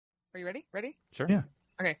Are you ready? Ready? Sure. Yeah.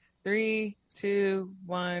 Okay. 3, 2,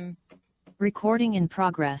 1. Recording in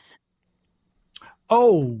progress.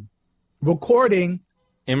 Oh, recording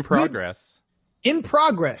In progress. in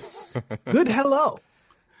progress. Good hello.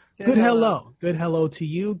 Good hello. Good hello to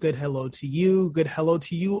you. Good hello to you. Good hello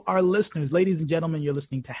to you, our listeners. Ladies and gentlemen, you're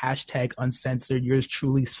listening to Hashtag Uncensored. Yours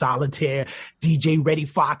truly, Solitaire, DJ Ready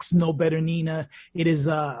Fox, No Better Nina. It is,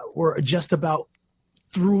 we're just about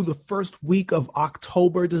through the first week of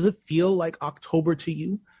October. Does it feel like October to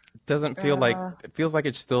you? It doesn't feel like, it feels like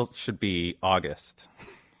it still should be August.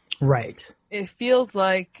 Right. It feels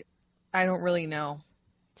like I don't really know.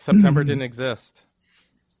 September didn't exist.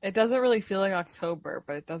 It doesn't really feel like October,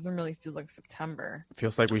 but it doesn't really feel like September. It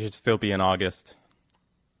feels like we should still be in August.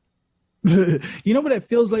 You know what it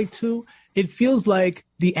feels like too? It feels like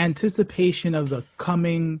the anticipation of the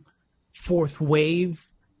coming fourth wave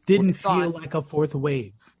didn't feel like a fourth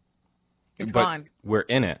wave. It's But gone. we're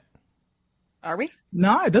in it. Are we?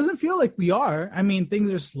 No, it doesn't feel like we are. I mean,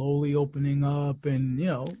 things are slowly opening up, and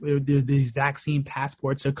these vaccine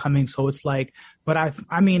passports are coming. So it's like, but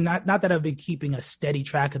I mean, not that I've been keeping a steady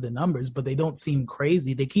track of the numbers, but they don't seem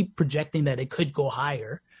crazy. They keep projecting that it could go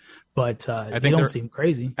higher, but they don't seem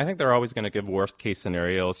crazy. I think they're always going to give worst case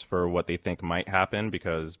scenarios for what they think might happen,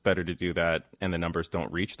 because better to do that and the numbers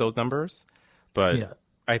don't reach those numbers. But Yeah.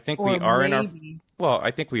 I think Or we are maybe.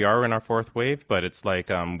 I think we are in our fourth wave, but it's like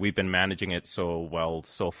we've been managing it so well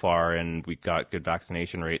so far, and we got good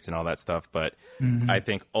vaccination rates and all that stuff. But I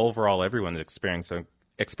think overall everyone's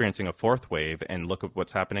experiencing a fourth wave, and look at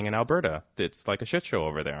what's happening in Alberta. It's like a shit show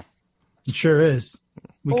over there. It sure is.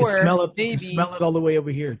 We can Or smell it. We maybe- can smell it all the way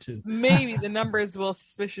over here too. Maybe the numbers will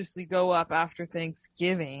suspiciously go up after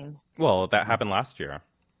Thanksgiving. Well, that happened last year.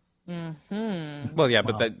 Mm-hmm. Well, yeah,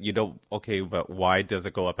 but that you don't. Okay, but why does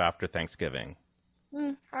it go up after Thanksgiving?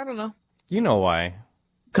 I don't know. You know why?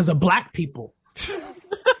 Because of black people.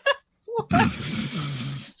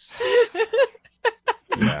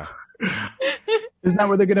 Yeah. Isn't that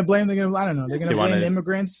what they're going to blame? I don't know. They're going to blame the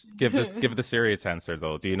immigrants. Give the serious answer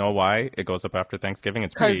though. Do you know why it goes up after Thanksgiving?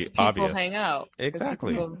 It's pretty Because people obvious. hang out. 'Cause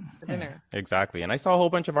Exactly. people go for dinner. Exactly. And I saw a whole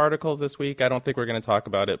bunch of articles this week. I don't think we're going to talk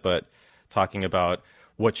about it, but talking about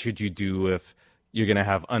what should you do if you're going to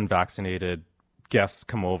have unvaccinated guests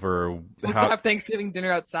come over. We'll still have Thanksgiving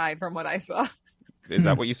dinner outside, from what I saw. Is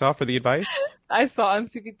that what you saw for the advice? I saw on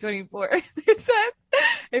CP24. They said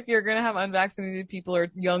if you're going to have unvaccinated people or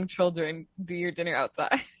young children, do your dinner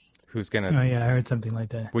outside. Who's going Oh to... yeah, I heard something like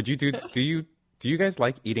that. Would you do you guys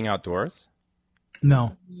like eating outdoors?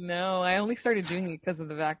 No. No, I only started doing it because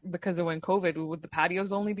of because of when COVID, with the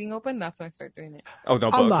patios only being open. That's when I started doing it. Oh no,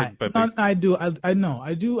 I'll lie. I do. I know.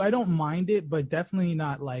 I do. I don't mind it, but definitely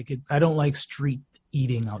not like it. I don't like street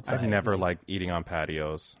eating outside. I've never liked eating on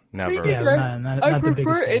patios. Never. Yeah, not I the biggest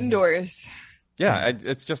prefer fan. indoors. Yeah,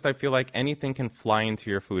 it's just I feel like anything can fly into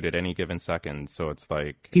your food at any given second. So it's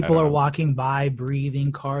like People I are don't know. walking by,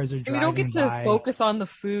 breathing. Cars are And driving you don't get to by. focus on the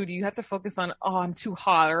food. You have to focus on, oh, I'm too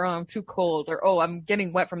hot, or oh, I'm too cold, or oh, I'm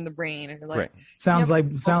getting wet from the brain. And you're like, Right. Sounds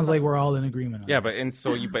Yeah, like we're all in agreement. On Yeah,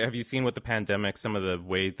 that. but have you seen with the pandemic some of the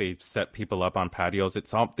way they've set people up on patios?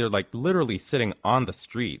 They're like literally sitting on the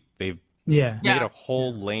street. They've Yeah. made a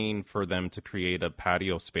whole lane for them to create a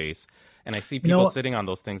patio space. And I see people sitting on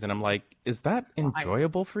those things, and I'm like, is that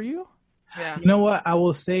enjoyable for you? yeah. You know what I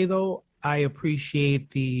will say though? I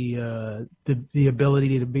appreciate the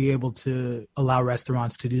ability to be able to allow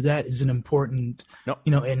restaurants to do that is an important,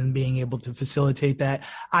 in being able to facilitate that.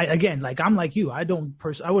 I'm like you. I don't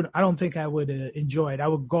think I would enjoy it. I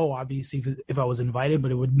would go obviously if I was invited,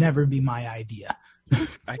 but it would never be my idea.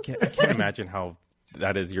 I can't imagine how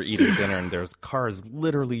that is. You're eating dinner, and there's cars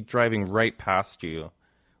literally driving right past you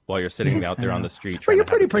while you're sitting out there on the street. But you're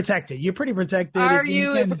pretty protected. You're pretty protected. Are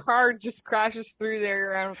you? If a car just crashes through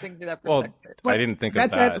there, I don't think you're that protected. I didn't think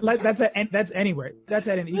of that. That's anywhere. That's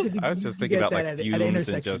at any. I was just thinking about like fumes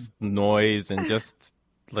and just noise and just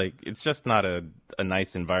like it's just not a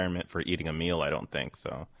nice environment for eating a meal. I don't think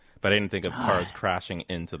so. But I didn't think of cars crashing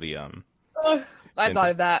into the I thought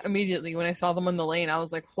of that immediately when I saw them on the lane. I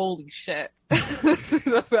was like, holy shit, this is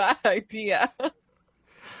a bad idea.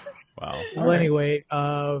 Wow. Well, anyway,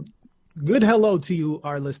 good hello to you,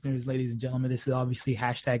 our listeners, ladies and gentlemen. This is obviously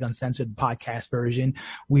Hashtag Uncensored podcast version.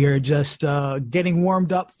 We are just getting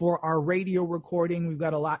warmed up for our radio recording. We've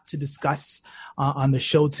got a lot to discuss on the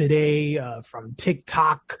show today, from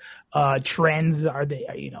TikTok trends.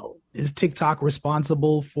 Is TikTok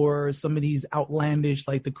responsible for some of these outlandish,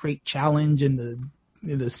 like the crate challenge and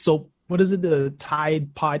the soap? What is it? The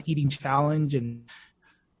Tide Pod eating challenge, and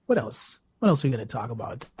what else? What else are we going to talk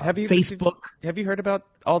about? Have you Facebook? Have you heard about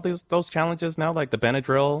all those challenges now, like the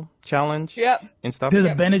Benadryl challenge? Yep. And stuff. There's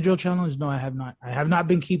a Benadryl challenge? No, I have not. I have not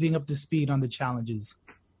been keeping up to speed on the challenges.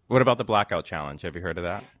 What about the blackout challenge? Have you heard of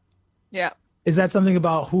that? Yeah. Is that something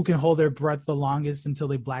about who can hold their breath the longest until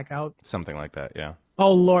they black out? Something like that, yeah.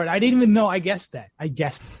 Oh Lord, I didn't even know. I guessed that.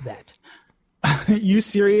 You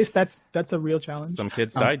serious? That's a real challenge? Some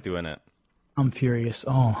kids died doing it. I'm furious.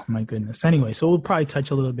 Oh my goodness. Anyway, so we'll probably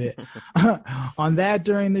touch a little bit on that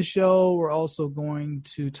during the show. We're also going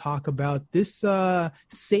to talk about this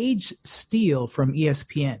Sage Steele from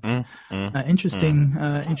ESPN.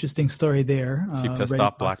 Interesting story there. She pissed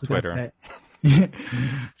off Black Twitter.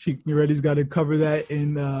 Reddy's got to cover that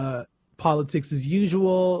in politics as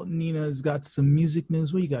usual. Nina's got some music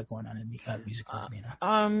news. What you got going on in music news,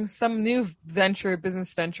 Nina? Some new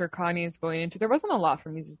business venture Kanye is going into. There wasn't a lot for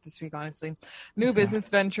music this week, honestly. New business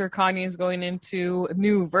venture Kanye is going into.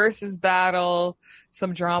 New versus battle.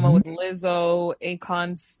 Some drama with Lizzo.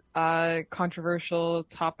 Akon's controversial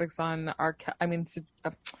topics on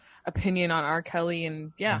opinion on R. Kelly,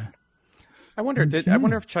 and yeah. I wonder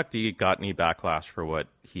if Chuck D got any backlash for what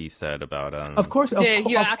he said about Of course.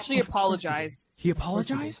 He actually apologized. He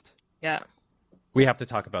apologized? Yeah. We have to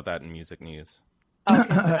talk about that in music news.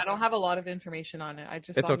 Okay. I don't have a lot of information on it.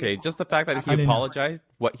 It's okay. Just the fact that he apologized,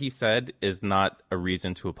 what he said is not a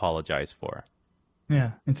reason to apologize for.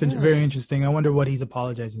 Yeah, it's very interesting. I wonder what he's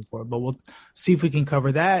apologizing for, but we'll see if we can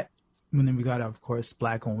cover that. And then we got, of course,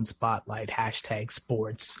 Black Owned Spotlight,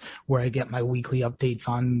 #sports, where I get my weekly updates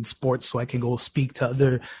on sports so I can go speak to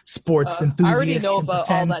other sports enthusiasts. I already know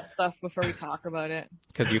about all that stuff before we talk about it.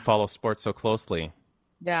 Because you follow sports so closely.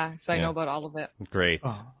 Yeah, so I know about all of it. Great.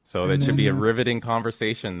 So that should be a riveting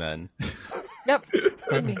conversation then. Yep.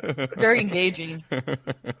 Very engaging.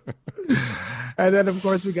 And then, of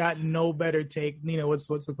course, we got No Better Take. Nina, what's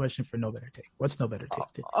the question for No Better Take? What's No Better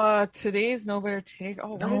Take? Today's No Better Take.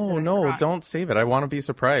 Oh, what is it? No, don't save it. I want to be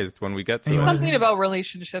surprised when we get to it. Something about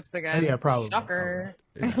relationships again. Yeah, probably. Shocker.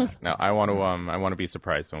 Yeah. No, I want to be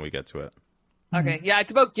surprised when we get to it. Okay, yeah,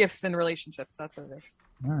 it's about gifts and relationships. That's what it is.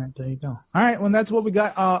 All right, there you go. All right, well, that's what we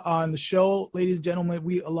got on the show. Ladies and gentlemen,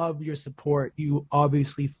 we love your support. You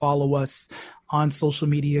obviously follow us on social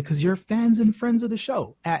media because you're fans and friends of the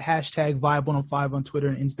show at #Vibe105 on Twitter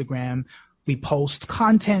and Instagram. We post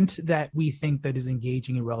content that we think that is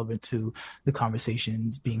engaging and relevant to the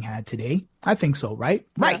conversations being had today. I think so, right?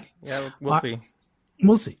 Right. Yeah, we'll see.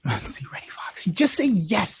 We'll see. Let's see, Reddy Fox. He just say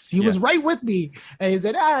yes. He was right with me. And he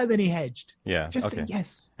said, then he hedged. Yeah. Just say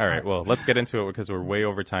yes. All right. Well, let's get into it because we're way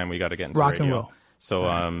over time. We got to get into rock radio. And roll.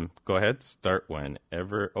 So go ahead. Start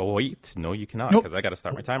whenever. Oh, wait. No, you cannot because I got to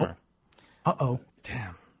start my timer. Uh-oh.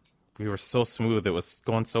 Damn. We were so smooth. It was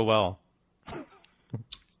going so well.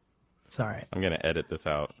 It's all right. I'm going to edit this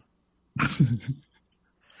out.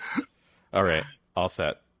 All right. All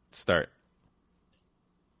set. Start.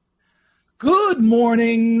 Good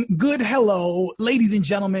morning, good hello, ladies and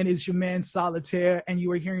gentlemen, it's your man Solitaire, and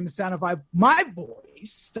you are hearing the sound of my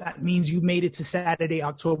voice. That means you made it to Saturday,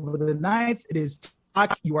 October the 9th. It is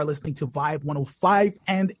TikTok. You are listening to Vibe 105,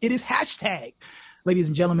 and it is #. Ladies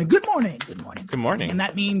and gentlemen, good morning. Good morning. Good morning. And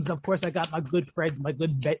that means, of course, I got my good friend, my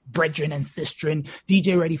good brethren and sistren,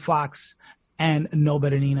 DJ Reddy Fox and No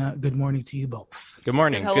Better Nina. Good morning to you both. Good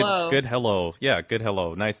morning. Good hello. Good hello. Yeah, good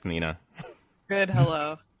hello. Nice, Nina. Good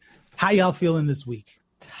hello. How y'all feeling this week?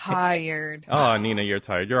 Tired. Oh, Nina, you're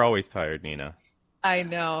tired. You're always tired, Nina. I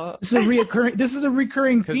know. This is a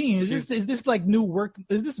recurring theme. Is this like new work?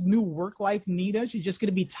 Is this new work life, Nina? She's just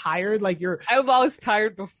gonna be tired, like you're. I was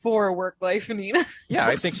tired before work life, Nina. Yeah,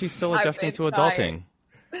 I think she's still adjusting to adulting.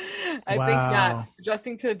 I think that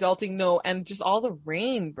adjusting to adulting, no, and just all the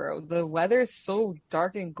rain, bro. The weather is so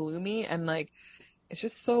dark and gloomy, and like it's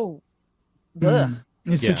just so.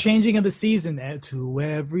 It's the changing of the season. To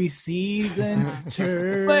every season,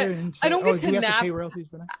 turn. But I don't get to nap.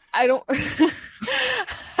 I don't.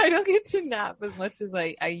 I don't get to nap as much as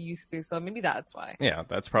I used to. So maybe that's why. Yeah,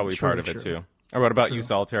 that's probably part of it too. Or what about you,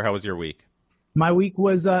 Solitaire? How was your week? My week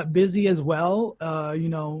was busy as well.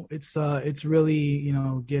 It's really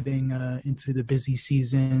getting into the busy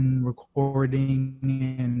season,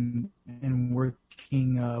 recording and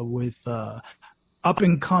working with. Up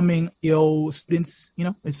and coming students,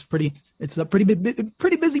 it's a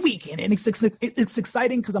pretty busy week, and it's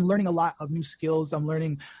exciting because I'm learning a lot of new skills. I'm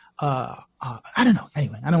learning, I don't know.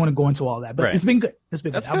 Anyway, I don't want to go into all that, but It's been good.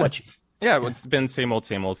 That's How about you? Yeah, it's been same old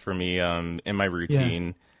for me in my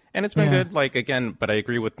routine, and it's been good. Like again, but I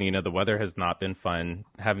agree with Nina. The weather has not been fun.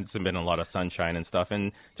 Haven't been a lot of sunshine and stuff,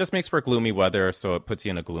 and just makes for gloomy weather, so it puts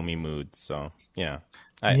you in a gloomy mood. So I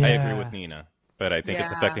agree with Nina, but I think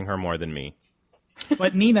it's affecting her more than me.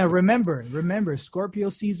 But Nina, remember, Scorpio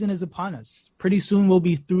season is upon us. Pretty soon we'll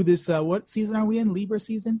be through this. What season are we in? Libra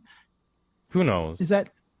season? Who knows?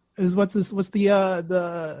 What's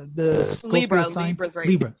the Scorpio Libra? sign? Libra's right.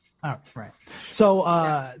 Libra. Oh, right. So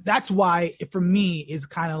that's why, for me, it's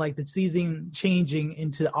kind of like the season changing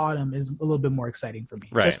into autumn is a little bit more exciting for me,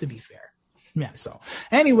 just to be fair. Yeah. So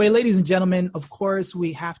anyway, ladies and gentlemen, of course,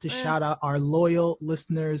 we have to shout out our loyal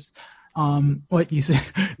listeners. What you said,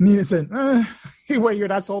 Nina said, wait, you're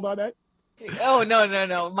not sold on that? Oh,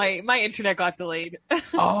 no. My internet got delayed.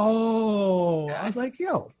 Oh, I was like,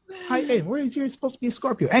 yo, hey, where is you're supposed to be a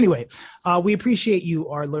Scorpio? Anyway, we appreciate you,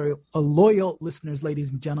 our loyal listeners,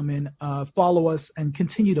 ladies and gentlemen. Follow us and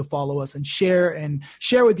continue to follow us and share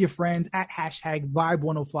with your friends at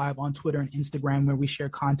 #Vibe105 on Twitter and Instagram, where we share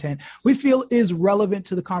content we feel is relevant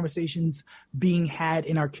to the conversations being had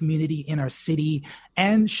in our community, in our city,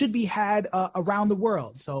 and should be had around the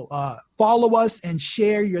world. So follow us and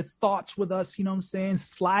share your thoughts with us. You know what I'm saying?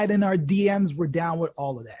 Slide in our DMs. We're down with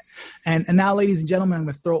all of that. And now, ladies and gentlemen, I'm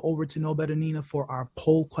going to throw over to No Better Nina for our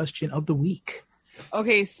poll question of the week.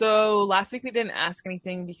 Okay, so last week we didn't ask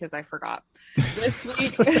anything because I forgot. This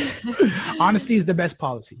week, honesty is the best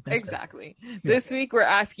policy. That's exactly. Yeah. This week we're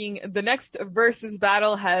asking, the next versus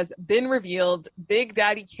battle has been revealed: Big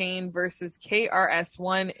Daddy Kane versus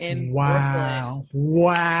KRS-One in Brooklyn.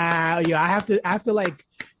 Wow. Yeah, I have to like,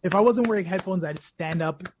 if I wasn't wearing headphones, I'd stand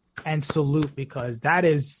up and salute, because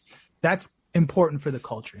that's important for the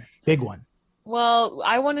culture. Big one. Well,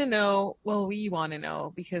 we want to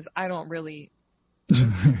know, because I don't really,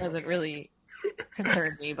 it doesn't really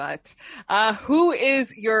concern me, but who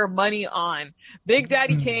is your money on? Big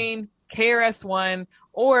Daddy Kane, KRS-One,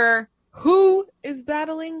 or who is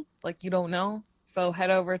battling? Like, you don't know? So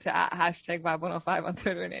head over to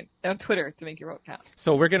 #Vibe105 on Twitter to make your vote count.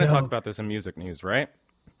 So we're going to talk about this in music news, right?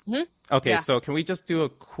 Mm-hmm. Okay, so can we just do a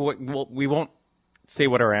quick, well, we won't say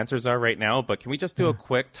what our answers are right now, but can we just do a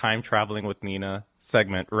quick time traveling with Nina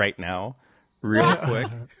segment right now? Real quick.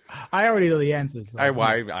 I already know the answers. So.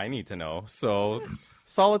 I need to know. So,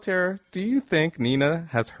 Solitaire, do you think Nina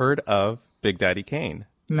has heard of Big Daddy Kane?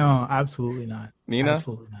 No, absolutely not. Nina?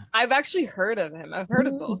 Absolutely not. I've actually heard of him. I've heard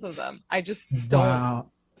of both of them. I just don't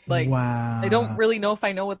I don't really know if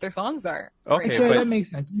I know what their songs are. Okay, actually, but that makes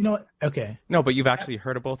sense. You know what? Okay. No, but you've actually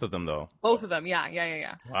heard of both of them, though. Both of them,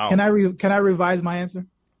 yeah. Wow. Can I revise my answer?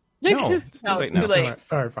 No, it's too late now. Too late.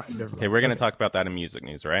 All right, fine. Okay, we're going to talk about that in music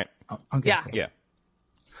news, right? Oh, okay. Yeah. Cool. Yeah.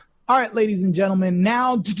 All right, ladies and gentlemen,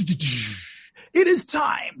 now it is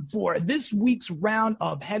time for this week's round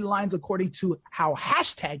of headlines according to how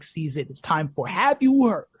 # sees it. It's time for Have You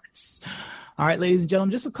Heard? All right, ladies and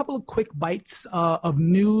gentlemen, just a couple of quick bites of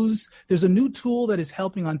news. There's a new tool that is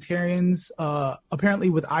helping Ontarians,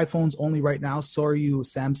 apparently with iPhones only right now. Sorry, you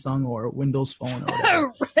Samsung or Windows Phone.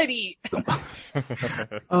 Or Ready.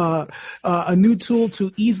 A new tool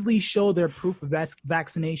to easily show their proof of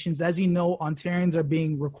vaccinations. As you know, Ontarians are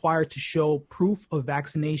being required to show proof of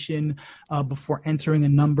vaccination before entering a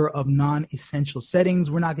number of non-essential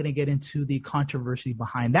settings. We're not going to get into the controversy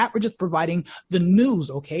behind that. We're just providing the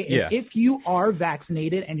news, okay? Yeah. And if you are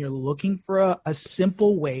vaccinated and you're looking for a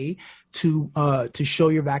simple way to show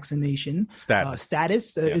your vaccination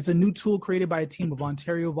status, it's a new tool created by a team of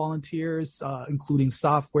Ontario volunteers, including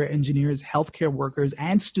software engineers, healthcare workers,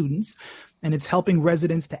 and students. And it's helping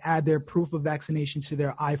residents to add their proof of vaccination to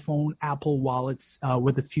their iPhone, Apple wallets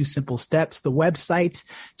with a few simple steps. The website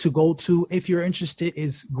to go to, if you're interested,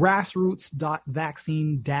 is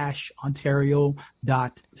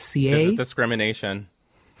grassroots.vaccine-ontario.ca. This is discrimination.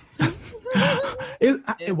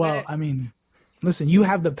 Well, I mean, listen, you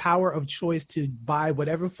have the power of choice to buy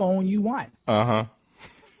whatever phone you want. Uh-huh.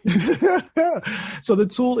 So the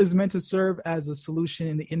tool is meant to serve as a solution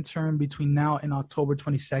in the interim between now and October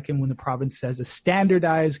 22nd, when the province says a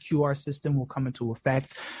standardized QR system will come into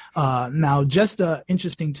effect. Now, just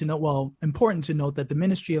important to note that the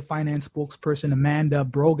Ministry of Finance spokesperson Amanda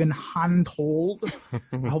Brogan-Hantold,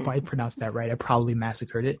 I hope I pronounced that right. I probably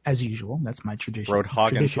massacred it, as usual. That's my tradition.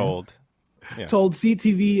 Brogan-Hantold. Yeah. Told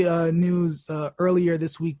CTV News earlier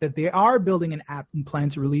this week that they are building an app and plan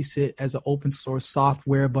to release it as an open source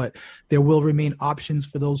software, but there will remain options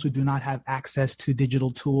for those who do not have access to digital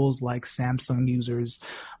tools like Samsung users.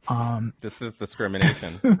 This is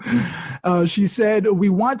discrimination. She said, "We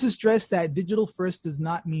want to stress that digital first does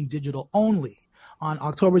not mean digital only. On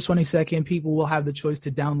October 22nd, people will have the choice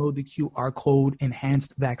to download the QR code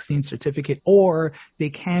enhanced vaccine certificate, or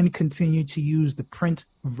they can continue to use the print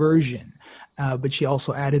version." But she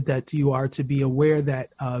also added that you are to be aware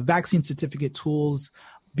that vaccine certificate tools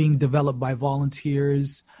being developed by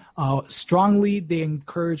volunteers Strongly, they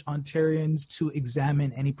encourage Ontarians to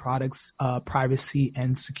examine any products' privacy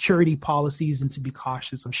and security policies and to be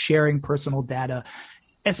cautious of sharing personal data,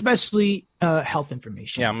 especially health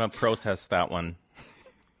information. Yeah, I'm going to protest that one.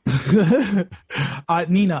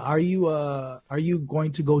 Nina, are you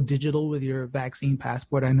going to go digital with your vaccine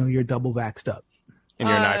passport? I know you're double vaxxed up. And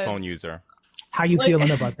you're an iPhone user. How you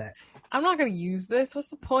feeling about that? I'm not going to use this. What's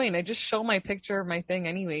the point? I just show my picture of my thing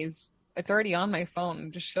anyways. It's already on my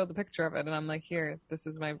phone. Just show the picture of it, and I'm like, here, this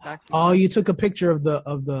is my vaccine. Oh, you took a picture of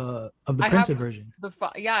the printed version.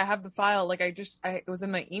 I have the file. Like it was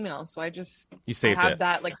in my email, so I have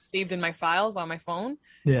that like saved in my files on my phone.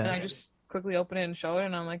 Yeah, and I just quickly open it and show it,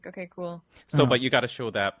 and I'm like, okay, cool. So, but you got to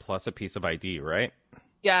show that plus a piece of ID, right?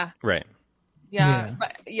 Yeah. Right. Yeah.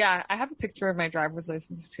 But yeah, I have a picture of my driver's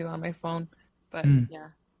license too on my phone. But yeah.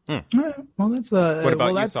 Well, that's what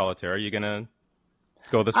about you, Solitaire? Are you gonna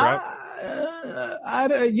go this route?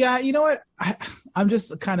 Yeah, you know what? I'm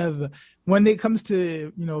just kind of, when it comes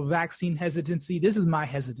to, vaccine hesitancy, this is my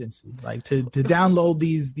hesitancy. Like to download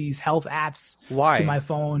these health apps to my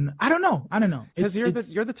phone. I don't know.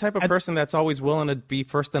 Because you're the type of person that's always willing to be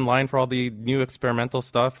first in line for all the new experimental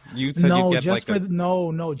stuff. You said just for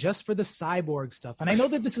the cyborg stuff. And I know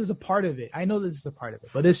that this is a part of it.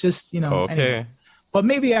 But it's just, Okay. Anyway. But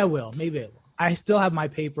maybe I will. I still have my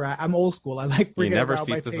paper. I'm old school. I like bringing out my paper.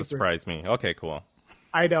 You never cease to surprise me. Okay, cool.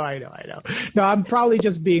 I know. No, I'm probably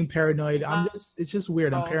just being paranoid. It's just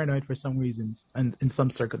weird. I'm paranoid for some reasons and in some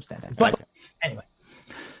circumstances. But anyway,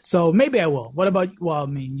 so maybe I will. What about, well, I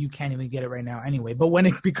mean, you can't even get it right now anyway, but when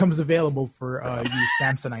it becomes available for you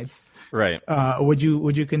Samsonites, right? Would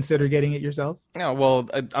you consider getting it yourself? No, well,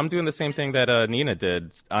 I'm doing the same thing that Nina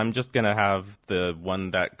did. I'm just going to have the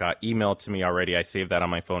one that got emailed to me already. I saved that on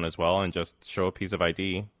my phone as well and just show a piece of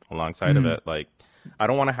ID alongside of it. Like, I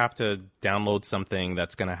don't want to have to download something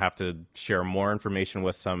that's going to have to share more information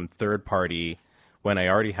with some third party when I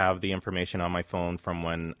already have the information on my phone from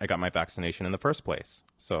when I got my vaccination in the first place.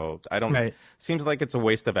 So seems like it's a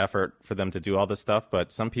waste of effort for them to do all this stuff,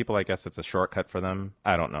 but some people, I guess it's a shortcut for them.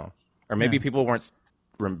 I don't know. Or maybe people weren't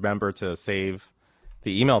remember to save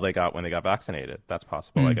the email they got when they got vaccinated. That's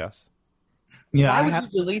possible, I guess. Yeah. Why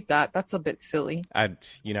would you delete that? That's a bit silly.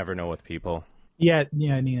 You never know with people. Yeah,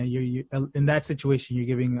 Nina, you in that situation, you're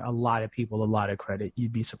giving a lot of people a lot of credit.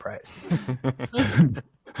 You'd be surprised.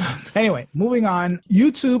 Anyway, moving on.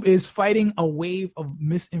 YouTube is fighting a wave of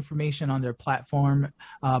misinformation on their platform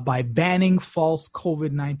by banning false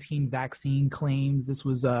COVID-19 vaccine claims. This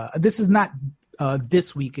is not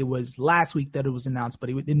this week. It was last week that it was announced, but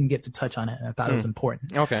it didn't get to touch on it. And I thought it was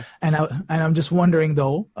important. Okay. And I'm just wondering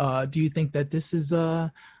though, do you think that this is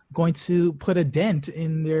going to put a dent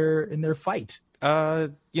in their fight?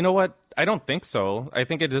 You know what? I don't think so. I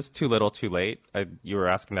think it is too little, too late. You were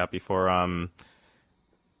asking that before.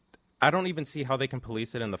 I don't even see how they can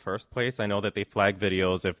police it in the first place. I know that they flag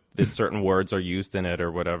videos if certain words are used in it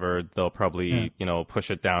or whatever. They'll probably push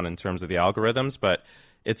it down in terms of the algorithms. But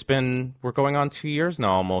we're going on 2 years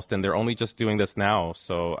now almost, and they're only just doing this now.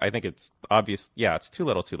 So I think it's obvious. Yeah, it's too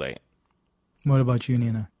little, too late. What about you,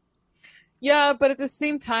 Nina? Yeah, but at the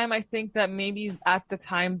same time, I think that maybe at the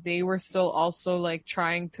time they were still also like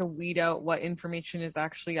trying to weed out what information is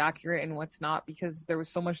actually accurate and what's not, because there was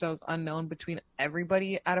so much that was unknown between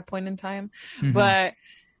everybody at a point in time. Mm-hmm. But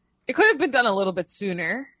it could have been done a little bit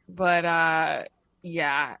sooner. But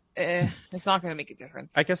it's not going to make a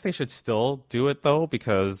difference. I guess they should still do it though,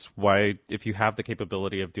 because if you have the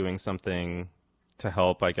capability of doing something to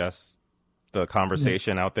help, I guess, the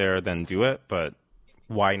conversation out there, then do it. But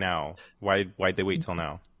why now? Why'd they wait till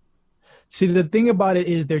now? See, the thing about it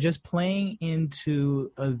is they're just playing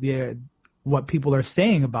into what people are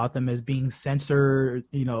saying about them as being censored,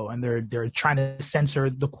 and they're trying to censor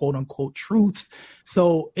the quote unquote truth.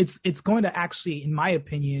 So it's going to actually, in my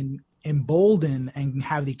opinion, embolden and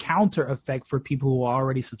have the counter effect for people who are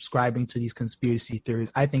already subscribing to these conspiracy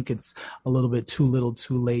theories. I think it's a little bit too little,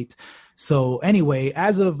 too late. So anyway,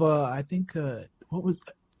 as of I think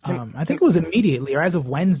it was immediately, or as of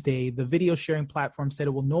Wednesday, the video sharing platform said it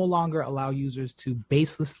will no longer allow users to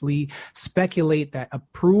baselessly speculate that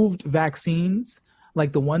approved vaccines,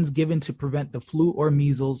 like the ones given to prevent the flu or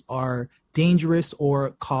measles, are dangerous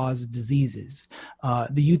or cause diseases.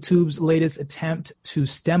 The YouTube's latest attempt to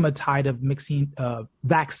stem a tide of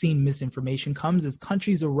vaccine misinformation comes as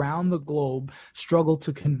countries around the globe struggle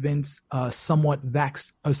to convince a somewhat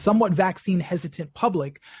vaccine hesitant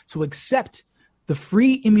public to accept the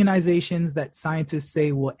free immunizations that scientists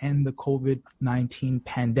say will end the COVID-19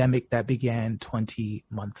 pandemic that began 20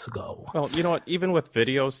 months ago. Well, you know what? Even with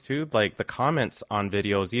videos too, like the comments on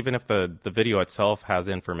videos, even if the video itself has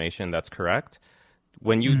information that's correct,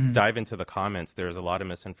 when you dive into the comments, there's a lot of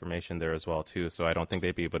misinformation there as well too. So I don't think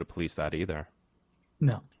they'd be able to police that either.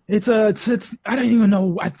 No, it's I don't even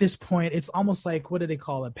know at this point. It's almost like, what do they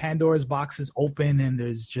call it? Pandora's box is open, and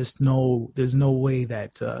there's no way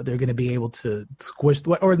that they're going to be able to squish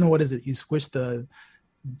what is it? You squish the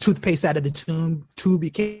toothpaste out of the tube, you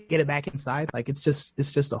can't get it back inside. Like it's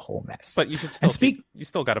just a whole mess. But you should still you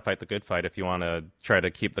still got to fight the good fight if you want to try to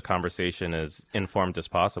keep the conversation as informed as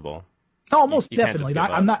possible. Oh, most definitely.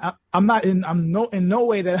 I'm in no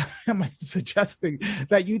way that I'm suggesting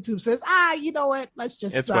that YouTube says, you know what? Let's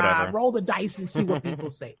just roll the dice and see what people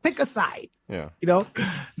say. Pick a side. Yeah. You know?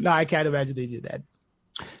 No, I can't imagine they do that.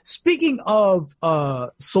 Speaking of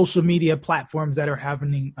social media platforms that are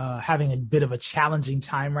having a bit of a challenging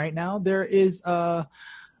time right now, there is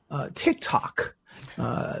TikTok.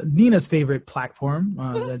 Nina's favorite platform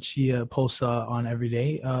that she posts on every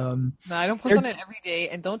day. No, I don't post on it every day,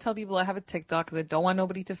 and don't tell people I have a TikTok because I don't want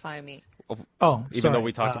nobody to find me. Even though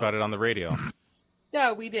we talked about it on the radio.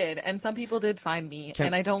 Yeah, we did, and some people did find me,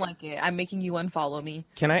 and I don't like it. I'm making you unfollow me.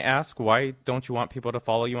 Can I ask, why don't you want people to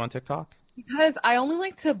follow you on TikTok? Because I only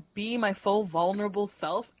like to be my full vulnerable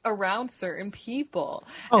self around certain people.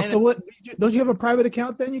 So what? Don't you have a private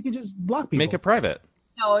account then? You can just block people. Make it private.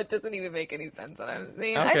 No, it doesn't even make any sense what I'm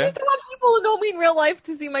saying. Okay. I just don't want people who know me in real life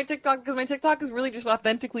to see my TikTok, because my TikTok is really just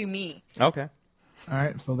authentically me. Okay. All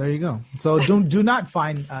right. Well, there you go. So do not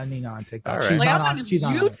find Nina on TikTok. All right. She's Like, not I'm on. not She's you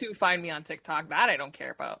on. two find me on TikTok. That I don't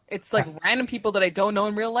care about. It's like random people that I don't know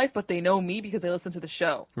in real life, but they know me because they listen to the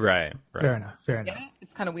show. Right. Fair enough. Yeah,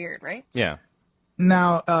 it's kind of weird, right? Yeah.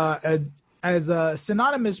 Now, as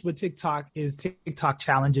synonymous with TikTok is TikTok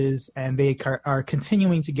challenges, and they are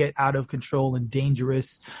continuing to get out of control and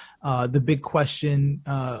dangerous. The big question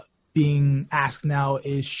being asked now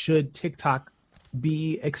is, should TikTok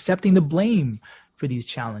be accepting the blame for these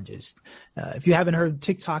challenges? If you haven't heard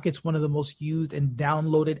TikTok, it's one of the most used and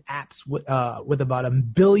downloaded apps with about 1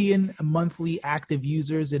 billion monthly active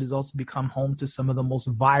users. It has also become home to some of the most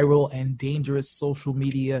viral and dangerous social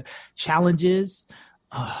media challenges.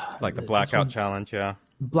 Like the blackout challenge, yeah.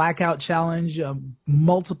 Blackout challenge.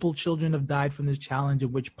 Multiple children have died from this challenge,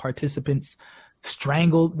 in which participants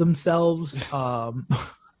strangled themselves.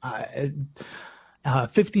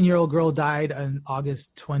 15-year-old girl died in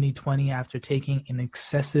August 2020 after taking an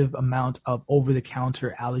excessive amount of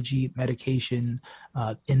over-the-counter allergy medication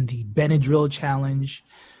in the Benadryl challenge.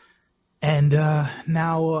 And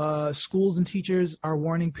now schools and teachers are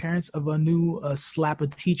warning parents of a new slap a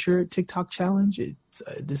teacher TikTok challenge.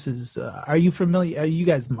 Are you familiar? You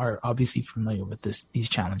guys are obviously familiar with these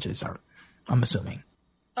challenges, I'm assuming.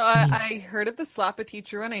 I heard of the slap a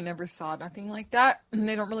teacher one. I never saw nothing like that, and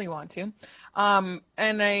I don't really want to. And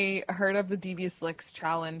I heard of the Devious Licks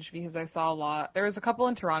challenge because I saw a lot. There was a couple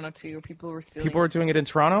in Toronto too. People were stealing. People were doing it in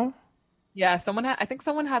Toronto? Yeah, I think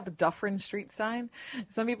someone had the Dufferin Street sign.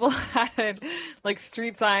 Some people had like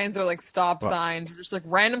street signs or like stop signs, or just like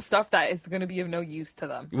random stuff that is going to be of no use to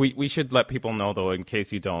them. We should let people know, though, in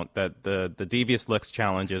case you don't, that the Devious Licks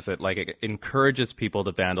challenge is that it encourages people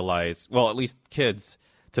to vandalize, well, at least kids,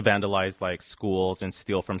 to vandalize like schools and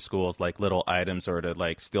steal from schools like little items, or to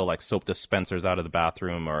like steal like soap dispensers out of the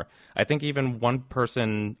bathroom. Or I think even one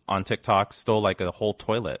person on TikTok stole like a whole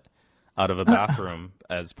toilet out of a bathroom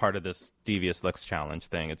as part of this Devious Licks challenge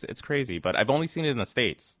thing. It's crazy, but I've only seen it in the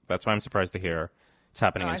States. That's why I'm surprised to hear it's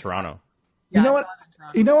happening in Toronto. You know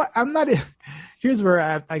what? I'm not. Here's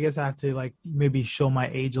where I guess I have to like maybe show my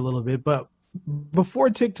age a little bit. But before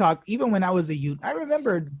TikTok, even when I was a youth, I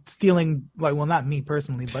remember stealing. Like, well, not me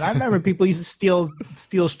personally, but I remember people used to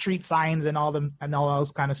steal street signs and all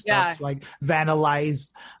those kind of stuff. Yeah. Like vandalize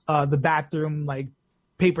the bathroom, like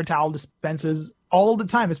paper towel dispensers. All the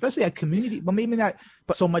time, especially at community, but maybe not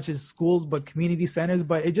so much as schools, but community centers.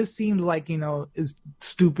 But it just seems like, it's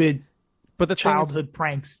stupid. But the childhood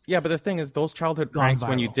pranks. Yeah, but the thing is, those childhood pranks,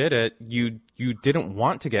 when you did it, you didn't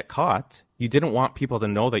want to get caught. You didn't want people to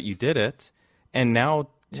know that you did it. And now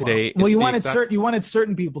today, you wanted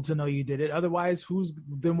certain people to know you did it. Otherwise,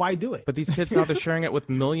 then why do it? But these kids now, they're sharing it with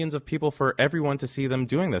millions of people for everyone to see them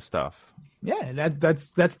doing this stuff. Yeah, that's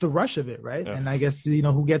the rush of it, right? Yeah. And I guess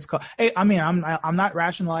who gets caught. Hey, I mean, I'm not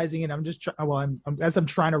rationalizing it. I'm just I'm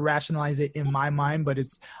trying to rationalize it in my mind, but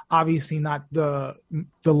it's obviously not the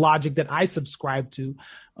logic that I subscribe to.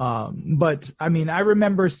 But I mean, I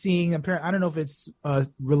remember seeing I don't know if it's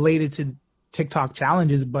related to TikTok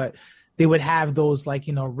challenges, but they would have those like,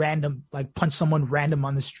 you know, random, like punch someone random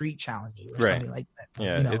on the street challenges or something like that.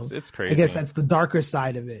 Yeah, you know, it's crazy. I guess that's the darker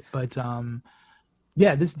side of it. But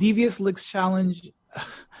yeah, this Devious Licks challenge,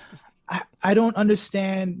 I don't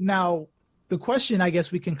understand. Now, the question I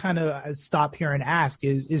guess we can kind of stop here and ask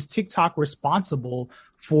is TikTok responsible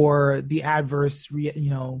for the adverse,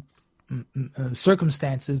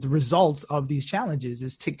 circumstances, the results of these challenges?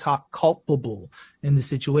 Is TikTok culpable in the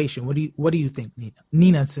situation? What do you think, Nina?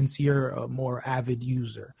 Nina, since you're a more avid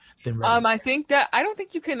user than Reddit. I don't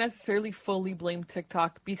think you can necessarily fully blame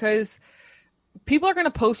TikTok, because people are going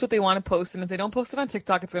to post what they want to post, and if they don't post it on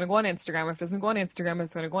TikTok, it's going to go on Instagram. If it doesn't go on Instagram,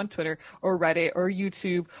 it's going to go on Twitter or Reddit or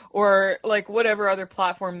YouTube or like whatever other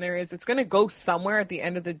platform there is. It's going to go somewhere at the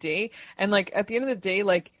end of the day. And like at the end of the day,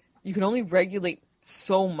 like you can only regulate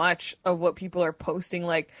so much of what people are posting.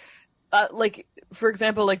 Like for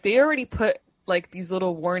example, like they already put like these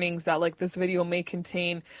little warnings that like this video may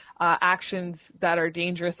contain actions that are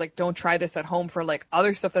dangerous. Like don't try this at home, for like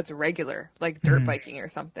other stuff that's regular, like dirt biking or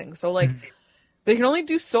something. So like they can only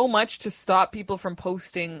do so much to stop people from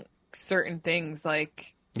posting certain things.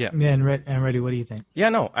 Like, yeah. And Reddy, what do you think? Yeah,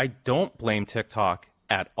 no, I don't blame TikTok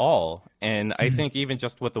at all. And I think even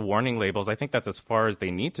just with the warning labels, I think that's as far as they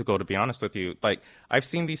need to go, to be honest with you. Like, I've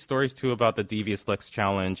seen these stories too about the Devious Licks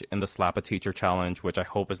challenge and the Slap a Teacher challenge, which I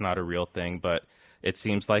hope is not a real thing, but it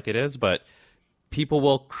seems like it is. But people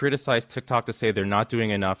will criticize TikTok to say they're not doing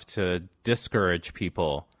enough to discourage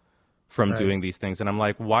people from doing these things. And I'm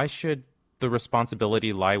like, why should the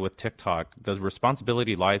responsibility lie with TikTok? The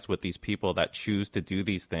responsibility lies with these people that choose to do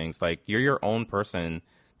these things. Like, you're your own person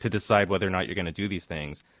to decide whether or not you're going to do these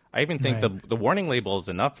things. I even think the warning label is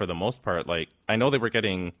enough for the most part. Like, I know they were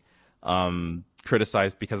getting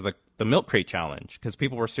criticized because of the milk crate challenge, because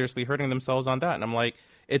people were seriously hurting themselves on that. And I'm like,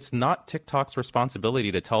 it's not TikTok's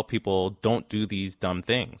responsibility to tell people don't do these dumb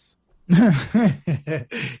things.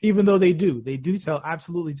 Even though they do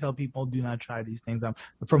absolutely tell people do not try these things.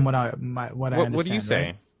 From what I understand. What do you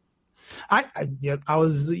say? Right?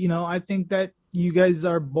 I think that you guys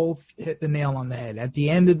are both hit the nail on the head. At the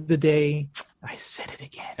end of the day, I said it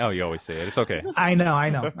again. Oh, you always say it. It's okay. I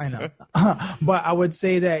know. But I would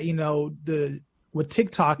say that, what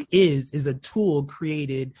TikTok is a tool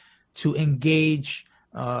created to engage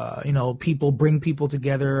people, bring people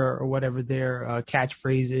together, or whatever their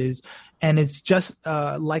catchphrase is. And it's just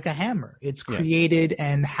like a hammer. It's created,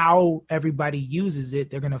 and how everybody uses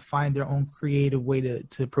it, they're going to find their own creative way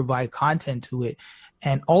to provide content to it.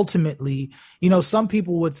 And ultimately, some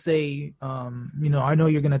people would say, I know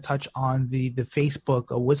you're going to touch on the Facebook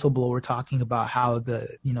whistleblower talking about how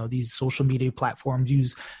these social media platforms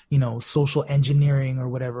use, social engineering or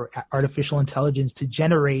whatever, artificial intelligence to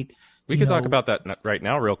generate. We could talk about that right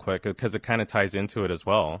now real quick, because it kind of ties into it as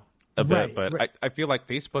well a bit. But I feel like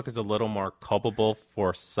Facebook is a little more culpable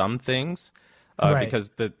for some things because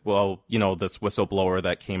this whistleblower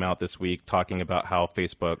that came out this week talking about how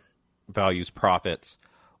Facebook values profits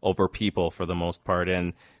over people for the most part.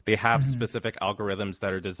 And they have specific algorithms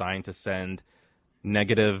that are designed to send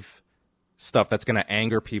negative stuff that's going to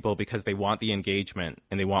anger people because they want the engagement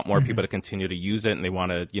and they want more people to continue to use it, and they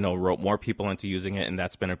want to, rope more people into using it. And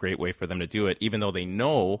that's been a great way for them to do it, even though they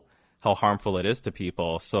know how harmful it is to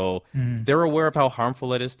people. So they're aware of how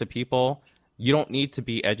harmful it is to people. You don't need to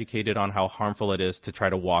be educated on how harmful it is to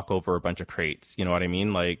try to walk over a bunch of crates. You know what I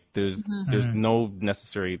mean? Like, there's no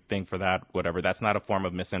necessary thing for that, whatever. That's not a form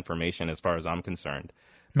of misinformation as far as I'm concerned.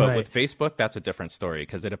 But with Facebook, that's a different story,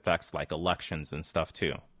 because it affects like elections and stuff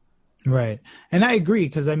too. Right. And I agree,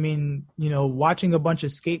 because watching a bunch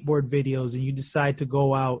of skateboard videos and you decide to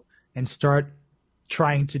go out and start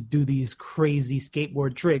trying to do these crazy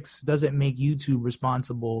skateboard tricks doesn't make YouTube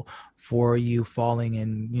responsible for you falling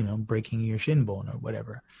and, breaking your shin bone or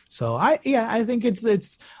whatever. So I think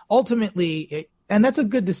it's ultimately, and that's a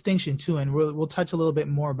good distinction too. And we'll touch a little bit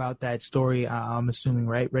more about that story. I'm assuming,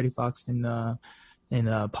 right? Reddy Fox in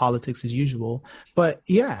politics as usual. But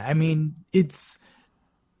yeah, I mean, it's,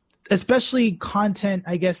 especially content,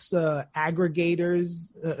 I guess,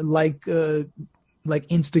 aggregators like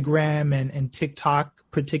Instagram and TikTok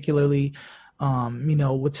particularly,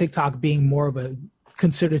 with TikTok being more of a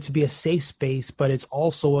considered to be a safe space, but it's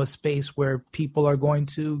also a space where people are going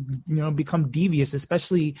to, become devious,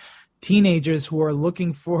 especially teenagers who are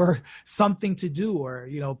looking for something to do, or,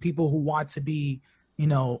 people who want to be,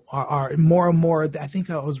 are more and more. I think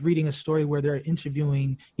I was reading a story where they're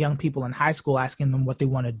interviewing young people in high school, asking them what they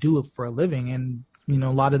want to do for a living. And, You know,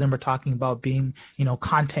 a lot of them are talking about being, you know,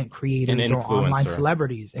 content creators or online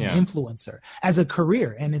celebrities and influencer as a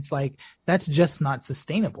career. And it's like, that's just not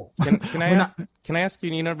sustainable. Can I ask you,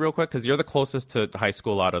 Nina, real quick? Because you're the closest to high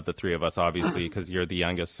school out of the three of us, obviously, because you're the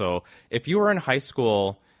youngest. So if you were in high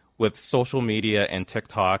school with social media and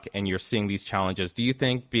TikTok and you're seeing these challenges, do you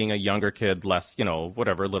think being a younger kid, less, you know,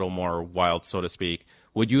 whatever, a little more wild, so to speak,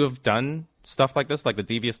 would you have done stuff like this, like the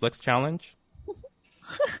Devious Licks challenge?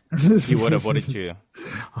 You would have, wouldn't you?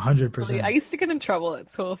 100%. I used to get in trouble at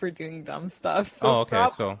school for doing dumb stuff. So okay.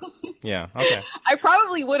 I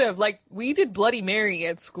probably would have. Like, we did Bloody Mary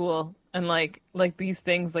at school, and like these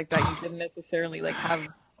things like that you didn't necessarily like have.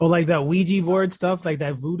 Oh, like that Ouija board stuff, like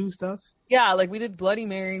that voodoo stuff. Yeah, like we did Bloody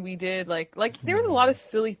Mary. We did like there was a lot of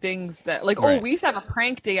silly things that like we used to have a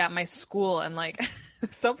prank day at my school, and like.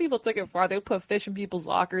 Some people took it far. They would put fish in people's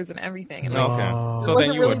lockers and everything. And, so there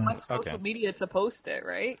wasn't really much social media to post it,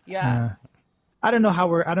 right? Yeah. I don't know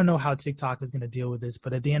how TikTok is going to deal with this,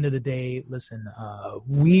 but at the end of the day, listen,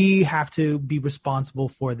 we have to be responsible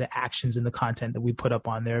for the actions and the content that we put up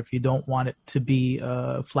on there. If you don't want it to be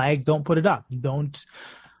flagged, don't put it up.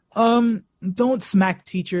 Don't smack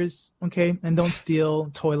teachers, okay? And don't steal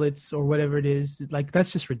toilets or whatever it is. Like,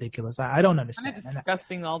 that's just ridiculous. I don't understand. It's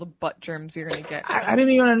disgusting, all the butt germs you're going to get. I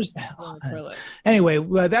didn't even understand.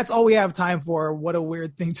 Anyway, that's all we have time for. What a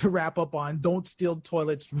weird thing to wrap up on. Don't steal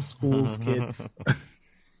toilets from schools, kids.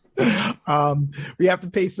 We have to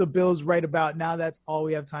pay some bills right about now. That's all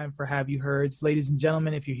we have time for. Have you heard? Ladies and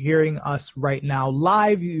gentlemen, if you're hearing us right now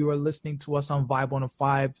live, you are listening to us on Vibe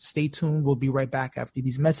 105. Stay tuned. We'll be right back after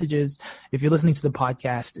these messages. If you're listening to the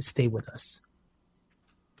podcast, stay with us.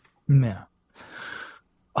 Yeah.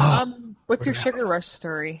 What's your sugar rush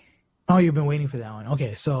story? Oh, you've been waiting for that one.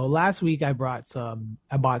 Okay, so last week I bought some.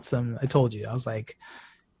 I told you, I was like,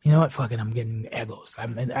 you know what? Fuck it. I'm getting Eggos.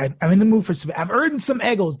 I'm in the mood for some. I've earned some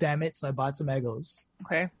Eggos, damn it. So I bought some Eggos.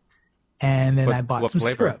 Okay. And then I bought some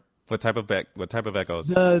flavor? syrup. What type of Eggos?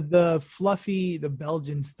 The fluffy, the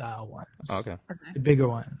Belgian style ones. Okay. The bigger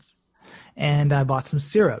ones. And I bought some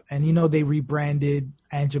syrup. And you know, they rebranded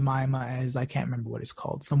Aunt Jemima as, I can't remember what it's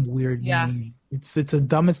called. Some weird name. It's the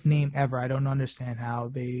dumbest name ever. I don't understand how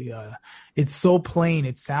they. It's so plain.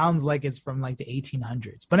 It sounds like it's from like the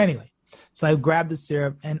 1800s. But anyway. So I grabbed the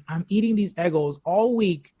syrup and I'm eating these Eggos all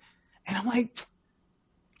week. And I'm like,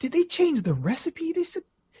 did they change the recipe? They said,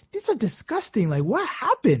 these are disgusting. Like, what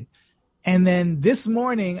happened? And then this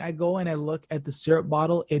morning I go and I look at the syrup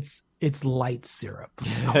bottle. It's light syrup.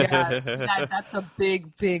 That's a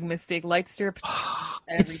big mistake. Light syrup.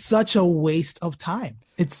 It's such a waste of time.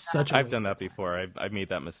 It's such a I've done that before. I've made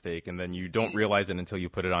that mistake. And then you don't realize it until you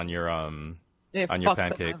put it on your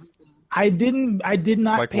pancakes. I did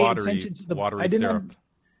not pay attention to the watery syrup.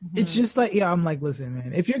 It's just like, I'm like, listen,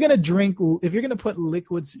 man, if you're going to put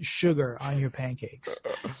liquid sugar on your pancakes,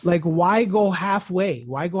 like, why go halfway?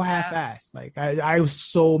 Why go half-assed? Like, I was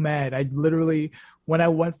so mad. I literally, when I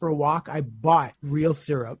went for a walk, I bought real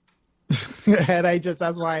syrup. And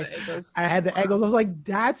that's why I had the Eggos. I was like,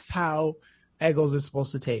 that's how Eggos is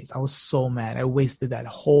supposed to taste. I was so mad. I wasted that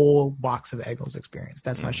whole box of Eggos experience.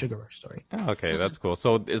 That's my sugar rush story. Oh, okay, that's cool.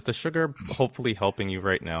 So is the sugar hopefully helping you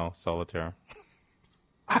right now, Solitaire?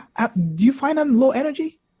 Do you find I'm low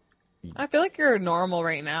energy? I feel like you're normal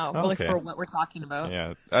right now, like for what we're talking about.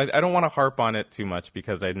 Yeah, I don't want to harp on it too much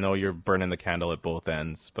because I know you're burning the candle at both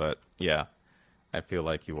ends, but yeah, I feel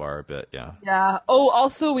like you are a bit, yeah. Yeah. Oh,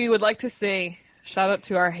 also, we would like to say, shout out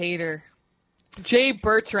to our hater, Jay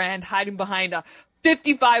Bertrand, hiding behind a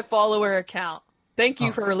 55-follower account. Thank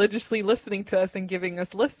you for religiously listening to us and giving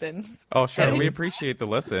us listens. Oh, sure. We appreciate the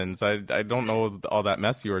listens. I don't know all that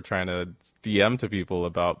mess you were trying to DM to people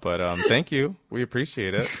about, but thank you. We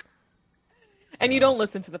appreciate it. And you don't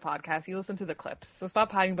listen to the podcast. You listen to the clips. So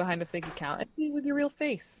stop hiding behind a fake account and be with your real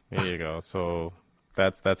face. There you go. So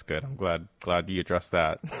that's good. I'm glad you addressed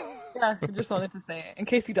that. Yeah, I just wanted to say it in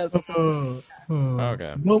case he does listen.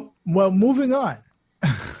 Okay. Well, moving on.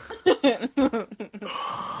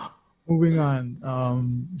 Moving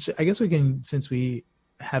on. I guess we can, since we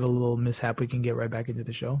had a little mishap, we can get right back into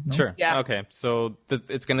the show. No? Sure. Yeah. Okay. So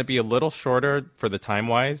it's going to be a little shorter for the time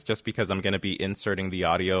wise, just because I'm going to be inserting the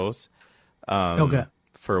audios. Okay.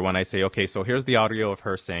 For when I say, okay, so here's the audio of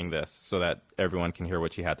her saying this, so that everyone can hear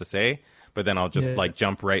what she had to say. But then I'll just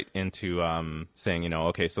jump right into saying,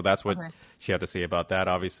 okay, so that's what she had to say about that.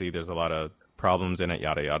 Obviously, there's a lot of problems in it,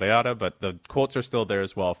 yada, yada, yada. But the quotes are still there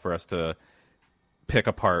as well for us to pick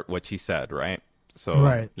apart what she said, right?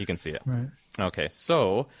 So you can see it. Right. Okay,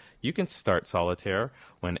 so you can start Solitaire,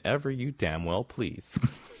 whenever you damn well please.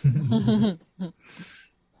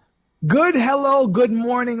 Good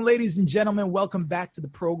morning, ladies and gentlemen. Welcome back to the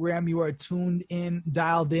program. You are tuned in,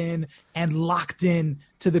 dialed in, and locked in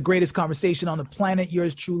to the greatest conversation on the planet.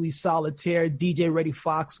 Yours truly, Solitaire, DJ Reddy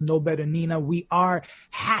Fox, No Better Nina. We are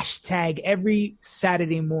hashtag every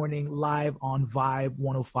Saturday morning live on Vibe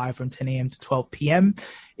 105 from 10 a.m. to 12 p.m.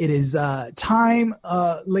 It is time,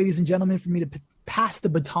 ladies and gentlemen, for me to pass the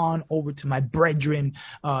baton over to my brethren,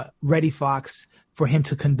 Reddy Fox, for him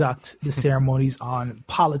to conduct the ceremonies on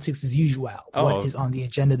politics as usual. What is on the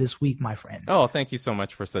agenda this week, my friend? Oh, thank you so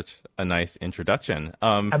much for such a nice introduction.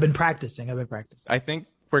 I've been practicing. I think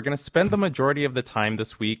we're going to spend the majority of the time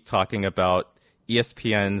this week talking about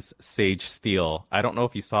ESPN's Sage Steele. I don't know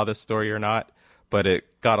if you saw this story or not, but it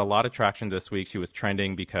got a lot of traction this week. She was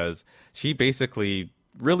trending because she basically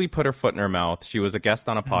really put her foot in her mouth. She was a guest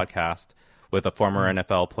on a podcast with a former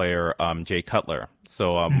NFL player, Jay Cutler.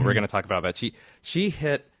 So we're going to talk about that. She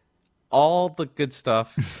hit all the good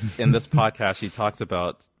stuff in this podcast. She talks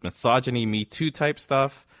about misogyny, Me Too type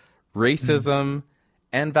stuff, racism,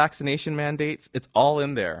 and vaccination mandates. It's all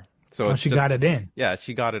in there. So she got it in. Yeah,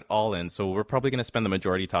 she got it all in. So we're probably going to spend the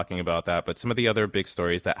majority talking about that. But some of the other big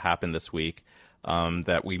stories that happened this week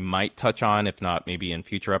that we might touch on, if not maybe in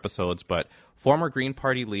future episodes. But former Green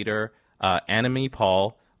Party leader Annamie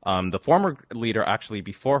Paul, the former leader actually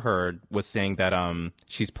before her, was saying that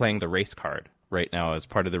she's playing the race card right now as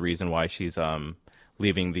part of the reason why she's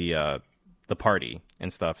leaving the party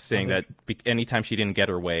and stuff, saying that anytime she didn't get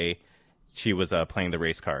her way, she was playing the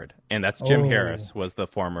race card. And that's Jim Harris was the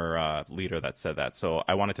former leader that said that. So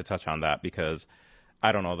I wanted to touch on that because,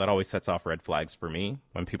 I don't know, that always sets off red flags for me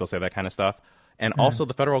when people say that kind of stuff. And also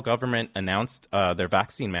the federal government announced their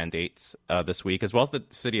vaccine mandates this week, as well as the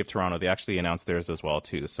city of Toronto. They actually announced theirs as well,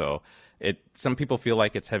 too. So some people feel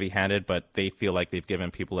like it's heavy-handed, but they feel like they've given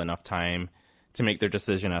people enough time to make their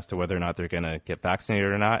decision as to whether or not they're going to get vaccinated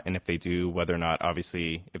or not. And if they do, whether or not,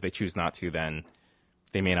 obviously, if they choose not to, then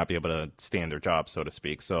they may not be able to stay in their job, so to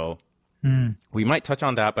speak. So we might touch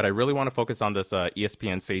on that, but I really want to focus on this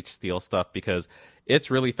ESPN Sage Steele stuff because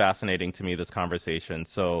it's really fascinating to me, this conversation.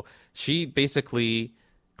 So she basically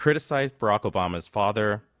criticized Barack Obama's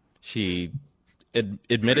father. She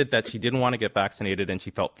admitted that she didn't want to get vaccinated and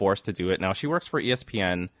she felt forced to do it. Now, she works for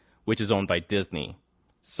ESPN, which is owned by Disney.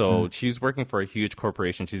 So she's working for a huge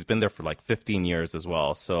corporation. She's been there for like 15 years as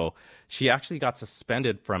well. So she actually got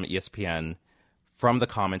suspended from ESPN from the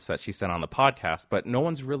comments that she sent on the podcast, but no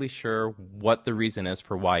one's really sure what the reason is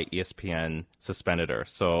for why ESPN suspended her.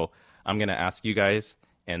 So I'm going to ask you guys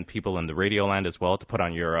and people in the radio land as well to put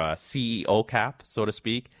on your CEO cap, so to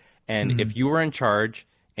speak. And if you were in charge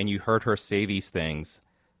and you heard her say these things,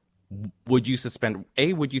 would you suspend?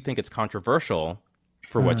 A, would you think it's controversial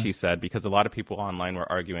for what she said? Because a lot of people online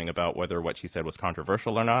were arguing about whether what she said was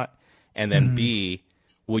controversial or not. And then B,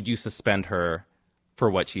 would you suspend her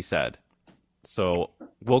for what she said? So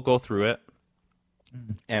we'll go through it,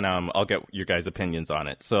 and I'll get your guys' opinions on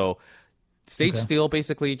it. So Sage Steele,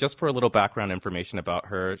 basically, just for a little background information about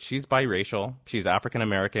her, she's biracial, she's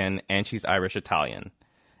African-American, and she's Irish-Italian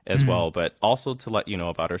as well. But also to let you know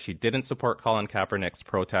about her, she didn't support Colin Kaepernick's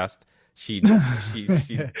protest.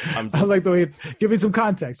 I like the way give me some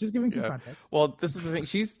context. Just give me some context. Well, this is the thing.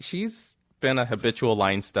 She's been a habitual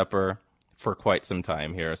line stepper for quite some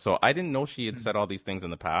time here. So I didn't know she had said all these things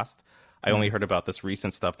in the past. I only heard about this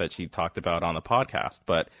recent stuff that she talked about on the podcast,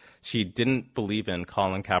 but she didn't believe in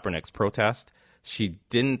Colin Kaepernick's protest. She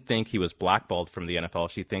didn't think he was blackballed from the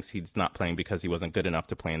NFL. She thinks he's not playing because he wasn't good enough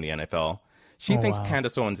to play in the NFL. She thinks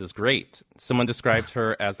Candace Owens is great. Someone described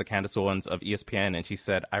her as the Candace Owens of ESPN, and she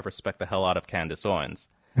said, I respect the hell out of Candace Owens.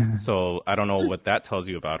 So I don't know what that tells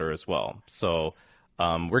you about her as well. So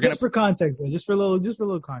we're going to, for context, man. Just for a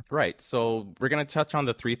little context. Right. So we're going to touch on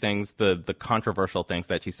the three things, the controversial things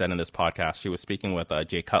that she said in this podcast. She was speaking with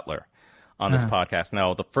Jay Cutler on this podcast.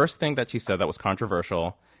 Now, the first thing that she said that was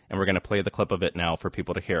controversial, and we're going to play the clip of it now for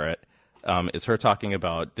people to hear it, is her talking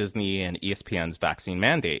about Disney and ESPN's vaccine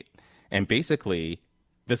mandate. And basically,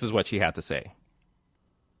 this is what she had to say.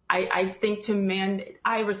 I think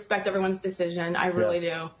I respect everyone's decision. I really do.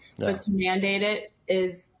 Yeah. But to mandate it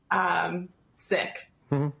is sick.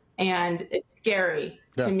 And it's scary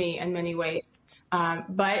to me in many ways.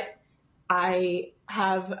 But I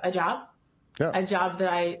have a job that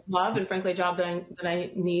I love, and frankly, a job that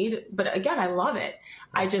I need. But again, I love it.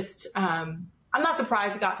 I just, I'm not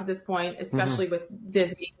surprised it got to this point, especially with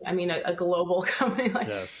Disney. I mean, a global company like.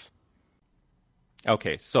 Yes.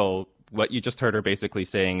 Okay, so what you just heard her basically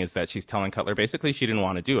saying is that she's telling Cutler basically she didn't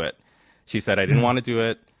want to do it. She said, I didn't want to do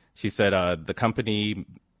it. She said the company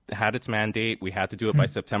had its mandate. We had to do it by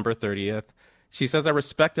September 30th. She says, I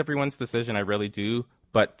respect everyone's decision. I really do.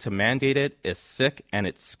 but to mandate it is sick and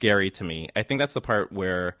it's scary to me. I think that's the part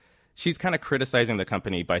where she's kind of criticizing the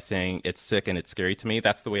company by saying it's sick and it's scary to me.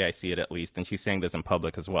 That's the way I see it, at least. And she's saying this in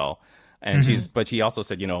public as well. And but she also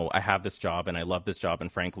said, I have this job and I love this job.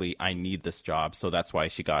 And frankly, I need this job. So that's why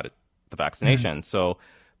she got the vaccination. So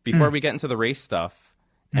before we get into the race stuff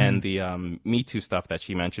and the Me Too stuff that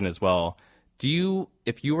she mentioned as well,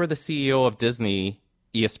 if you were the CEO of Disney,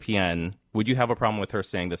 ESPN, would you have a problem with her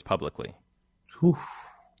saying this publicly? Oof.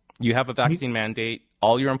 You have a vaccine mandate.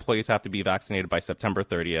 All your employees have to be vaccinated by September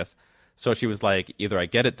 30th. So she was like, either I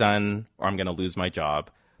get it done or I'm going to lose my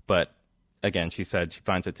job. But again, she said she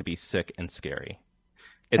finds it to be sick and scary.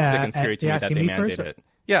 It's sick and scary to me that they mandated it.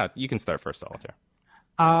 Yeah, you can start first, Solitaire.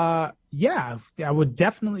 Yeah, I would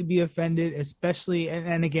definitely be offended, especially,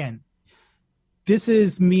 and again, this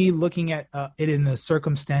is me looking at it in a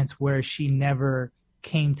circumstance where she never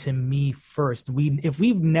came to me first. If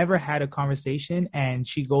we've never had a conversation and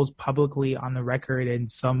she goes publicly on the record in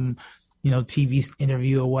some, TV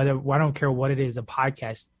interview or whatever, I don't care what it is, a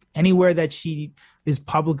podcast, anywhere that she is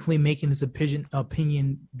publicly making this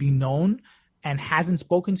opinion be known and hasn't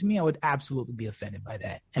spoken to me, I would absolutely be offended by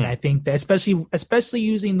that. And I think that especially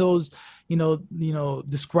using those,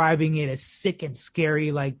 describing it as sick and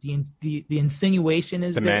scary, like the insinuation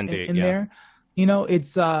is the mandate in there.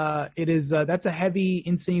 That's a heavy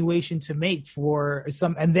insinuation to make for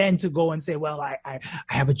some, and then to go and say, well, I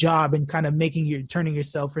have a job, and kind of turning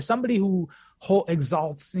yourself for somebody who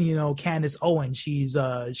exalts, Candace Owens.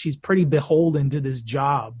 She's pretty beholden to this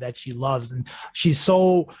job that she loves, and she's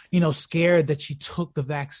so, scared that she took the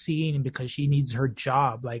vaccine because she needs her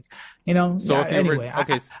job. So anyway,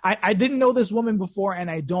 I didn't know this woman before,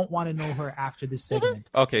 and I don't want to know her after this segment.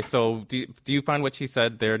 Okay. So do you find what she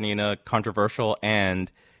said there, Nina, controversial?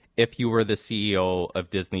 And if you were the CEO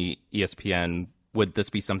of Disney, ESPN, would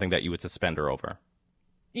this be something that you would suspend her over?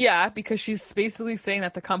 Yeah, because she's basically saying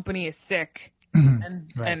that the company is sick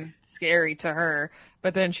and scary to her.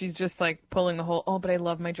 But then she's just like pulling the whole, but I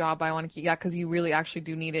love my job. I want to keep, because you really actually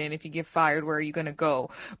do need it. And if you get fired, where are you going to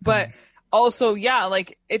go? But also,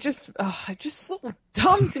 it's just so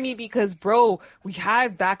dumb to me because, bro, we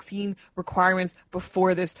had vaccine requirements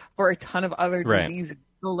before this for a ton of other diseases.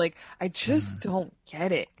 So, I just don't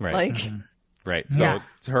get it. Right. Right. So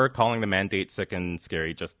her calling the mandate sick and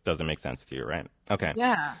scary just doesn't make sense to you, right? Okay.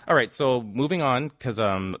 Yeah. All right. So moving on, because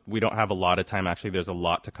we don't have a lot of time. Actually, there's a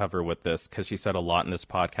lot to cover with this because she said a lot in this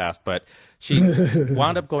podcast. But she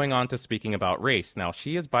wound up going on to speaking about race. Now,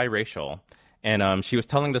 she is biracial. And she was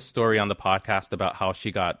telling this story on the podcast about how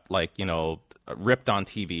she got, ripped on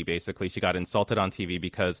TV, basically. She got insulted on TV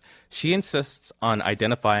because she insists on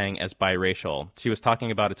identifying as biracial. She was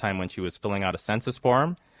talking about a time when she was filling out a census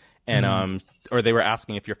form. And or they were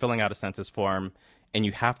asking if you're filling out a census form and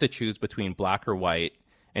you have to choose between black or white.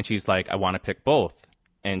 And she's like, I want to pick both.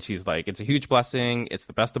 And she's like, it's a huge blessing. It's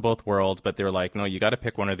the best of both worlds. But they're like, no, you got to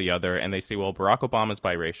pick one or the other. And they say, well, Barack Obama's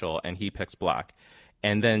biracial and he picks black.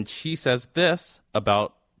 And then she says this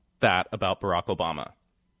about Barack Obama.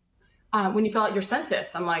 When you fill out your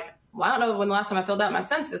census, I'm like, well, I don't know when the last time I filled out my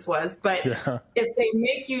census was, but if they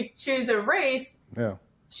make you choose a race,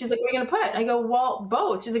 she's like, what are you going to put? I go, well,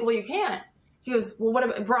 both. She's like, well, you can't. She goes, well, what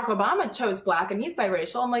if Barack Obama chose black and he's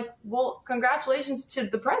biracial? I'm like, well, congratulations to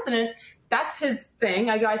the president. That's his thing.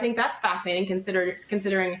 I go, I think that's fascinating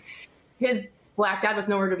considering his black dad was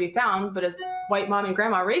nowhere to be found, but his white mom and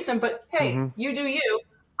grandma raised him. But hey, you do you.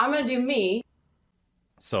 I'm going to do me.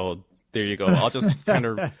 So there you go. I'll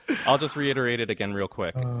just reiterate it again real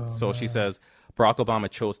quick. She says, Barack Obama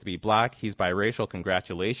chose to be black. He's biracial.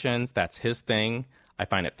 Congratulations. That's his thing. I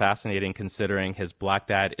find it fascinating considering his black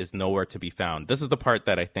dad is nowhere to be found. This is the part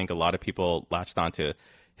that I think a lot of people latched onto.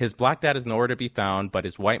 His black dad is nowhere to be found, but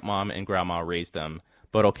his white mom and grandma raised him.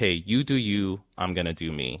 But okay, you do you, I'm going to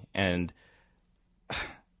do me. And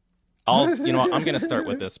I'm going to start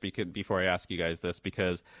with this before I ask you guys this,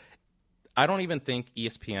 because I don't even think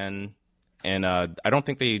ESPN and I don't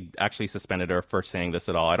think they actually suspended her for saying this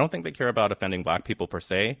at all. I don't think they care about offending black people per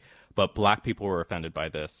se, but black people were offended by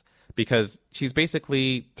this because she's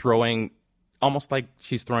basically almost like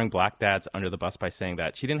she's throwing black dads under the bus by saying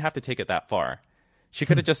that. She didn't have to take it that far. She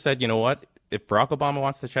could have just said, you know what? If Barack Obama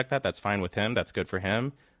wants to check that, that's fine with him. That's good for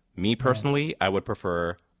him. Me personally, I would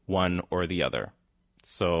prefer one or the other.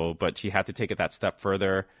 So, but she had to take it that step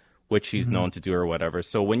further, which she's known to do or whatever.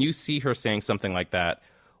 So when you see her saying something like that,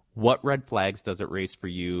 what red flags does it raise for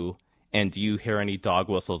you? And do you hear any dog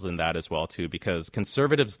whistles in that as well, too? Because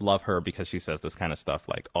conservatives love her because she says this kind of stuff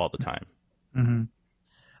like all the time.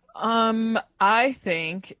 I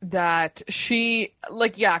think that she,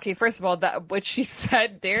 like, yeah, okay, first of all, that what she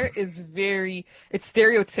said there is it's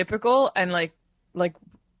stereotypical, and like,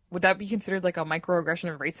 would that be considered like a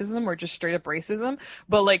microaggression of racism or just straight up racism?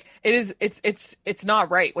 But like, it's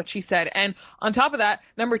not right what she said. And on top of that,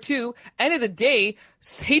 number two, end of the day,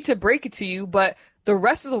 hate to break it to you, but the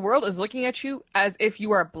rest of the world is looking at you as if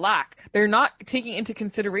you are black. They're not taking into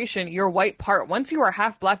consideration your white part. Once you are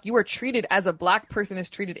half black, you are treated as a black person is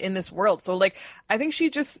treated in this world. So like, I think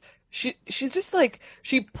she's just like,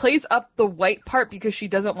 she plays up the white part because she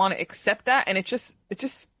doesn't want to accept that. And it's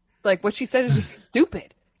just like what she said is just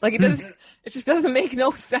stupid. Like it just doesn't make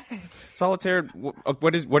no sense. Solitaire,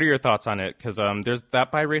 what are your thoughts on it? Because there's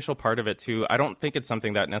that biracial part of it too. I don't think it's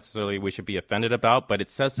something that necessarily we should be offended about, but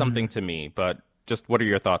it says something to me. But just what are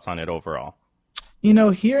your thoughts on it overall? You know,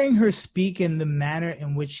 hearing her speak in the manner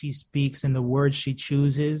in which she speaks and the words she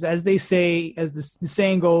chooses, as they say, as the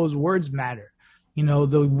saying goes, words matter. You know,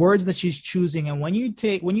 the words that she's choosing. And when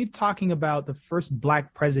you're talking about the first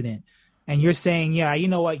black president and you're saying, yeah, you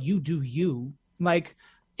know what, you do you, like,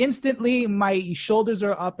 instantly my shoulders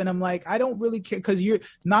are up and I'm like, I don't really care, because you're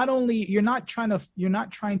not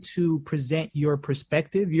trying to present your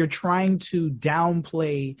perspective. You're trying to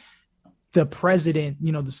downplay the president,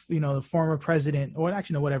 the former president, or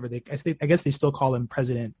actually, no, whatever I guess they still call him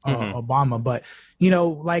President Obama, but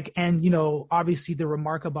obviously the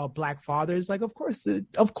remark about black fathers, like, of course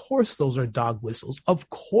those are dog whistles. Of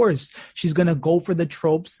course, she's gonna go for the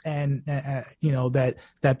tropes and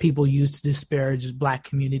that people use to disparage black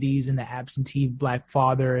communities and the absentee black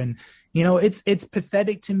father, and it's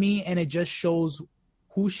pathetic to me, and it just shows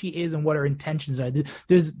who she is and what her intentions are.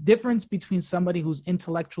 There's difference between somebody who's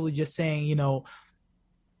intellectually just saying,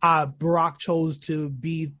 Barack chose to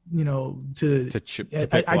be,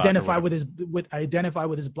 identify with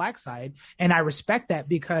his black side. And I respect that,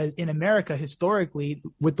 because in America, historically,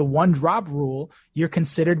 with the one drop rule, you're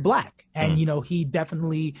considered black. And, he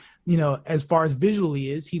definitely, as far as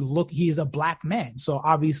visually he is a black man. So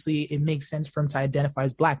obviously it makes sense for him to identify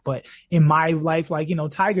as black. But in my life, like,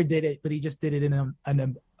 Tiger did it, but he just did it in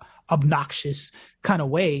an obnoxious kind of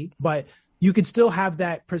way. But you could still have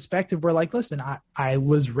that perspective where, like, listen, I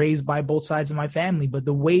was raised by both sides of my family, but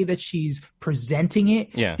the way that she's presenting it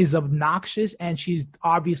is obnoxious, and she's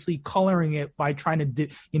obviously coloring it by trying to,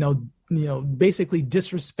 basically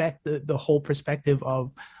disrespect the whole perspective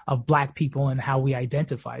of black people and how we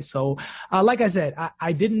identify. So, like I said,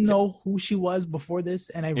 I didn't know who she was before this,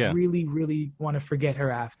 and I really, really want to forget her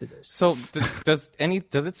after this. So, does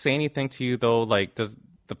it say anything to you though? Like, does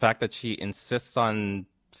the fact that she insists on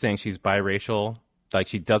saying she's biracial, like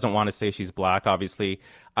she doesn't want to say she's black, obviously,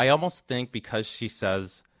 I almost think because she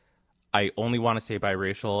says, I only want to say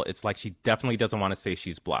biracial, it's like she definitely doesn't want to say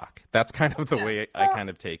she's black. That's kind of the way I kind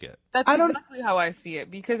of take it. That's exactly how I see it,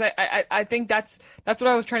 because I think that's what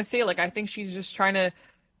I was trying to say. Like, I think she's just trying to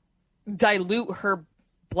dilute her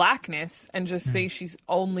blackness and just say she's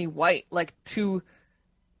only white, like,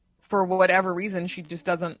 for whatever reason, she just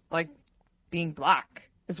doesn't like being black.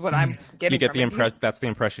 Is what I'm getting. You get the impression. That's the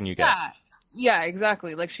impression you get. Yeah,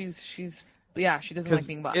 exactly. Like she doesn't like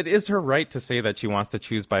being black. It is her right to say that she wants to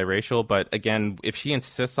choose biracial, but again, if she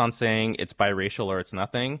insists on saying it's biracial or it's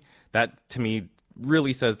nothing, that to me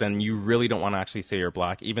really says then you really don't want to actually say you're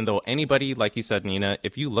black. Even though anybody, like you said, Nina,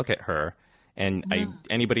 if you look at her, and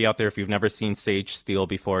anybody out there, if you've never seen Sage Steele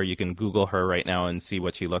before, you can Google her right now and see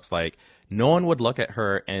what she looks like. No one would look at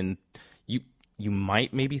her and you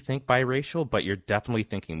might maybe think biracial, but you're definitely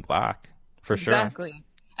thinking black for sure. Exactly.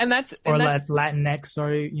 And that's Latinx,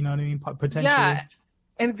 or you know what I mean, potentially. Yeah,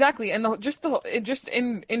 exactly. And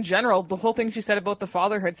in general, the whole thing she said about the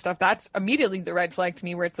fatherhood stuff, that's immediately the red flag to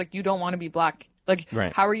me, where it's like, you don't want to be black. Like,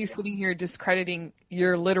 How are you sitting here discrediting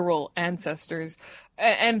your literal ancestors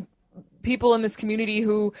and people in this community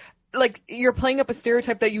who, like, you're playing up a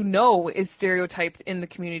stereotype that is stereotyped in the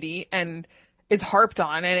community and is harped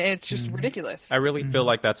on, and it's just ridiculous. I really feel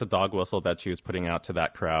like that's a dog whistle that she was putting out to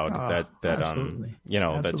that crowd absolutely.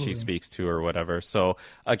 That she speaks to or whatever. So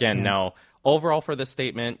again, now overall for this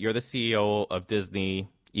statement, you're the CEO of Disney,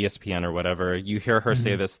 ESPN or whatever. You hear her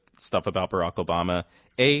say this stuff about Barack Obama.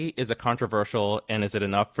 Is it controversial, and is it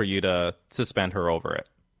enough for you to suspend her over it?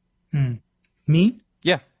 Me?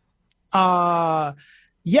 Yeah.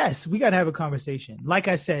 Yes, we got to have a conversation. Like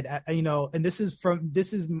I said, and this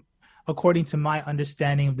is according to my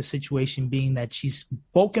understanding of the situation, being that she's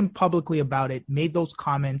spoken publicly about it, made those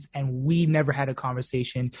comments, and we never had a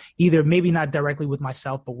conversation, either maybe not directly with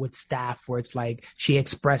myself, but with staff, where it's like she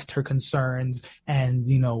expressed her concerns and,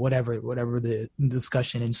 whatever the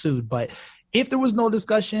discussion ensued. But if there was no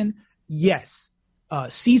discussion, yes,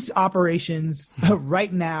 cease operations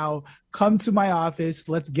right now. Come to my office.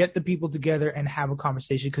 Let's get the people together and have a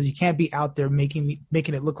conversation, because you can't be out there making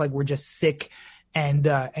it look like we're just sick and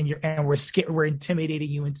we're scared, we're intimidating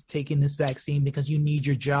you into taking this vaccine because you need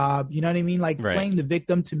your job. You know what I mean? Like playing the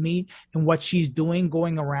victim to me and what she's doing,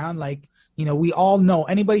 going around like, you know, we all know,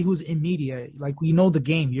 anybody who's in media, like, we know the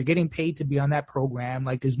game. You're getting paid to be on that program.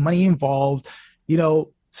 Like, there's money involved, you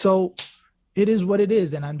know, so it is what it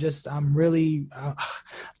is. And I'm really,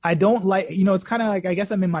 I don't like, you know, it's kind of like, I guess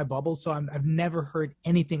I'm in my bubble. So I've never heard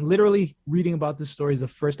anything. Literally reading about this story is the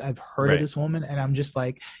first I've heard of this woman. And I'm just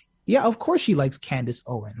like, yeah, of course she likes Candace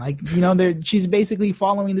Owen. Like, you know, she's basically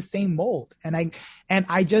following the same mold. And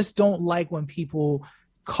I just don't like when people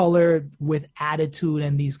color with attitude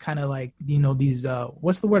and these kind of like, you know, these,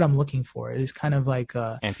 what's the word I'm looking for? It's kind of like,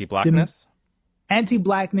 anti-blackness.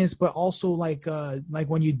 Anti-blackness, but also like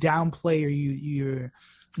when you downplay or you're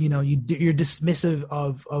dismissive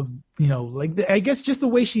of, you know, like, I guess just the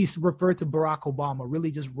way she's referred to Barack Obama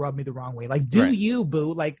really just rubbed me the wrong way. Like, you,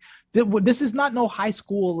 boo? Like, this is not no high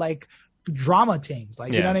school, like, drama things.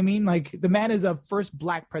 Like, you know what I mean? Like, the man is a first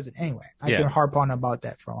black president. Anyway, I can harp on about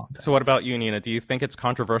that for a long time. So what about you, Nina? Do you think it's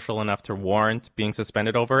controversial enough to warrant being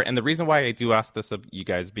suspended over? And the reason why I do ask this of you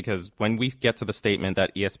guys, because when we get to the statement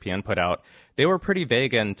that ESPN put out, they were pretty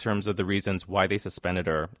vague in terms of the reasons why they suspended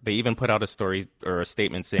her. They even put out a story or a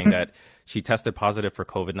statement saying that she tested positive for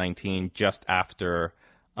COVID-19 just after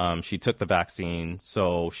she took the vaccine.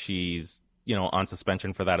 So she's, you know, on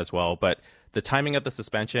suspension for that as well. But the timing of the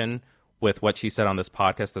suspension, with what she said on this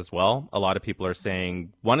podcast as well, a lot of people are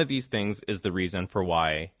saying one of these things is the reason for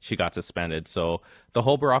why she got suspended. So the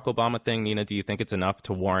whole Barack Obama thing, Nina, do you think it's enough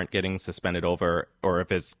to warrant getting suspended over, or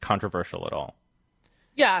if it's controversial at all?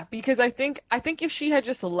 Yeah, because I think if she had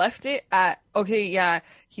just left it at, okay, yeah,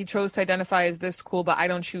 he chose to identify as this, cool, but I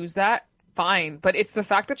don't choose that, fine. But it's the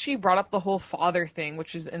fact that she brought up the whole father thing,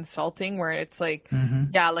 which is insulting, where it's like,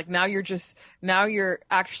 yeah, like now you're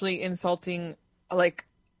actually insulting, like,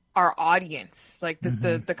 our audience, like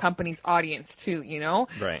the company's audience too, you know?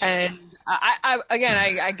 Right. And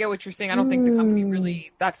I get what you're saying. I don't think the company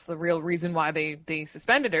really, that's the real reason why they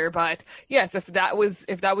suspended her. But yes, if that was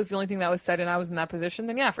the only thing that was said and I was in that position,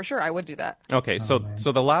 then yeah, for sure, I would do that. Okay. So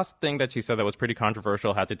the last thing that she said that was pretty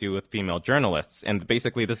controversial had to do with female journalists. And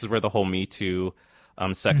basically this is where the whole Me Too,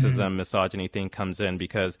 sexism, misogyny thing comes in,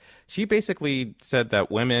 because she basically said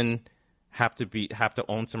that women have to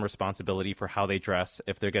own some responsibility for how they dress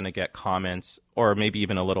if they're going to get comments or maybe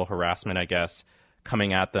even a little harassment, I guess,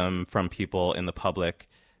 coming at them from people in the public,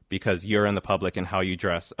 because you're in the public and how you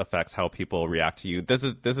dress affects how people react to you. This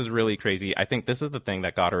is really crazy. I think this is the thing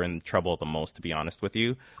that got her in trouble the most, to be honest with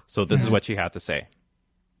you. So this is what she had to say.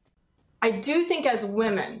 I do think as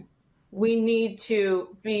women, we need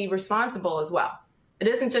to be responsible as well. It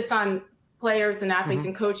isn't just on players and athletes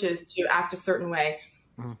and coaches to act a certain way.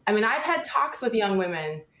 I mean, I've had talks with young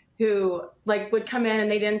women who like would come in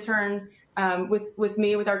and they'd intern with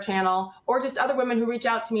me, with our channel, or just other women who reach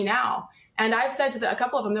out to me now. And I've said to a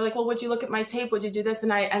couple of them, they're like, well, would you look at my tape? Would you do this?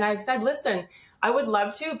 And I've said, listen, I would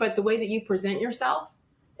love to, but the way that you present yourself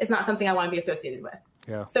is not something I want to be associated with.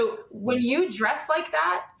 Yeah. So when you dress like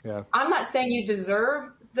that, I'm not saying you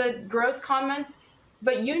deserve the gross comments,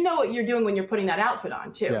 but you know what you're doing when you're putting that outfit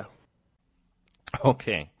on too. Yeah.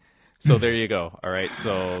 Okay. So there you go. All right.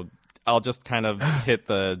 So I'll just kind of hit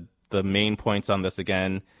the main points on this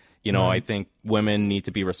again. You know, I think women need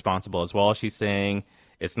to be responsible as well. She's saying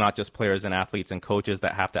it's not just players and athletes and coaches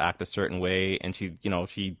that have to act a certain way. And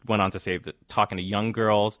she went on to say that talking to young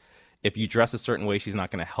girls, if you dress a certain way, she's not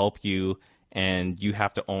going to help you. And you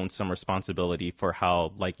have to own some responsibility for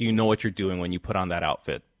how, like, you know what you're doing when you put on that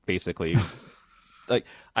outfit, basically. Like,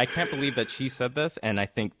 I can't believe that she said this, and I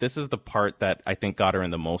think this is the part that I think got her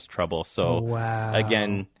in the most trouble. So,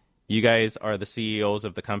 again, you guys are the CEOs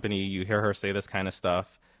of the company. You hear her say this kind of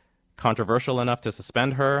stuff. Controversial enough to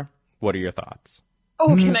suspend her. What are your thoughts?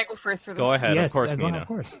 Oh, can I go first for this? Go ahead. Yes, of course, Nina. of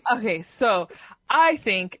course. Okay, so I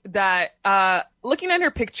think that looking at her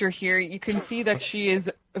picture here, you can see that she is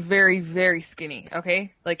very, very skinny.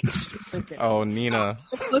 Okay, like listen. Oh, Nina.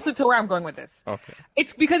 Just listen to where I'm going with this. Okay.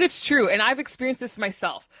 It's because it's true, and I've experienced this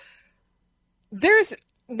myself. There's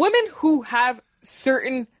women who have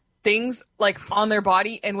certain things like on their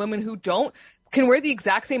body, and women who don't can wear the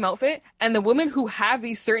exact same outfit, and the women who have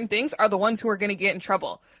these certain things are the ones who are going to get in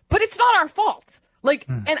trouble. But it's not our fault. Like,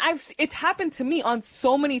 and it's happened to me on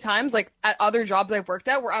so many times, like at other jobs I've worked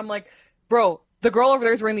at, where I'm like, bro, the girl over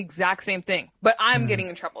there is wearing the exact same thing, but I'm getting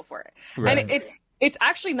in trouble for it. Right. And it's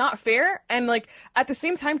actually not fair. And like, at the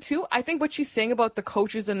same time too, I think what she's saying about the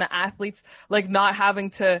coaches and the athletes, like not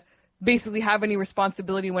having to basically have any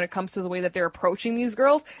responsibility when it comes to the way that they're approaching these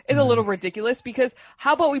girls is a little ridiculous, because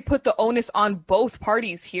how about we put the onus on both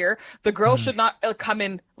parties here? The girls should not come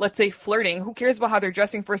in, let's say, flirting. Who cares about how they're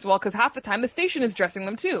dressing, first of all, because half the time the station is dressing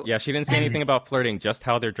them too. Yeah, she didn't say anything about flirting, just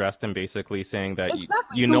how they're dressed, and basically saying that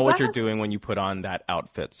Exactly. you So know what that you're has- doing when you put on that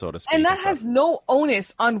outfit, so to speak. And that has no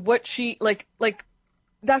onus on what she, like,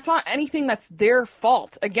 that's not anything that's their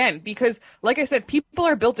fault, again, because like I said, people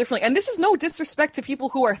are built differently, and this is no disrespect to people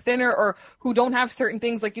who are thinner or who don't have certain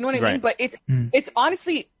things, like, you know what I mean? Right. But it's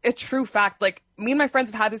honestly a true fact. Like, me and my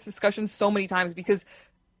friends have had this discussion so many times, because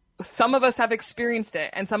some of us have experienced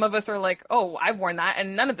it, and some of us are like, oh, I've worn that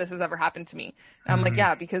and none of this has ever happened to me. And I'm like,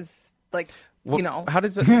 yeah, because, like, you know, how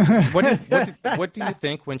does it? What do you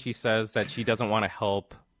think when she says that she doesn't want to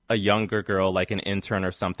help a younger girl, like an intern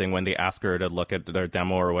or something, when they ask her to look at their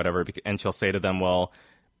demo or whatever, and she'll say to them, well,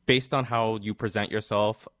 based on how you present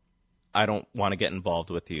yourself, I don't want to get involved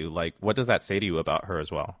with you. Like, what does that say to you about her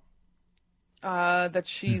as well? That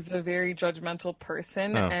she's a very judgmental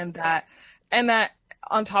person, and that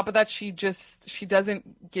on top of that, she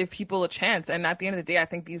doesn't give people a chance. And at the end of the day, I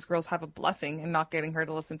think these girls have a blessing in not getting her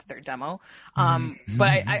to listen to their demo.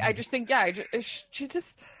 But I just think,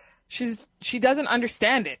 she doesn't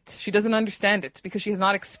understand it. She doesn't understand it because she has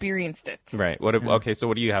not experienced it. Right. Okay, so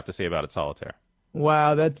what do you have to say about it, Solitaire?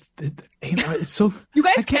 Wow, that's, you know, it's so. You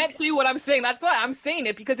guys can't see what I'm saying. That's why I'm saying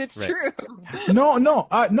it, because it's true. No,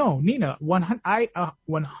 Nina,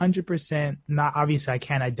 100%. Not obviously, I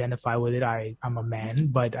can't identify with it. I'm a man,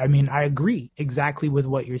 but I mean, I agree exactly with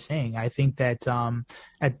what you're saying. I think that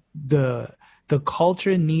at the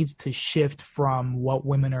culture needs to shift from what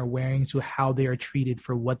women are wearing to how they are treated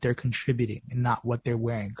for what they're contributing and not what they're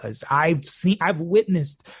wearing. Because I've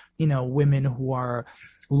witnessed, you know, women who are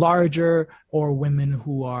larger or women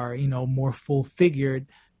who are, you know, more full figured,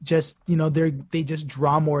 just, you know, they just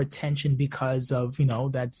draw more attention because of, you know,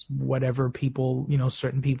 that's whatever people, you know,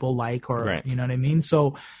 certain people like, or right. You know what I mean?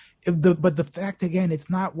 So but the fact, again, it's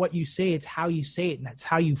not what you say, it's how you say it, and that's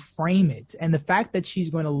how you frame it. And the fact that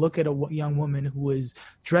she's going to look at a young woman who is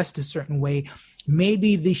dressed a certain way,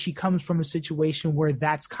 maybe she comes from a situation where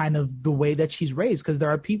that's kind of the way that she's raised, because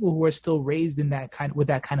there are people who are still raised in with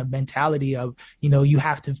that kind of mentality of, you know, you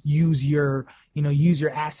have to use your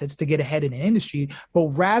assets to get ahead in an industry. But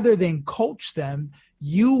rather than coach them,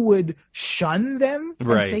 you would shun them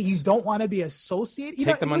and say you don't want to be associated.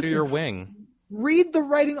 Take them under your wing. Read the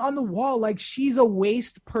writing on the wall. Like, she's a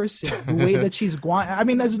waste person, the way that she's going. I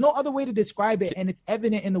mean, there's no other way to describe it. And it's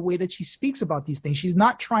evident in the way that she speaks about these things. She's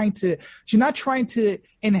not trying to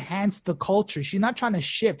enhance the culture. She's not trying to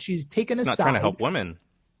shift. She's taking a side. She's not trying to help women.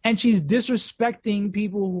 And she's disrespecting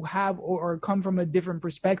people who have or come from a different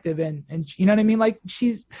perspective. And you know what I mean? Like,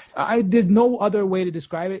 there's no other way to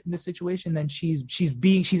describe it in this situation than she's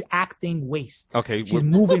acting waste. Okay. She's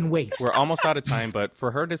moving waste. We're almost out of time, but for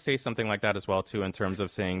her to say something like that as well, too, in terms of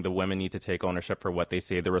saying the women need to take ownership for what they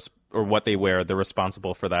say, or what they wear, they're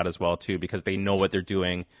responsible for that as well, too, because they know what they're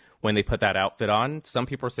doing when they put that outfit on. Some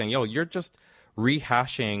people are saying, yo, you're just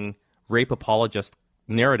rehashing rape apologist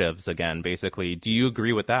narratives again, basically. Do you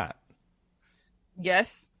agree with that?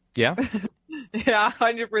 Yes. Yeah? Yeah,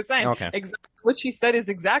 100%. Okay. Exactly what she said is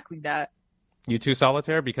exactly that. You too,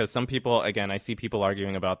 Solitaire? Because some people, again, I see people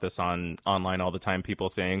arguing about this online all the time, people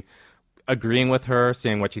saying, agreeing with her,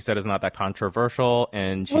 saying what she said is not that controversial,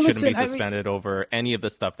 and she shouldn't be suspended over any of the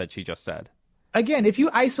stuff that she just said. Again, if you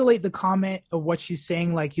isolate the comment of what she's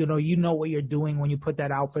saying, like, you know what you're doing when you put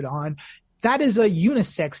that outfit on, that is a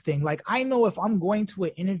unisex thing. Like, I know if I'm going to an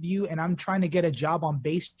interview and I'm trying to get a job on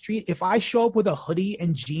Bay Street, if I show up with a hoodie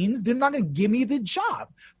and jeans, they're not going to give me the job,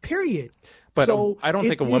 period. But so I don't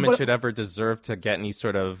think a woman should ever deserve to get any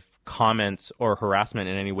sort of comments or harassment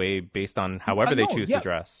in any way based on however they choose to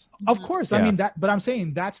dress. Of course. Yeah. I mean that, but I'm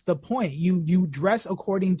saying that's the point. You dress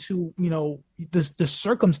according to, you know, the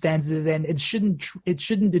circumstances, and it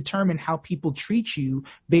shouldn't determine how people treat you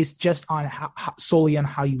based just on solely on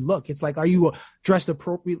how you look. It's like, are you dressed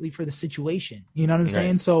appropriately for the situation? You know what I'm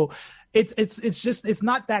saying? So it's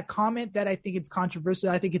not that comment that I think it's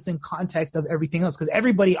controversial. I think it's in context of everything else, because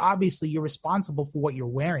everybody, obviously, you're responsible for what you're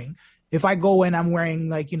wearing. If I go and I'm wearing,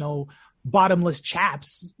 like, you know, bottomless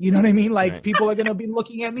chaps, you know what I mean? Like, people are going to be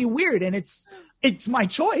looking at me weird, and it's my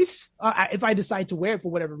choice if I decide to wear it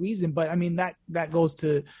for whatever reason. But I mean, that goes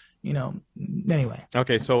to, you know, anyway.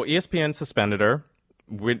 Okay. So ESPN suspended her.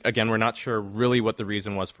 We're not sure really what the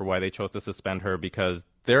reason was for why they chose to suspend her, because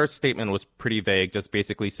their statement was pretty vague, just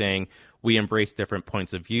basically saying, we embrace different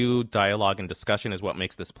points of view. Dialogue and discussion is what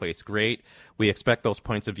makes this place great. We expect those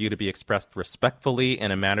points of view to be expressed respectfully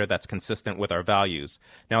in a manner that's consistent with our values.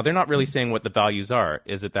 Now, they're not really saying what the values are.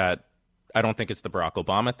 Is it that I don't think it's the Barack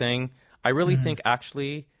Obama thing. I really think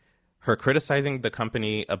actually her criticizing the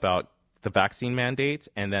company about the vaccine mandates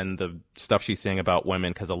and then the stuff she's saying about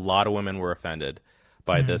women, because a lot of women were offended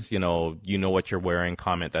by this, you know what you're wearing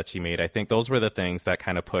comment that she made. I think those were the things that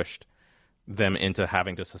kind of pushed them into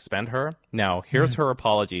having to suspend her. Now, here's her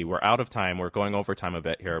apology. We're out of time. We're going over time a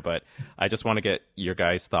bit here, but I just want to get your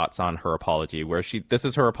guys' thoughts on her apology, where this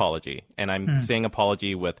is her apology. And I'm saying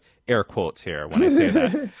apology with air quotes here when I say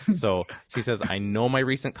that. So she says, "I know my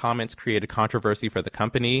recent comments created controversy for the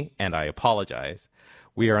company, and I apologize.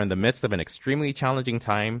 We are in the midst of an extremely challenging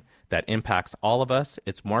time that impacts all of us.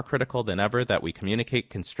 It's more critical than ever that we communicate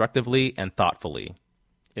constructively and thoughtfully."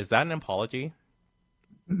 Is that an apology?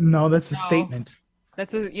 No, that's a statement.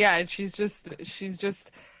 She's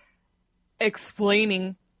just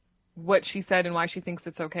explaining what she said and why she thinks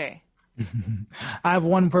it's okay. I have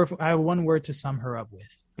one word to sum her up with.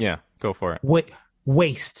 Yeah, go for it.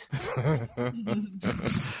 Waste.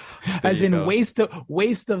 As in waste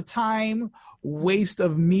of time, waste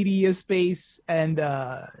of media space, and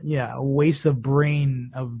waste of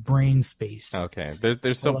brain space. Okay,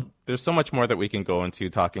 there's so much more that we can go into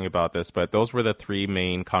talking about this, but those were the three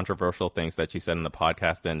main controversial things that she said in the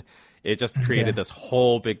podcast, and it just created this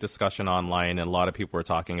whole big discussion online, and a lot of people were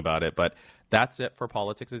talking about it. But that's it for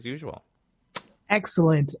Politics as Usual.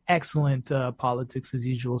 Excellent Politics as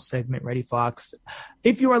Usual segment, Reddy Fox.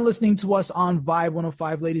 If you are listening to us on Vibe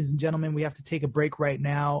 105, ladies and gentlemen, we have to take a break right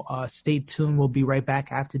now. Stay tuned. We'll be right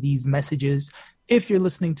back after these messages. If you're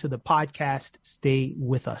listening to the podcast, stay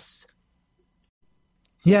with us.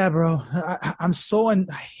 Yeah, bro. I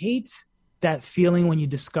hate that feeling when you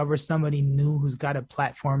discover somebody new who's got a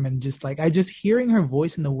platform, and just hearing her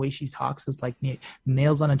voice and the way she talks is like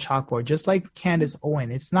nails on a chalkboard, just like Candace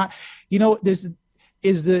Owen. It's not,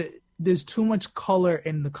 there's too much color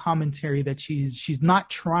in the commentary that she's not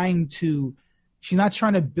trying to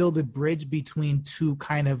build a bridge between two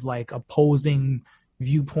kind of like opposing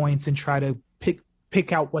viewpoints and try to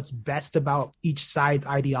pick out what's best about each side's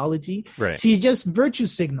ideology. Right. She's just virtue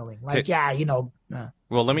signaling.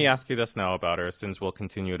 Well, let me ask you this now about her, since we'll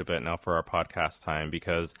continue it a bit now for our podcast time,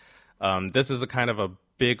 because this is a kind of a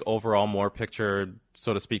big overall more picture,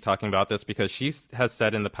 so to speak, talking about this, because she has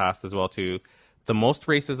said in the past as well, too, the most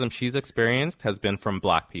racism she's experienced has been from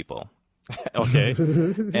Black people. Okay?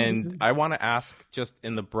 And I want to ask, just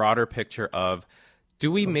in the broader picture of,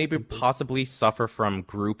 do we possibly suffer from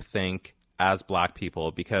groupthink as Black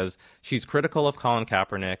people? Because she's critical of Colin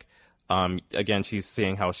Kaepernick. Again, she's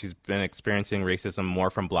saying how she's been experiencing racism more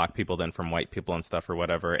from Black people than from white people and stuff or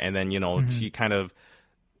whatever. And then, she kind of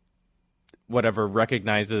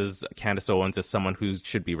recognizes Candace Owens as someone who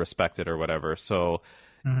should be respected or whatever. So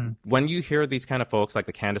when you hear these kind of folks like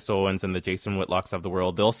the Candace Owens and the Jason Whitlocks of the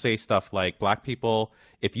world, they'll say stuff like, Black people,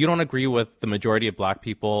 if you don't agree with the majority of Black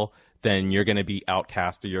people, then you're going to be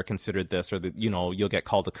outcast, or you're considered this, or you'll get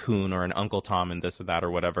called a coon or an Uncle Tom and this or that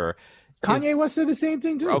or whatever. Kanye West said the same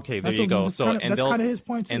thing too. Okay, there you go. So that's kind of his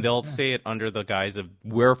point too. And they'll say it under the guise of,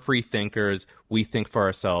 we're free thinkers, we think for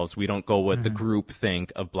ourselves, we don't go with the group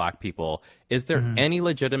think of Black people. Is there any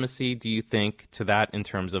legitimacy, do you think, to that in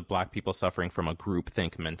terms of Black people suffering from a group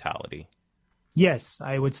think mentality? Yes,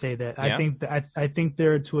 I would say that. Yeah? I think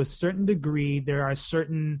there, to a certain degree, there are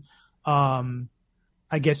certain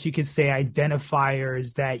I guess you could say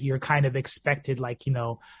identifiers that you're kind of expected.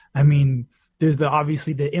 There's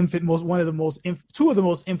obviously two of the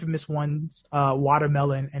most infamous ones,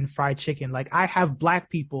 watermelon and fried chicken. Like, I have Black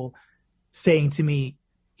people saying to me,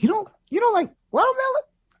 you don't like watermelon?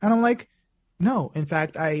 And I'm like, no. In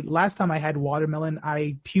fact, last time I had watermelon,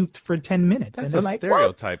 I puked for 10 minutes. That's and a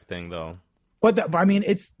stereotype thing, though.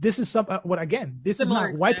 This is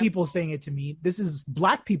not white people saying it to me. This is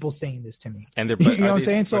Black people saying this to me. And you know what I'm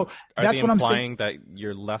saying? So that's what I'm saying. Implying that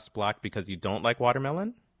you're less Black because you don't like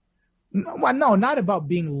watermelon? No, not about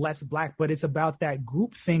being less Black, but it's about that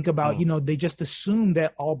group think about, they just assume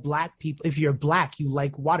that all Black people, if you're Black, you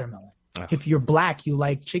like watermelon. Oh. If you're Black, you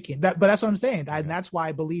like chicken. But that's what I'm saying. And that's why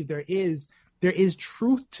I believe there is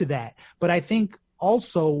truth to that. But I think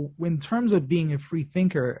also, in terms of being a free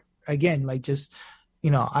thinker, again, I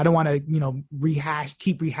don't want to,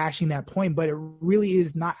 keep rehashing that point, but it really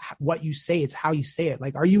is not what you say, it's how you say it.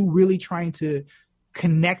 Like, are you really trying to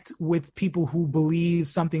connect with people who believe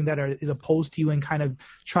something that is opposed to you and kind of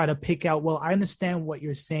try to pick out, well, I understand what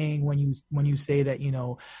you're saying when you say that,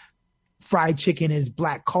 fried chicken is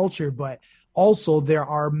Black culture, but also there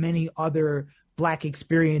are many other Black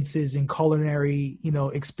experiences and culinary,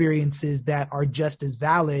 experiences that are just as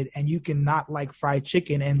valid, and you can not like fried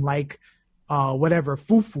chicken and like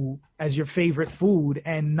fufu as your favorite food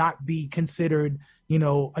and not be considered,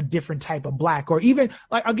 a different type of black, or even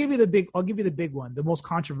like I'll give you the big one, the most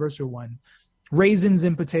controversial one. Raisins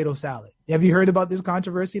in potato salad. Have you heard about this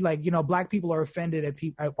controversy? Like, black people are offended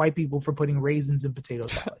at white people for putting raisins in potato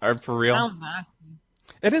salad. For real? Sounds nasty.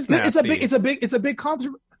 It is nasty. It's a big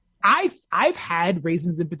controversy. I've had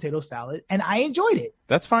raisins in potato salad and I enjoyed it.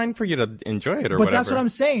 That's fine for you to enjoy it, or but whatever. That's what I'm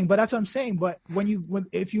saying. But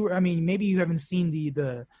maybe you haven't seen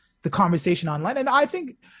the conversation online, and I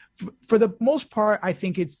think for the most part, I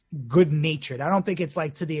think it's good natured. I don't think it's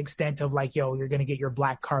like to the extent of like, you're going to get your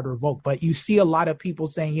black card revoked. But you see a lot of people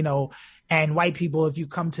saying, and white people, if you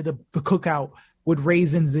come to the cookout with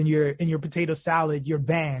raisins in your potato salad, you're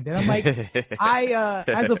banned. And I'm like,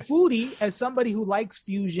 as a foodie, as somebody who likes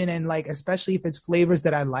fusion and like, especially if it's flavors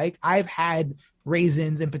that I like, I've had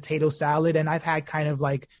raisins in potato salad, and I've had kind of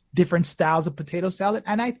like different styles of potato salad,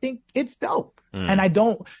 and I think it's dope. And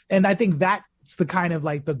I think that's the kind of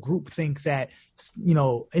like the group think that,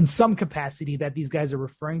 in some capacity that these guys are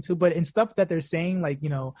referring to, but in stuff that they're saying, like,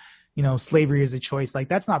 slavery is a choice. Like,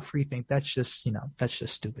 that's not free think. That's just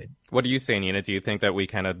stupid. What do you say, Nina? Do you think that we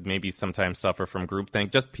kind of maybe sometimes suffer from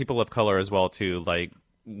groupthink? Just people of color as well, too. Like,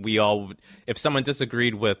 if someone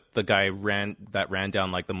disagreed with the guy ran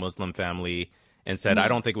down like the Muslim family and said, I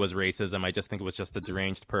don't think it was racism, I just think it was just a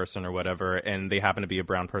deranged person or whatever, and they happen to be a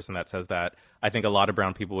brown person that says that, I think a lot of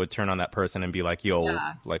brown people would turn on that person and be like, yo,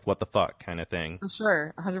 like, what the fuck kind of thing. For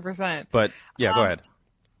sure, 100%. But, yeah, go ahead.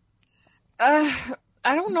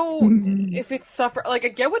 I don't know if it's like, I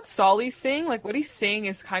get what Solly's saying. Like, what he's saying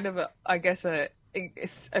is kind of a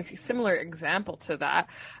similar example to that,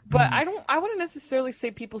 but I wouldn't necessarily say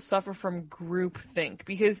people suffer from groupthink,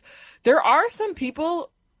 because there are some people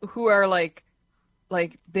who are like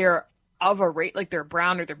they're of a race, like they're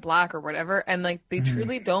brown or they're black or whatever, and like they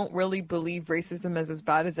truly don't really believe racism is as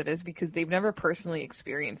bad as it is because they've never personally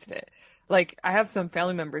experienced it. Like, I have some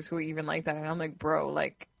family members who are even like that, and I'm like, bro,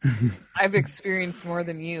 like, I've experienced more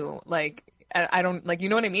than you. Like, I don't, like, you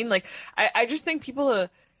know what I mean? Like, I just think people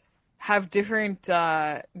have different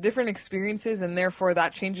experiences, and therefore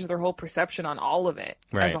that changes their whole perception on all of it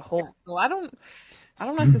as a whole. So I don't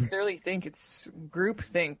necessarily think it's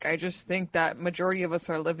groupthink. I just think that majority of us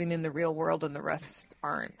are living in the real world and the rest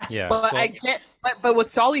aren't. Yeah. But but what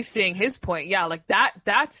Solly's saying, his point, like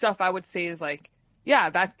that stuff I would say is like,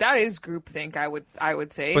 that is groupthink, I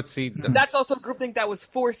would say. But see, that's also groupthink that was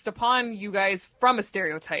forced upon you guys from a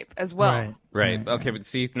stereotype as well. Right. Okay, but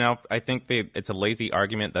see, now I think it's a lazy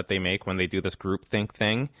argument that they make when they do this groupthink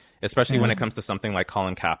thing, especially when it comes to something like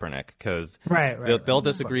Colin Kaepernick, because they'll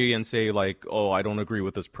disagree and say like, oh, I don't agree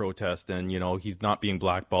with this protest, and he's not being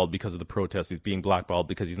blackballed because of the protest. He's being blackballed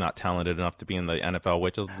because he's not talented enough to be in the NFL,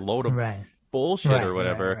 which is a load of bullshit or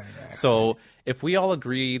whatever. So if we all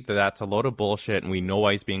agree that that's a load of bullshit and we know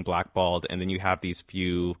why he's being blackballed, and then you have these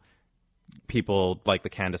few people like the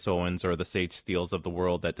Candace Owens or the Sage Steeles of the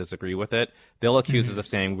world that disagree with it, they'll accuse us of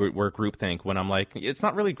saying we're groupthink, when I'm like, it's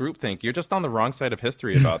not really groupthink. You're just on the wrong side of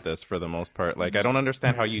history about this for the most part. Like, I don't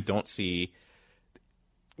understand how you don't see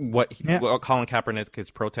what Colin Kaepernick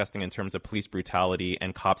is protesting in terms of police brutality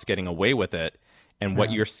and cops getting away with it, and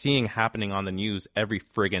what you're seeing happening on the news every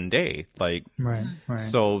friggin' day. Like,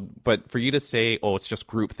 so, but for you to say, oh, it's just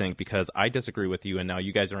groupthink because I disagree with you and now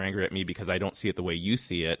you guys are angry at me because I don't see it the way you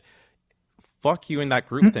see it, fuck you in that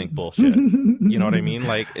groupthink bullshit. You know what I mean?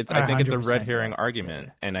 Like, I think it's a red herring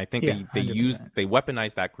argument. And I think they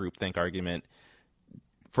weaponize that groupthink argument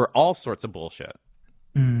for all sorts of bullshit.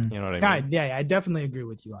 You know what I mean? Yeah, I definitely agree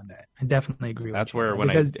with you on that. I definitely agree with you. That's where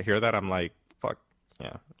when I hear that, I'm like, fuck.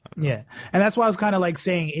 Yeah, and that's why I was kind of like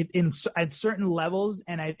saying it at certain levels,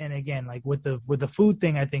 and again, like with the food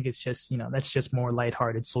thing, I think it's just that's just more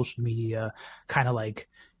lighthearted social media kind of like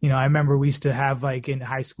I remember we used to have like in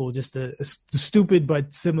high school just a stupid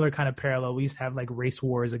but similar kind of parallel. We used to have like race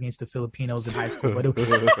wars against the Filipinos in high school, but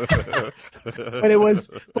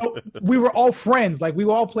we were all friends. Like, we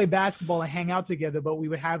would all play basketball and hang out together, but we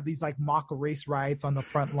would have these like mock race riots on the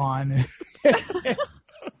front lawn.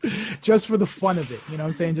 Just for the fun of it, you know what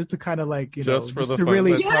I'm saying? Just to kind of like, just for the fun.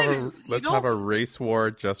 Really, let's have a race war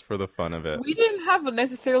just for the fun of it. We didn't have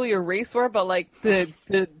necessarily a race war, but like the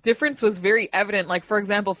difference was very evident. Like, for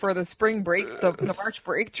example, for the spring break, the March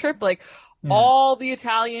break trip, like all the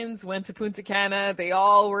Italians went to Punta Cana. They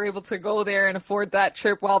all were able to go there and afford that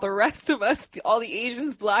trip, while the rest of us, all the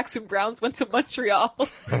Asians, blacks, and browns, went to Montreal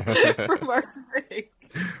for March break.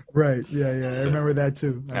 Right. Yeah. I remember that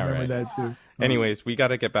too. Anyways, we got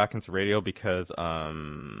to get back into radio because,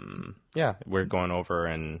 we're going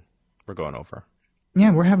over.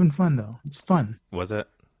 Yeah, we're having fun though. It's fun. Was it?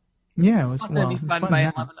 Yeah, it was It's going to be fun by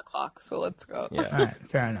yeah. 11 o'clock, so let's go. Yeah. All right,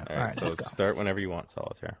 fair enough. All right, so let's go. start whenever you want,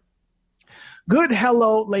 Solitaire. Good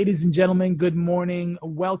hello, ladies and gentlemen. Good morning.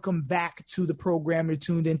 Welcome back to the program. You're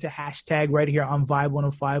tuned into hashtag right here on Vibe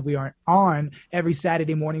 105. We are on every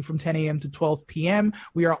Saturday morning from 10 a.m. to 12 p.m.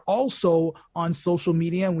 We are also on social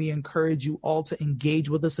media, and we encourage you all to engage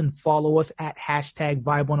with us and follow us at hashtag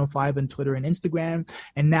Vibe 105 on Twitter and Instagram.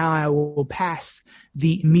 And now I will pass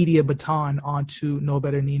the media baton on to No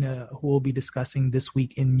Better Nina, who will be discussing this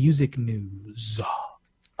week in music news.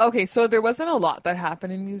 Okay, so there wasn't a lot that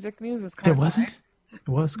happened in music news. It was kind There of wasn't? It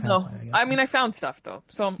was kind of No, I mean, I found stuff though.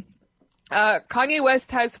 So, Kanye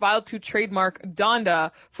West has filed to trademark Donda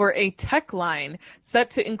for a tech line set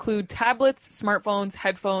to include tablets, smartphones,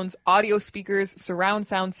 headphones, audio speakers, surround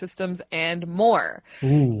sound systems, and more.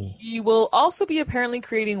 Ooh. He will also be apparently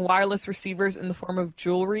creating wireless receivers in the form of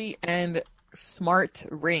jewelry and smart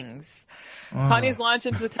rings. Kanye's launch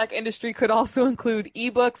into the tech industry could also include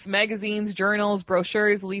ebooks, magazines, journals,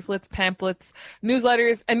 brochures, leaflets, pamphlets,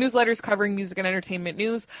 newsletters covering music and entertainment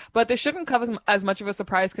news. But this shouldn't come as much of a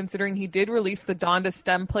surprise considering he did release the Donda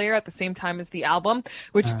STEM player at the same time as the album,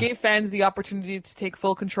 which gave fans the opportunity to take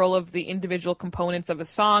full control of the individual components of a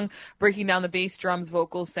song, breaking down the bass, drums,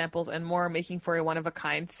 vocals, samples, and more, making for a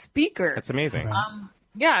one-of-a-kind speaker. That's amazing.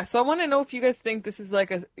 Yeah, so I want to know if you guys think this is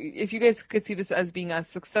if you guys could see this as being a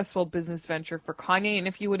successful business venture for Kanye, and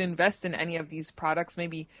if you would invest in any of these products,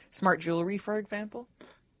 maybe smart jewelry, for example.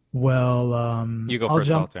 Well, You go first,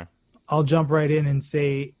 Solitaire. I'll jump right in and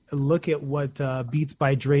say, look at what Beats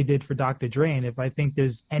by Dre did for Dr. Dre, and if I think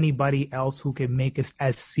there's anybody else who can make us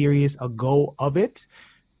as serious a go of it,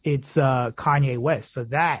 it's Kanye West. So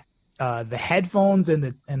that. The headphones and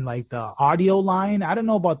the audio line. I don't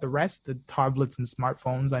know about the rest, the tablets and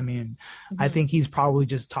smartphones. I mean, I think he's probably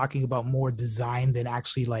just talking about more design than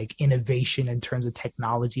actually like innovation in terms of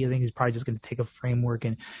technology. I think he's probably just going to take a framework,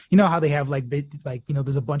 and you know how they have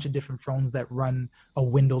there's a bunch of different phones that run a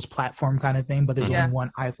Windows platform kind of thing, but there's only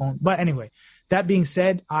one iPhone. But anyway, that being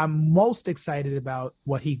said, I'm most excited about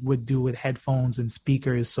what he would do with headphones and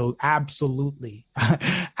speakers. So absolutely,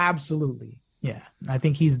 absolutely. Yeah, I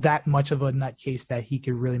think he's that much of a nutcase that he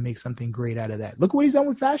could really make something great out of that. Look what he's done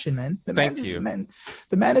with fashion, man. Thank you.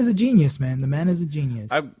 The man is a genius, man. The man is a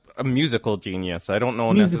genius. A musical genius. I don't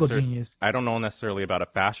know genius. I don't know necessarily about a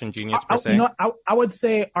fashion genius per se. I would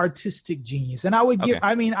say artistic genius, and I would give. Okay.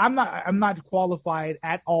 I mean, I'm not qualified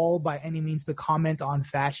at all by any means to comment on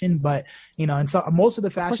fashion, but and so most of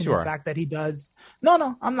the fashion, the fact that he does.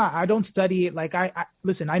 No, I'm not. I don't study it. Like I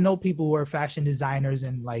listen. I know people who are fashion designers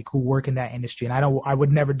and like who work in that industry, and I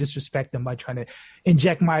would never disrespect them by trying to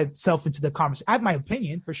inject myself into the conversation. I have my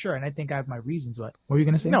opinion for sure, and I think I have my reasons. What were you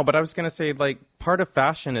going to say? No, but I was going to say like part of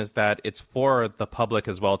fashion is that it's for the public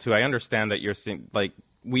as well too. I understand that you're saying like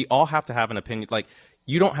we all have to have an opinion. Like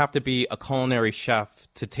you don't have to be a culinary chef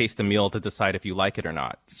to taste a meal to decide if you like it or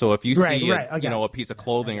not. So if you see a piece of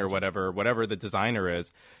clothing or whatever the designer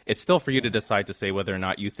is, it's still for you to decide to say whether or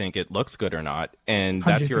not you think it looks good or not. And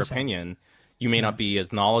that's 100%. Your opinion. You may not be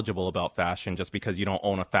as knowledgeable about fashion just because you don't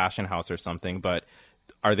own a fashion house or something, but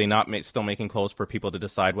are they not still making clothes for people to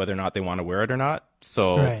decide whether or not they want to wear it or not?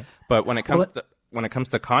 So, but when it comes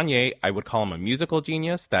to Kanye, I would call him a musical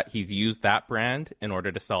genius that he's used that brand in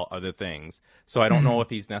order to sell other things. So I don't know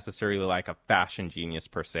if he's necessarily like a fashion genius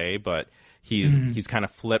per se, but he's kind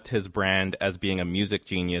of flipped his brand as being a music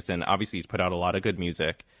genius. And obviously he's put out a lot of good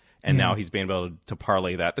music. And now he's been able to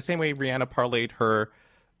parlay that the same way Rihanna parlayed her,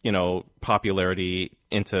 popularity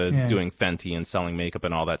into doing Fenty and selling makeup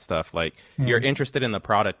and all that stuff. Like you're interested in the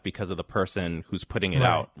product because of the person who's putting it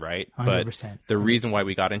out, right? 100%. But the reason why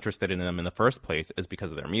we got interested in them in the first place is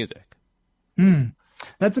because of their music.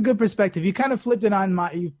 That's a good perspective. You kind of flipped it on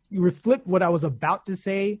you flipped what I was about to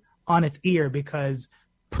say on its ear, because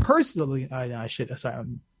personally,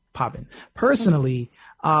 I'm popping. Personally,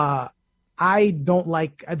 I don't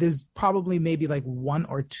like, there's probably maybe like one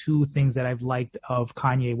or two things that I've liked of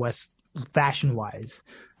Kanye West fashion wise.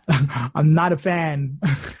 I'm not a fan.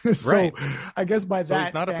 So right. I guess by that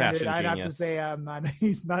standard, I'd have to say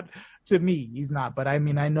he's not, to me, he's not. But I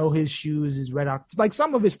mean, I know his shoes, his like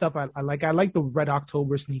some of his stuff I like. I like the Red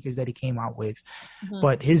October sneakers that he came out with.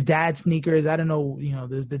 But his dad's sneakers, I don't know,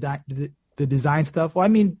 there's the design stuff. Well, I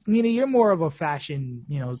mean, Nina, you're more of a fashion,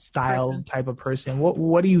 style type of person.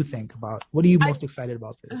 What do you think about? What are you most excited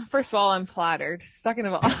about for this? First of all, I'm flattered. Second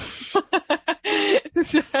of all,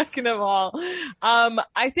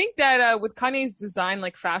 I think that with Kanye's design,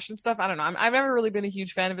 like fashion stuff, I don't know. I've never really been a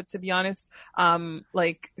huge fan of it, to be honest.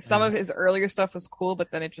 Like some of his earlier stuff was cool, but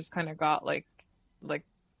then it just kind of got like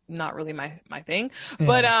not really my thing. Yeah.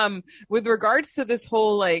 But with regards to this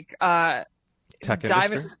whole like dive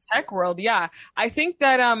into the tech world, I think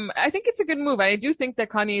that I think it's a good move. I do think that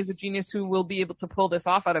Kanye is a genius who will be able to pull this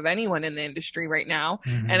off out of anyone in the industry right now.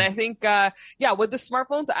 And I think with the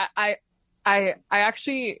smartphones, I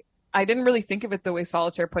actually I didn't really think of it the way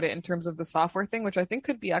Solitaire put it in terms of the software thing, which I think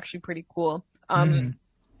could be actually pretty cool.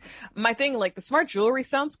 My thing, like the smart jewelry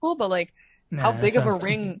sounds cool, but like how big of a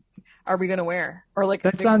ring are we gonna wear? Or like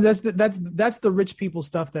that's the rich people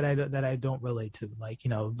stuff that I don't relate to. Like, you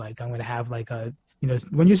know, like I'm gonna have like a, you know,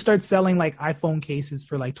 when you start selling like iPhone cases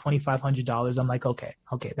for like $2,500, I'm like, okay,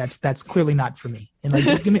 that's clearly not for me. And like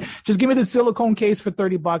just give me the silicone case for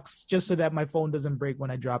 $30 just so that my phone doesn't break when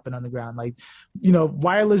I drop it on the ground. Like, you know,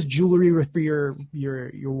 wireless jewelry for your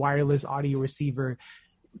wireless audio receiver.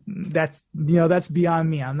 That's beyond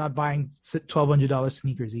me. I'm not buying $1,200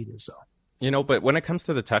 sneakers either. So. You know, but when it comes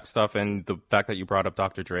to the tech stuff and the fact that you brought up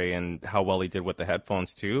Dr. Dre and how well he did with the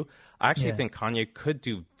headphones too, I actually think Kanye could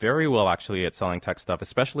do very well actually at selling tech stuff,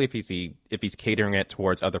 especially if he's catering it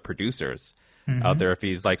towards other producers out there. If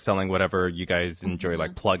he's like selling whatever you guys enjoy,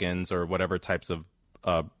 like plugins or whatever types of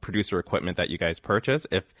producer equipment that you guys purchase.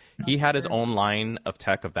 If he had his own line of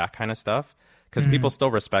tech of that kind of stuff, because people still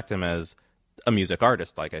respect him as a music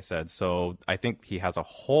artist, like I said. So I think he has a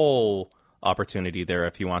whole opportunity there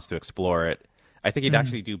if he wants to explore it. I think he'd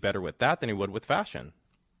actually do better with that than he would with fashion.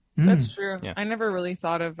 That's true. Yeah. I never really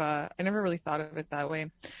thought of it that way.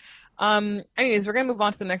 Anyways, we're gonna move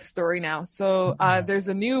on to the next story now. So there's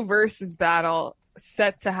a new versus battle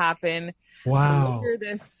set to happen later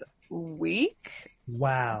this week.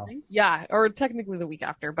 Wow. Yeah, or technically the week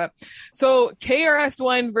after. But so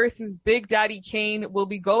KRS-One versus Big Daddy Kane will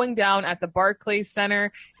be going down at the Barclays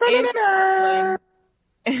Center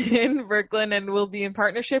in Brooklyn, and will be in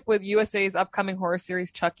partnership with USA's upcoming horror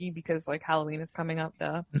series Chucky, because like Halloween is coming up.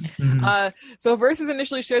 So Versus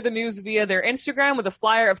initially shared the news via their Instagram with a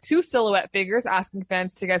flyer of 2 silhouette figures, asking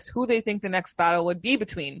fans to guess who they think the next battle would be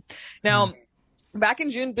between. Now, back in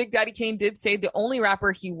June, Big Daddy Kane did say the only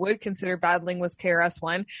rapper he would consider battling was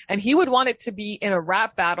KRS-One, and he would want it to be in a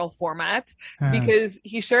rap battle format because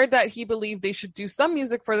he shared that he believed they should do some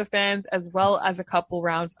music for the fans as well as a couple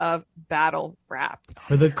rounds of battle rap.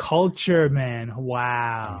 For the culture, man.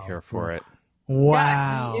 Wow. I'm here for it.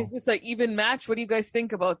 Wow. Yeah, is this an even match? What do you guys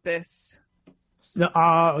think about this?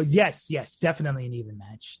 Yes, definitely an even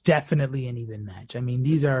match. Definitely an even match. I mean,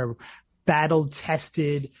 these are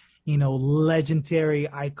battle-tested, you know, legendary,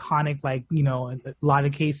 iconic, like, you know, a lot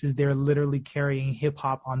of cases, they're literally carrying hip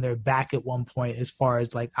hop on their back at one point, as far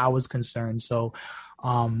as like I was concerned. So,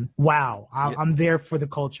 wow, I'm there for the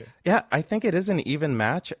culture. Yeah, I think it is an even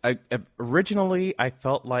match. Originally, I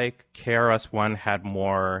felt like KRS-One had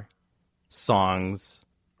more songs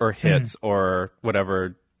or hits or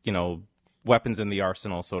whatever, you know, weapons in the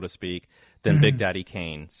arsenal, so to speak, than Big Daddy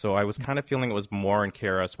Kane. So I was kind of feeling it was more in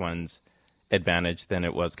KRS-One's advantage than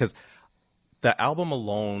it was, because the album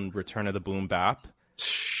alone, Return of the Boom Bap,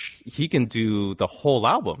 he can do the whole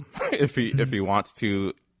album if he wants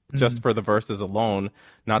to, just for the verses alone,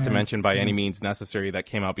 not to mention By Any Means Necessary that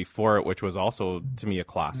came out before it, which was also to me a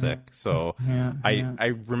classic. So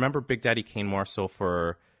I remember Big Daddy Kane more so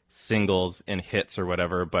for singles and hits or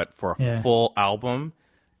whatever, but for a full album,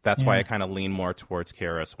 that's why I kind of lean more towards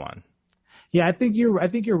KRS-One. Yeah, I think you're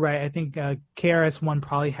right. I think KRS-One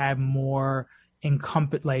probably had more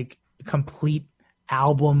complete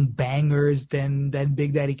album bangers than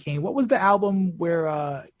Big Daddy Kane. What was the album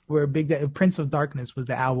where Big Daddy, Prince of Darkness was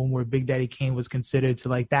the album where Big Daddy Kane was considered to,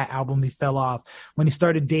 like, that album he fell off when he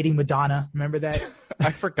started dating Madonna. Remember that? I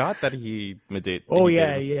forgot that he dated. Oh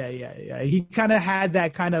yeah. He kind of had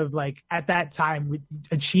that kind of, like, at that time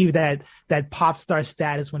achieved that pop star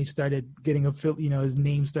status when he started getting his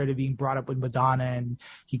name started being brought up with Madonna, and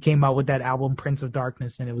he came out with that album Prince of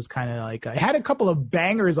Darkness, and it was kind of like it had a couple of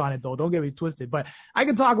bangers on it though. Don't get me twisted, but I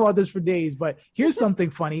could talk about this for days. But here's something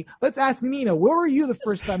funny. Let's ask Nina. Where were you the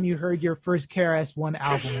first time you heard your first KRS-One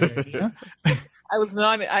album? Nina? I was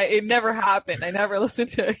not. It never happened. I never listened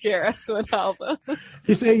to a KRS-One album.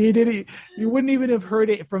 You say you did. You wouldn't even have heard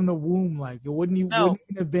it from the womb. Like it wouldn't even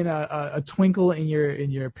have been a twinkle in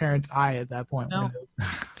your parents' eye at that point. No.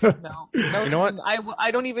 No. You know what?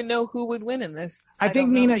 I don't even know who would win in this. I think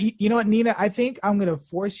Nina. You know what, Nina? I think I'm gonna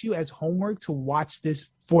force you as homework to watch this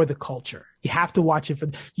for the culture. You have to watch it for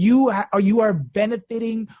you. You are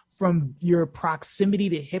benefiting from your proximity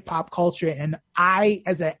to hip hop culture, and I,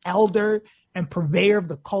 as an elder and purveyor of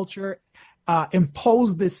the culture,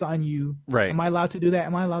 impose this on you. Right. Am I allowed to do that?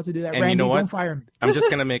 Am I allowed to do that? And Randy, you know what? Don't fire me. I'm just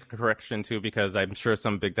going to make a correction, too, because I'm sure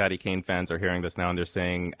some Big Daddy Kane fans are hearing this now and they're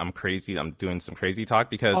saying I'm crazy. I'm doing some crazy talk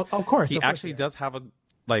because of course, he actually does have a,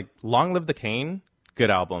 like, Long Live the Kane,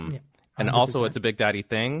 good album. Yeah, and also It's a Big Daddy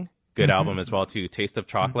Thing, good album as well, too. Taste of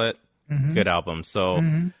Chocolate, good album. So,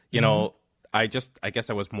 you know, I guess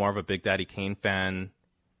I was more of a Big Daddy Kane fan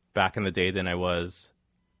back in the day than I was,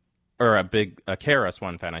 or a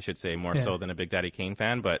KRS-One fan, I should say, more so than a Big Daddy Kane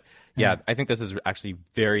fan. But yeah, I think this is actually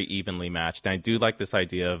very evenly matched. And I do like this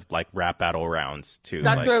idea of like rap battle rounds too.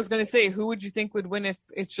 That's like, what I was going to say. Who would you think would win if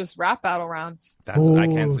it's just rap battle rounds?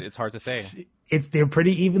 It's hard to say. They're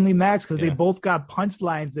pretty evenly matched because they both got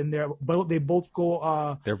punchlines and they both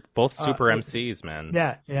go. They're both super MCs, man.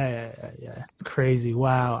 Yeah. It's crazy.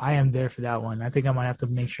 Wow, I am there for that one. I think I might have to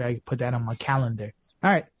make sure I put that on my calendar.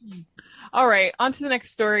 All right. On to the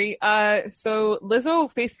next story. So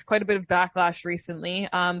Lizzo faced quite a bit of backlash recently.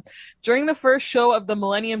 During the first show of the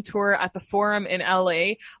Millennium Tour at the Forum in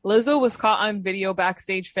LA, Lizzo was caught on video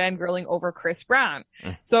backstage fangirling over Chris Brown.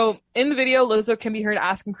 So in the video, Lizzo can be heard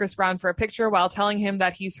asking Chris Brown for a picture while telling him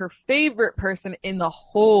that he's her favorite person in the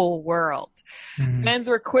whole world. Fans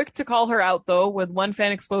were quick to call her out, though, with one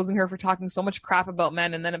fan exposing her for talking so much crap about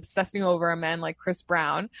men and then obsessing over a man like Chris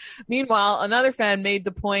Brown. Meanwhile, another fan made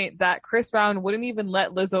the point that Chris Brown wouldn't even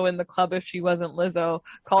let Lizzo in the club if she wasn't Lizzo,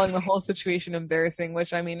 calling the whole situation embarrassing,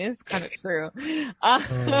 which I mean is kind of true.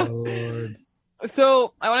 Lord.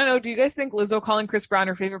 So I want to know, do you guys think Lizzo calling Chris Brown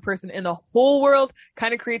her favorite person in the whole world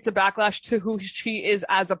kind of creates a backlash to who she is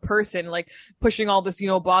as a person, like pushing all this, you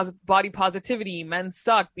know, body positivity, men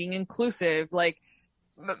suck, being inclusive, like,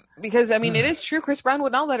 because I mean, it is true. Chris Brown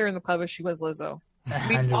would not let her in the club if she was Lizzo.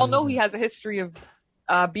 We all know he has a history of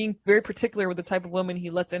being very particular with the type of women he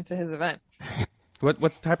lets into his events. What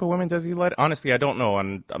type of women does he let? Honestly, I don't know.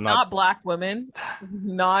 I'm not black women,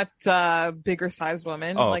 not bigger sized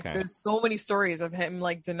women. Oh, like there's so many stories of him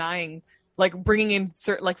like denying, like bringing in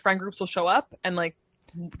certain like friend groups will show up and like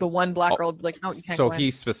the one black girl will be like, no, you can't. So go he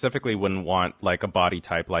in. specifically wouldn't want like a body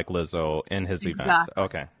type like Lizzo in his events.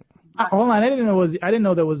 Okay. Hold on, I didn't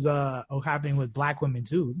know that was happening with black women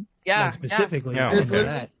too. Yeah, like, specifically. Yeah. There's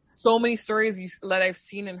literally so many stories that I've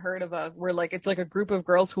seen and heard of where like it's like a group of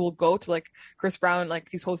girls who will go to like Chris Brown, like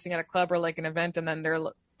he's hosting at a club or like an event, and then they're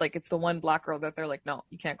like it's the one black girl that they're like, no,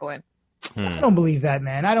 you can't go in. I don't believe that,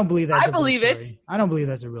 man. I don't believe that. I believe it. I don't believe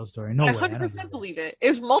that's a real story. No, I 100% believe it.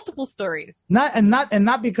 There's multiple stories.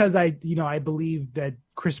 Not because I believe that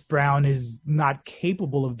Chris Brown is not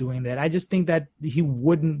capable of doing that. I just think that he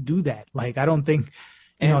wouldn't do that. Like, I don't think,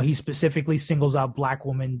 he specifically singles out black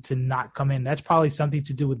women to not come in. That's probably something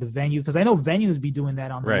to do with the venue, because I know venues be doing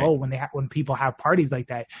that on the low when people have parties like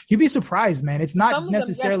that. You'd be surprised, man. It's not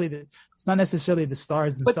necessarily the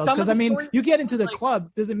stars themselves, because I mean, you get into the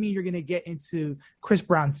club doesn't mean you're going to get into Chris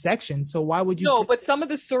Brown's section. So why would you? No, but some of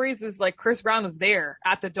the stories is like Chris Brown was there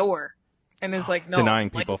at the door and is like, no, denying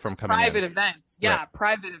people from coming private in. events. Yeah,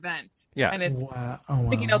 private events. Yeah, and it's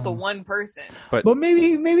picking out the one person. But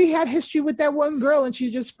maybe he had history with that one girl and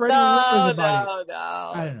she's just spreading rumors about it. No.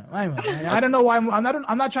 I don't know why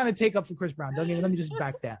I'm not trying to take up for Chris Brown. Let me just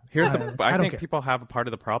back down. I think people have a part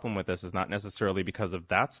of the problem with this is not necessarily because of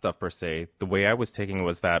that stuff per se. The way I was taking it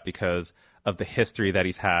was that because of the history that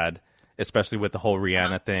he's had, especially with the whole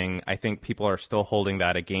Rihanna thing. I think people are still holding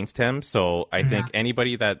that against him. So I think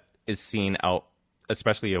anybody that is seen out,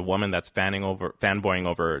 especially a woman that's fanboying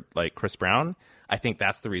over like Chris Brown, I think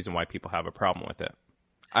that's the reason why people have a problem with it.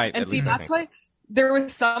 That's why there were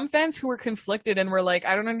some fans who were conflicted and were like,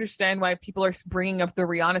 I don't understand why people are bringing up the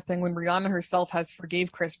Rihanna thing when Rihanna herself has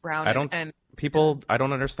forgave Chris Brown. I don't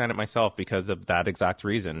understand it myself because of that exact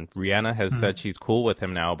reason. Rihanna has said she's cool with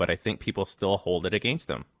him now, but I think people still hold it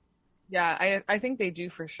against him. Yeah, I think they do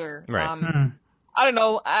for sure. Right. I don't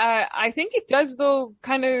know. I think it does, though,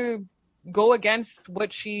 kind of go against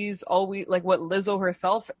what she's always like, what Lizzo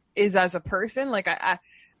herself is as a person. Like,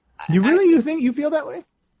 you think you feel that way?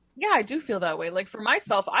 Yeah, I do feel that way. Like, for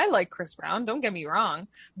myself, I like Chris Brown. Don't get me wrong,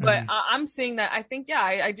 but I'm saying that I think,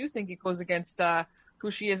 I do think it goes against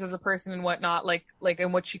who she is as a person and whatnot. Like,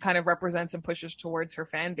 and what she kind of represents and pushes towards her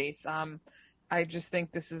fan base. I just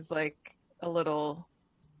think this is like a little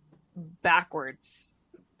backwards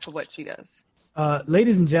to what she does.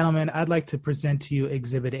 Ladies and gentlemen, I'd like to present to you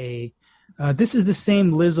Exhibit A. This is the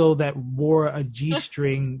same Lizzo that wore a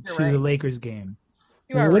G-string to the Lakers game.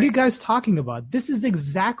 What are you guys talking about? This is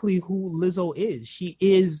exactly who Lizzo is. She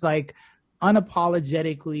is like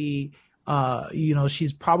unapologetically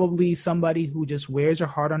She's probably somebody who just wears her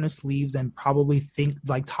heart on her sleeves and probably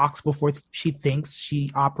talks before she thinks.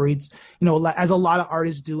 She operates, as a lot of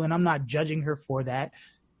artists do, and I'm not judging her for that.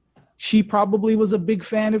 She probably was a big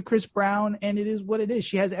fan of Chris Brown, and it is what it is.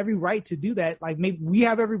 She has every right to do that. Like, maybe we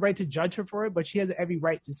have every right to judge her for it, but she has every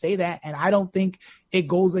right to say that. And I don't think it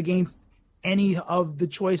goes against any of the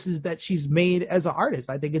choices that she's made as an artist.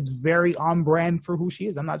 I think it's very on brand for who she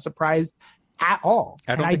is. I'm not surprised at all.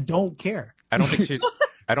 I don't care. I don't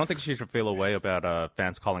think she should feel a way about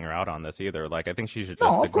fans calling her out on this either. Like, I think she should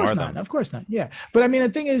just ignore them. Of course not. Yeah. But I mean, the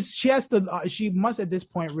thing is, she must at this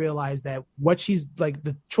point realize that what she's like,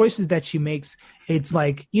 the choices that she makes, it's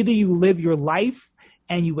like either you live your life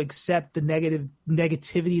and you accept the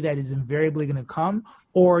negativity that is invariably going to come,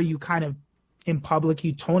 or you kind of, in public,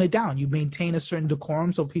 you tone it down. You maintain a certain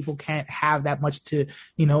decorum so people can't have that much to,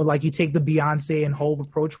 like you take the Beyonce and Hove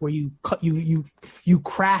approach where you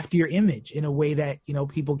craft your image in a way that,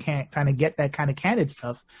 people can't kind of get that kind of candid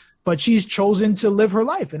stuff. But she's chosen to live her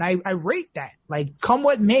life. And I rate that. Like, come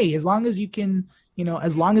what may, as long as you can,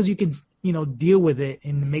 deal with it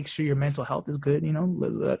and make sure your mental health is good,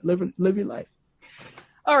 live your life.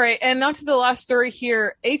 All right, and now to the last story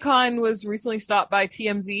here. Akon was recently stopped by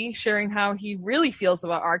TMZ, sharing how he really feels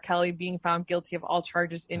about R. Kelly being found guilty of all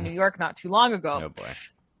charges in New York not too long ago. Oh boy.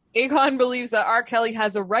 Akon believes that R. Kelly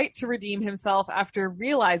has a right to redeem himself after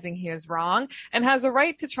realizing he is wrong and has a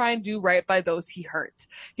right to try and do right by those he hurt.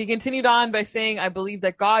 He continued on by saying, I believe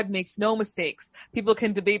that God makes no mistakes. People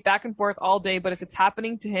can debate back and forth all day, but if it's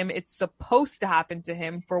happening to him, it's supposed to happen to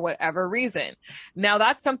him for whatever reason. Now,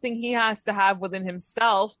 that's something he has to have within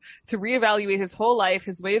himself to reevaluate his whole life,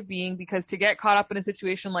 his way of being, because to get caught up in a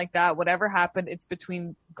situation like that, whatever happened, it's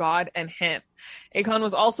between God and him. Akon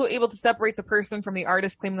was also able to separate the person from the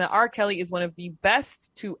artist, claiming that R. Kelly is one of the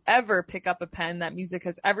best to ever pick up a pen that music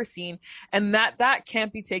has ever seen, and that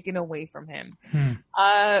can't be taken away from him.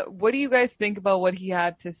 What do you guys think about what he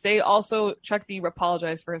had to say? Also, Chuck D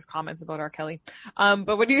apologized for his comments about R. Kelly.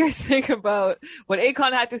 But what do you guys think about what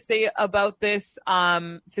Akon had to say about this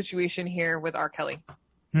situation here with R. Kelly?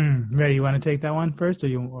 Ready, you want to take that one first?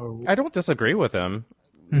 I don't disagree with him.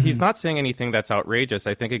 Mm-hmm. He's not saying anything that's outrageous.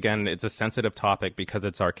 I think, again, it's a sensitive topic because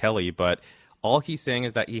it's R. Kelly, but all he's saying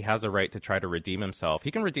is that he has a right to try to redeem himself.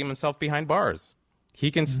 He can redeem himself behind bars. He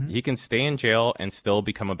can stay in jail and still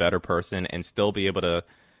become a better person and still be able to,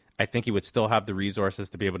 I think he would still have the resources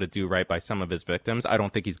to be able to do right by some of his victims. I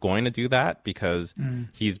don't think he's going to do that because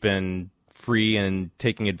he's been free and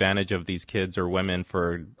taking advantage of these kids or women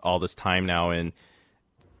for all this time now, and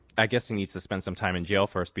I guess he needs to spend some time in jail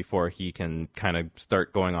first before he can kind of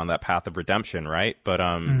start going on that path of redemption, right? But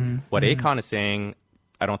what Akon is saying,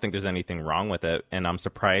 I don't think there's anything wrong with it, and I'm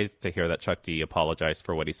surprised to hear that Chuck D apologized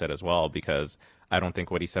for what he said as well, because I don't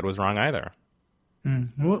think what he said was wrong either.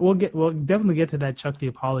 We'll definitely get to that Chuck D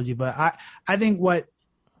apology, but I think what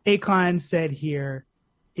Akon said here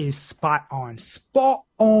is spot on.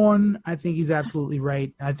 I think he's absolutely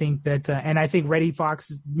right. I think that, and I think Reddy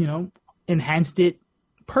Fox, enhanced it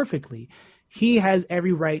perfectly. He has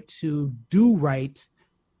every right to do right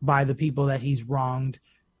by the people that he's wronged,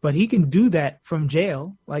 but he can do that from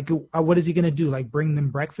jail. Like, what is he going to do? Like, bring them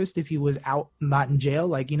breakfast if he was out, not in jail?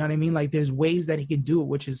 Like, you know what I mean? Like, there's ways that he can do it,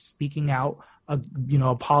 which is speaking out,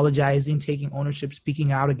 apologizing, taking ownership,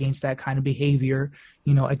 speaking out against that kind of behavior,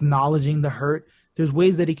 acknowledging the hurt. There's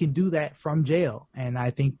ways that he can do that from jail. And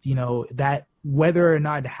I think, that whether or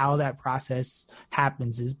not how that process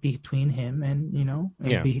happens is between him and,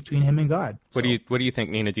 between him and God. What do you think,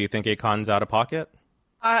 Nina? Do you think Akon's out of pocket?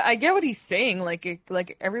 I get what he's saying.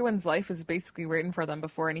 Like everyone's life is basically written for them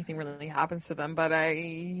before anything really happens to them. But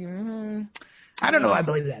I don't know. I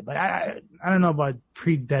believe that, but I don't know about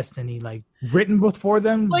predestiny, like written before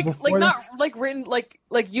them. Written, like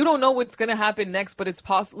you don't know what's gonna happen next, but it's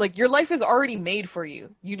possible. Like, your life is already made for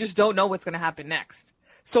you. You just don't know what's gonna happen next.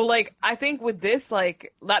 So, like, I think with this,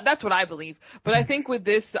 like, that's what I believe. But I think with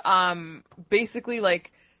this, basically,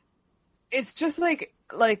 like, it's just like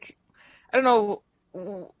I don't know.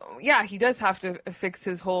 Yeah, he does have to fix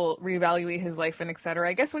his whole, reevaluate his life and etc.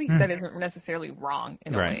 I guess what he said isn't necessarily wrong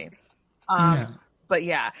in a way. But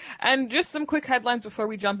yeah, and just some quick headlines before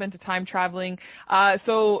we jump into time traveling.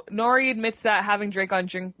 So Nori admits that having Drake on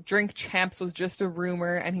Drink Champs was just a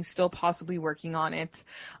rumor, and he's still possibly working on it.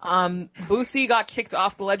 Boosie got kicked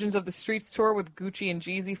off the Legends of the Streets tour with Gucci and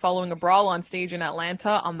Jeezy following a brawl on stage in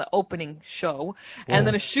Atlanta on the opening show, and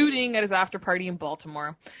then a shooting at his after party in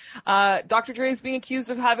Baltimore. Dr. Dre is being accused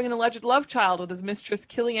of having an alleged love child with his mistress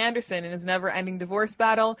Killy Anderson in his never-ending divorce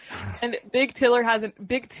battle, and Big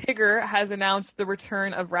Tigger has announced the return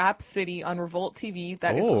of Rap City on Revolt TV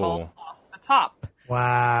that is called Off top.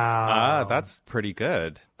 Wow. That's pretty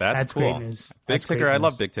good. That's cool. Great news. Big Tigger, I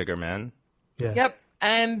love Big Tigger, man. Yeah. Yep.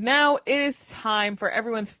 And now it is time for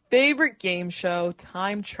everyone's favorite game show,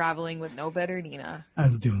 Time Traveling with No Better Nina. You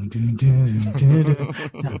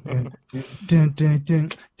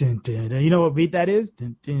know what beat that is?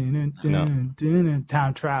 No.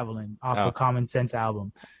 Time Traveling off the Common Sense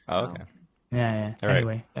album. Oh, okay. Yeah. All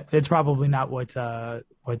Anyway, it's probably not what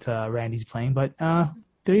Randy's playing, but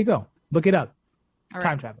there you go. Look it up.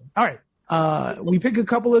 Time Traveling. All right. We pick a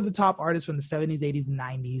couple of the top artists from the 70s, 80s, and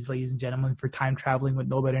 90s, ladies and gentlemen, for Time Traveling with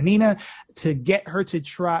No Better Nina to get her to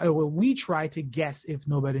try, we try to guess if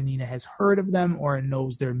No Better Nina has heard of them or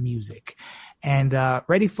knows their music. And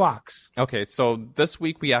Reddy Fox. Okay, so this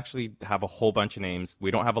week we actually have a whole bunch of names.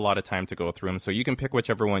 We don't have a lot of time to go through them, so you can pick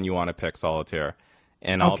whichever one you want to pick, Solitaire.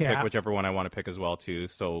 And I'll pick whichever one I want to pick as well, too.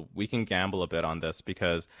 So we can gamble a bit on this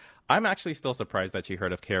because I'm actually still surprised that you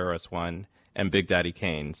heard of KRS-One and Big Daddy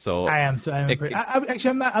Kane. So I'm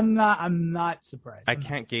not surprised. I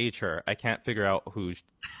can't gauge her. I can't figure out who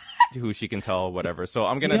she can tell, whatever. So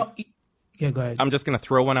I'm gonna go ahead. I'm just gonna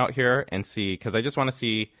throw one out here and see, because I just want to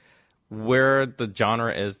see where the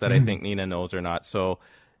genre is that I think Nina knows or not. So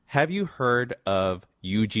have you heard of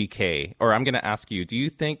UGK? Or I'm gonna ask you, do you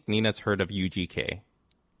think Nina's heard of UGK?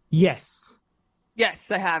 Yes.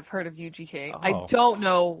 Yes, I have heard of UGK. Oh. I don't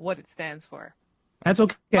know what it stands for. That's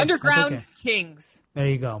okay. Underground That's okay. Kings. There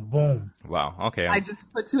you go. Boom. Wow. Okay. I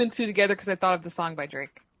just put 2 and 2 together because I thought of the song by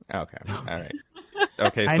Drake. Okay. All right.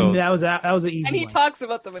 Okay. So that was an easy one. And he talks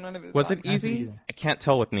about them in one of his songs. Was it easy? I can't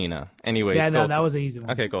tell with Nina. Anyways. Yeah, no, that was an easy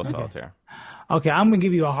one. Okay, go Solitaire. Okay, I'm going to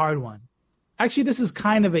give you a hard one. Actually, this is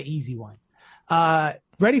kind of an easy one.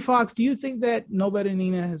 Reddy Fox, do you think that No Better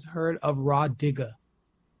Nina has heard of Raw Digga?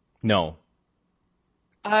 No.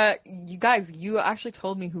 You guys, you actually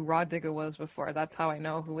told me who Raw Digga was before. That's how I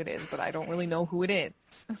know who it is, but I don't really know who it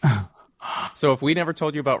is. So if we never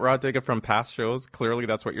told you about Raw Digga from past shows, clearly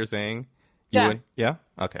that's what you're saying? Yeah?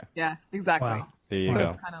 Okay. Yeah, exactly. Wow. There you go.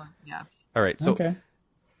 It's kind of, yeah. All right. So, Okay.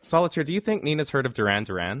 Solitaire, do you think Nina's heard of Duran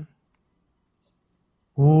Duran?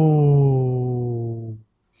 Ooh.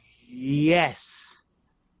 Yes.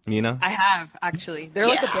 Nina? I have, actually. They're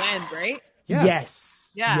like a band, right?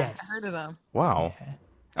 Yes. Yeah, Yes. I heard of them. Wow.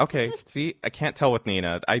 Okay. See, I can't tell with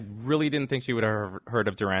Nina. I really didn't think she would have heard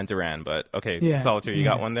of Duran Duran, but okay. Yeah, Solitaire, you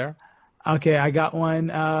got one there? Okay, I got one.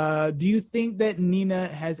 Do you think that Nina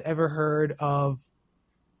has ever heard of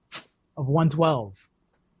 112?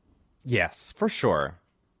 Yes, for sure.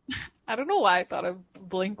 I don't know why I thought of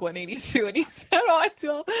Blink 182 and you said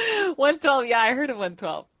 112. 112, yeah, I heard of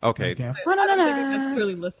 112. Okay. I didn't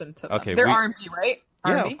necessarily listen to them. Okay, They're R&B, right?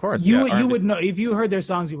 Yeah, R&B? of course. You R&B. would know if you heard their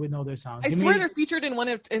songs. You would know their songs. I swear they're featured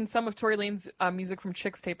in some of Tory Lane's music from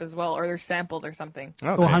Chicks Tape as well, or they're sampled or something.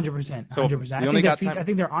 Okay. 100%. So 100%. we only got time. I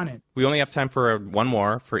think they're on it. We only have time for one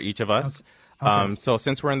more for each of us. Okay. So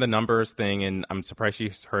since we're in the numbers thing, and I'm surprised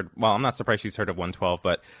she's heard, well, I'm not surprised she's heard of 112,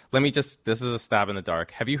 but this is a stab in the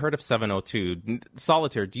dark. Have you heard of 702?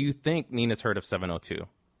 Solitaire, do you think Nina's heard of 702?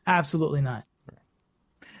 Absolutely not.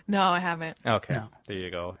 No, I haven't. Okay. No. There you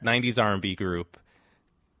go. 90s R&B group.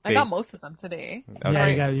 I got most of them today.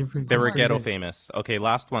 Okay. Yeah, They were ghetto famous. Okay,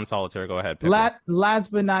 last one, Solitaire. Go ahead.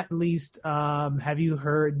 Last but not least, have you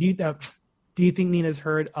heard? Do you think Nina's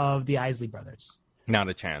heard of the Isley Brothers? Not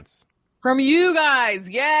a chance. From you guys,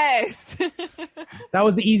 yes. That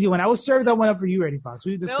was the easy one. I will serve that one up for you, Reddy Fox.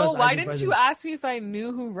 We discussed. No, why Isley didn't Brothers. you ask me if I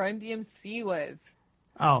knew who Run DMC was?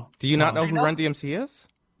 Oh, Do you not know I who know. Run DMC is?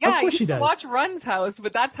 Yeah, Of I course used she to does. watch Run's house,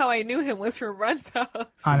 but that's how I knew him, was from Run's house.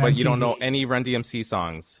 on But you MTV. don't know any Run DMC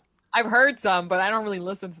songs. I've heard some, but I don't really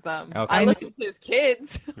listen to them. Okay. I listen to his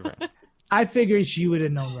kids. Right. I figured she would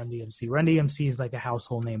have known Run DMC. Run DMC is like a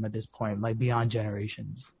household name at this point, like beyond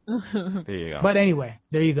generations. There you go. But anyway,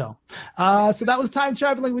 there you go. So that was Time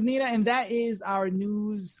Traveling with Nina, and that is our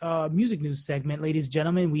music news segment. Ladies and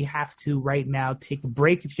gentlemen, we have to right now take a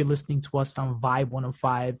break. If you're listening to us on Vibe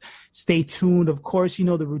 105, stay tuned. Of course, you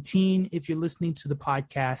know the routine. If you're listening to the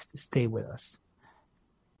podcast, stay with us.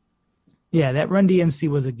 Yeah, that Run DMC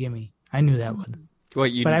was a gimme. I knew that one.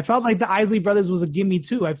 But I felt like the Isley Brothers was a gimme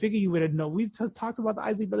too. I figured you would have known. We've talked about the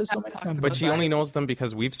Isley Brothers so many times. But she only knows them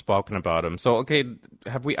because we've spoken about them. So, okay,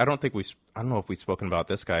 have we? I don't know if we've spoken about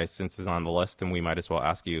this guy since he's on the list, and we might as well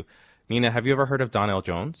ask you. Nina, have you ever heard of Donnell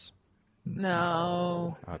Jones?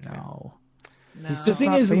 No. Okay. No. He's The just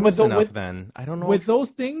thing not is, famous with enough then. I don't know. With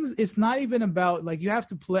those things, it's not even about, like, you have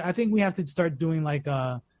to play. I think we have to start doing like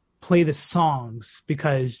play the songs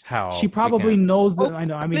because How? she probably knows that. Oh, I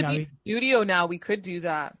know. I mean, studio now we could do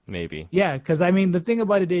that. Maybe. yeah, because I mean, the thing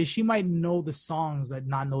about it is she might know the songs but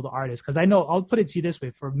not know the artist. Because I know, I'll put it to you this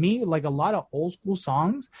way: for me, like a lot of old school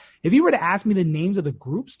songs, if you were to ask me the names of the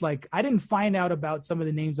groups, like I didn't find out about some of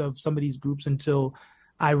the names of some of these groups until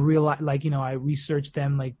I realized, like, I researched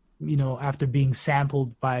them, like, after being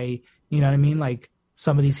sampled by, you know what I mean, like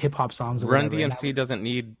some of these hip hop songs. Run DMC doesn't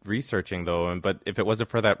need researching though, but if it wasn't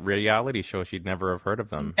for that reality show, she'd never have heard of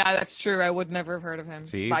them. Yeah, that's true. I would never have heard of him.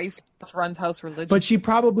 See? I used to watch Run's House Religion. But she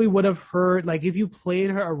probably would have heard, like, if you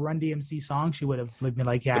played her a Run DMC song, she would have been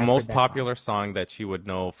like, yeah. The most popular song that she would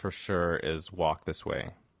know for sure is Walk This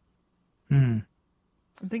Way. I'm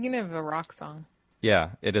thinking of a rock song.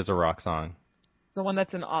 Yeah, it is a rock song. The one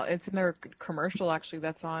that's it's in their commercial, actually,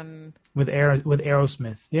 that's on with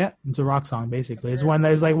Aerosmith. Yeah, it's a rock song basically. It's one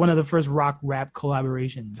that is like one of the first rock rap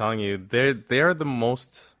collaborations. I'm telling you, they're the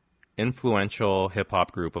most influential hip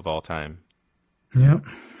hop group of all time. Yep.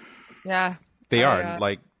 Yeah. They are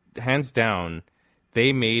like hands down.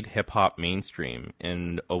 They made hip hop mainstream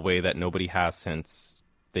in a way that nobody has since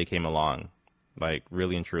they came along, like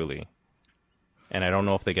really and truly. And I don't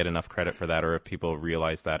know if they get enough credit for that, or if people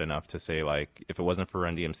realize that enough to say, like, if it wasn't for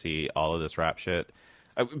Run DMC, all of this rap shit,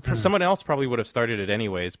 someone else probably would have started it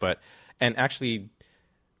anyways. And actually,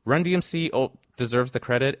 Run DMC deserves the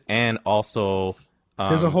credit, and also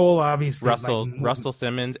there's a whole, obviously, Russell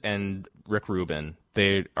Simmons and Rick Rubin.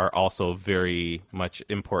 They are also very much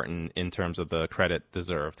important in terms of the credit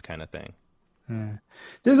deserved kind of thing. Yeah.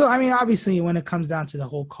 Obviously, when it comes down to the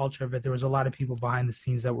whole culture of it, there was a lot of people behind the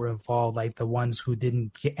scenes that were involved, like the ones who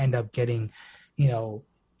didn't end up getting, in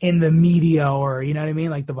the media, or, you know what I mean?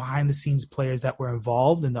 Like the behind the scenes players that were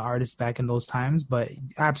involved and the artists back in those times. But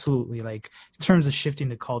absolutely, like in terms of shifting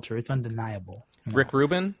the culture, it's undeniable. Rick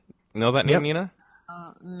Rubin? Know that name, Yep. Nina?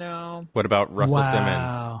 No. What about Russell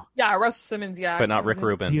Simmons? Yeah, Russell Simmons, yeah. But not Rick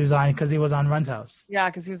Rubin. He was on because he was on Run's House. Yeah,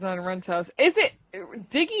 because he was on Run's House. Is it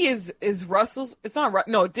Diggy is Russell's? It's not.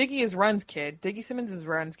 No, Diggy is Run's kid. Diggy Simmons is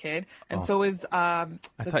Run's kid, and so is I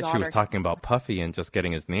thought she was talking about Puffy and just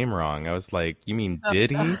getting his name wrong. I was like, you mean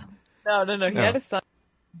Diddy? No. He had a son,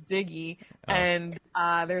 Diggy, and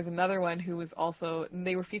there's another one who was also.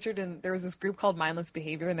 They were featured in. There was this group called Mindless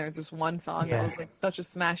Behavior, and there was this one song that was like such a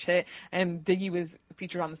smash hit, and Diggy was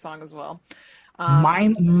featured on the song as well.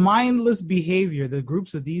 Mindless Behavior. The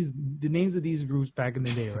names of these groups back in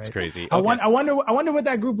the day, right? It's crazy. Okay. I wonder what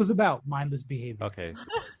that group was about. Mindless Behavior. Okay,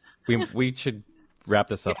 we should wrap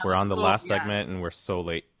this up. We're on the last segment, and we're so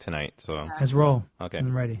late tonight. So let's roll. Okay,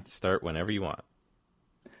 I'm ready. Start whenever you want.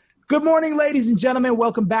 Good morning, ladies and gentlemen.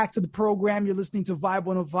 Welcome back to the program. You're listening to Vibe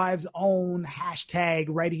 105's own hashtag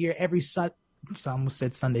right here every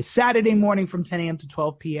Saturday morning from 10 a.m. to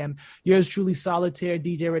 12 p.m. Yours truly, Solitaire,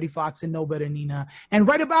 DJ Reddy Fox, and No Better Nina. And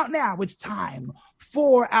right about now, it's time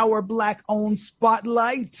for our Black-owned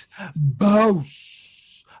Spotlight.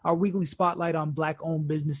 Boss! Our weekly spotlight on Black-owned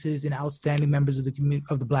businesses and outstanding members of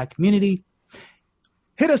the Black community.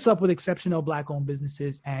 Hit us up with exceptional Black-owned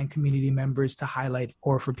businesses and community members to highlight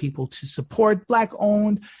or for people to support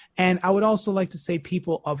Black-owned. And I would also like to say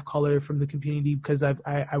people of color from the community, because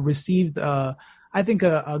I received, I think,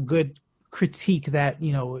 a good critique that,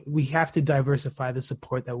 we have to diversify the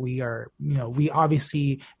support that we are, we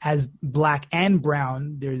obviously, as Black and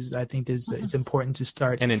brown, it's important to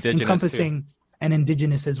start and indigenous encompassing. Too. And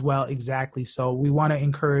indigenous as well, exactly. So we want to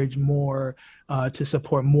encourage more to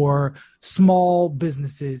support more small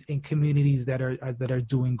businesses in communities that are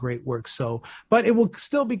doing great work. So, but it will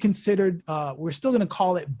still be considered. We're still going to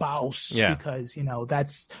call it Baus because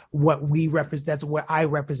that's what we represent. That's what I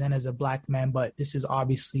represent as a Black man. But this is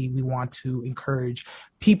obviously, we want to encourage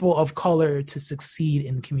people of color to succeed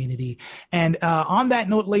in the community. And on that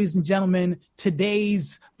note, ladies and gentlemen,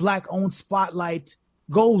 today's Black-owned spotlight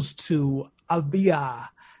goes to Avia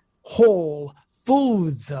Whole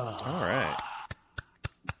Foods. All right.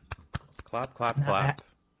 Clap, clap, clap.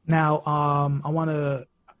 Now,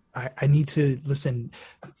 I need to listen.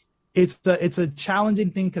 It's a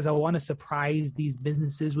challenging thing because I want to surprise these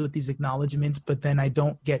businesses with these acknowledgments, but then I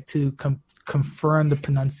don't get to confirm the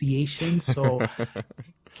pronunciation. So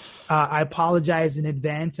I apologize in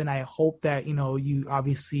advance, and I hope that you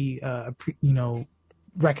obviously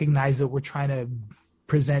recognize that we're trying to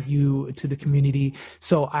present you to the community.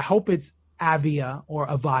 So I hope it's Avia or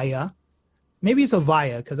Avaya. maybe it's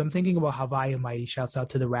Avaya, because I'm thinking about Havaya Mighty. Shouts out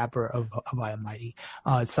to the rapper of Havaya Mighty.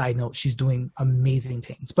 Side note, she's doing amazing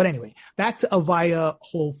things. But anyway, back to Avaya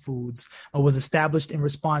Whole Foods. Was established in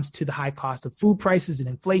response to the high cost of food prices and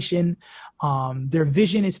inflation. Their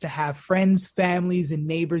vision is to have friends, families, and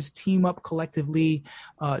neighbors team up collectively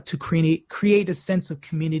to create a sense of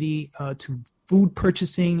community to food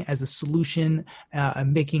purchasing as a solution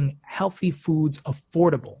and making healthy foods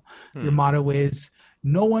affordable. Their motto is,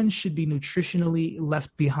 no one should be nutritionally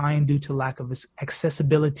left behind due to lack of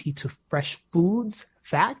accessibility to fresh foods.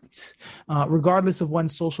 Facts, regardless of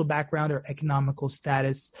one's social background or economical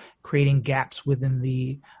status, creating gaps within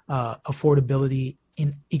the affordability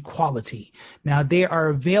inequality. Now, they are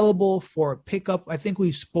available for pickup. I think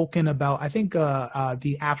we've spoken about,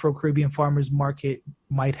 the Afro-Caribbean Farmers Market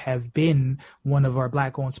might have been one of our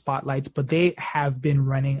Black-owned spotlights, but they have been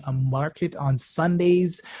running a market on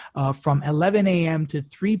Sundays from 11 a.m. to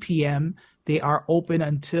 3 p.m. They are open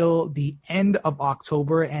until the end of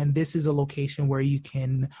October, and this is a location where you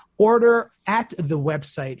can order at the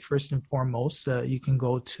website. First and foremost, you can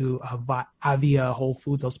go to Avia Whole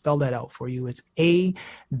Foods. I'll spell that out for you. It's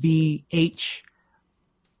AVH.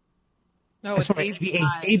 No, it's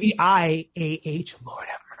AVIAH. Lord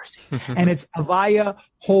have mercy. And it's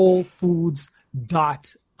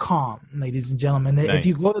AvayaWholeFoods.com, ladies and gentlemen. Nice. If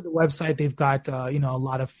you go to the website, they've got a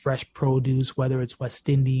lot of fresh produce, whether it's West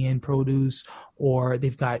Indian produce or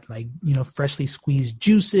they've got freshly squeezed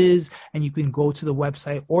juices, and you can go to the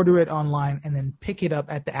website, order it online, and then pick it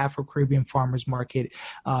up at the Afro-Caribbean Farmers Market.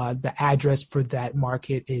 The address for that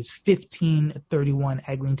market is 1531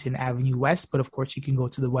 Eglinton Avenue West, but of course you can go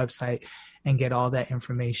to the website and get all that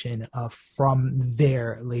information from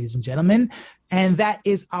there, ladies and gentlemen. And that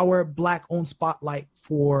is our Black-owned spotlight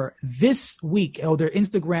for this week. Their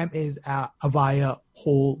Instagram is Avaya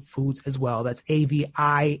Whole Foods as well. That's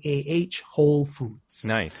AVIAH Whole Foods.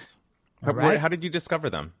 Nice. Right. How did you discover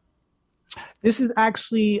them? This is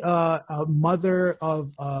actually a mother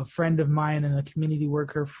of a friend of mine and a community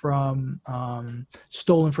worker from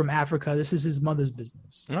Stolen from Africa. This is his mother's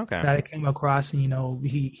business that I came across, and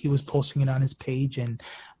he was posting it on his page, and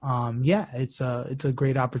it's a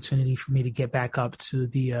great opportunity for me to get back up to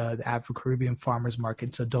the Afro-Caribbean Farmers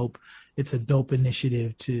Market. It's a dope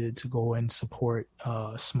initiative to go and support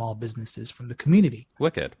small businesses from the community.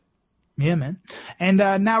 Wicked. Yeah, man. And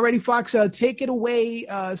now, Ready Fox, take it away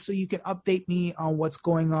so you can update me on what's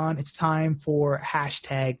going on. It's time for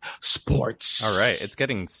hashtag sports. All right. It's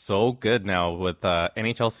getting so good now with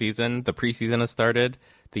NHL season. The preseason has started.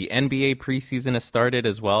 The NBA preseason has started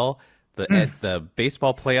as well. The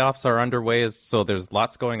baseball playoffs are underway, so there's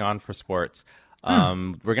lots going on for sports.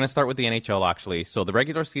 We're going to start with the NHL, actually. So the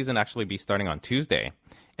regular season actually be starting on Tuesday.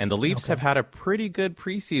 And the Leafs have had a pretty good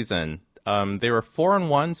preseason. They were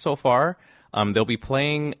 4-1 so far. They'll be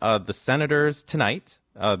playing the Senators tonight.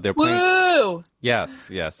 They're playing. Woo!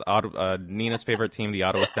 Yes. Nina's favorite team, the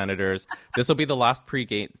Ottawa Senators. This will be the last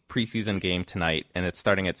preseason game tonight, and it's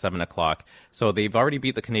starting at 7:00. So they've already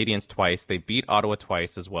beat the Canadiens twice. They beat Ottawa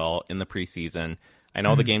twice as well in the preseason. I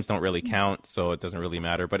know the games don't really count, so it doesn't really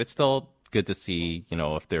matter. But it's still good to see,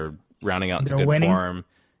 if they're rounding out into good form.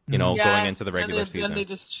 Going into the regular season. Then they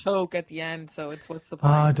just choke at the end, so what's the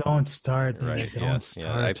point? Don't start. Right, don't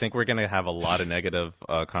start. Yeah. I think we're going to have a lot of negative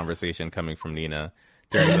conversation coming from Nina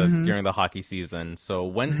during the hockey season. So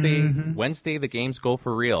Wednesday, the games go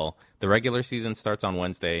for real. The regular season starts on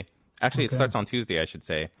Wednesday. Actually, it starts on Tuesday, I should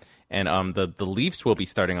say. And the Leafs will be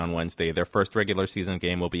starting on Wednesday. Their first regular season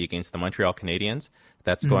game will be against the Montreal Canadiens.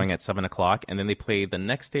 That's going at 7:00. And then they play the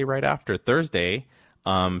next day right after, Thursday,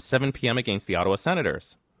 7 p.m. against the Ottawa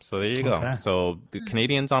Senators. So there you go. Okay. So the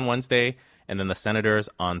Canadiens on Wednesday and then the Senators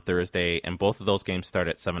on Thursday, and both of those games start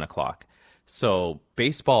at 7:00. So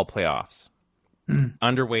baseball playoffs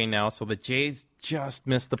underway now. So the Jays just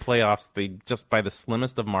missed the playoffs. They just by the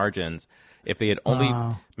slimmest of margins. If they had only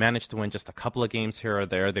managed to win just a couple of games here or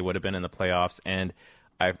there, they would have been in the playoffs. And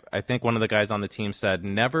I think one of the guys on the team said,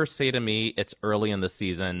 never say to me it's early in the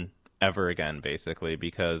season ever again, basically,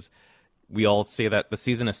 because we all say that the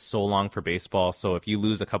season is so long for baseball. So if you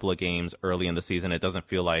lose a couple of games early in the season, it doesn't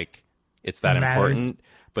feel like it's that important.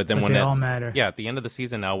 But then when all matter. Yeah, at the end of the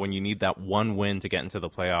season now, when you need that one win to get into the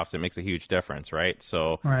playoffs, it makes a huge difference, right?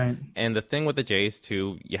 So, and the thing with the Jays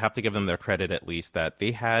too, you have to give them their credit at least that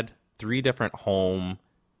they had 3 different home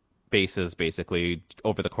bases basically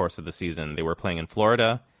over the course of the season. They were playing in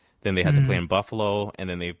Florida, then they had to play in Buffalo, and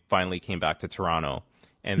then they finally came back to Toronto.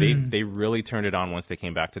 And they really turned it on once they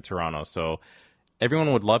came back to Toronto. So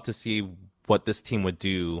everyone would love to see what this team would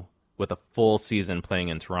do with a full season playing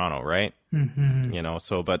in Toronto, right?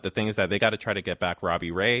 But the thing is that they got to try to get back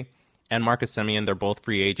Robbie Ray and Marcus Semien. They're both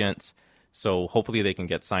free agents. So hopefully they can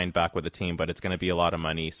get signed back with the team, but it's going to be a lot of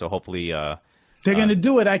money. So hopefully they're going to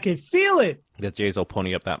do it. I can feel it. The Jays will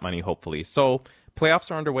pony up that money, hopefully. So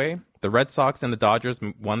playoffs are underway. The Red Sox and the Dodgers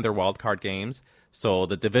won their wild card games. So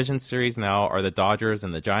the division series now are the Dodgers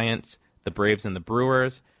and the Giants, the Braves and the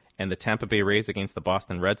Brewers, and the Tampa Bay Rays against the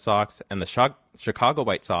Boston Red Sox, and the Chicago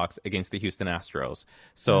White Sox against the Houston Astros.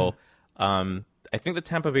 So I think the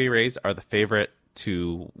Tampa Bay Rays are the favorite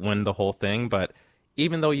to win the whole thing, but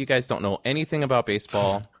even though you guys don't know anything about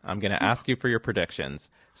baseball, I'm going to ask you for your predictions.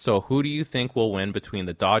 So who do you think will win between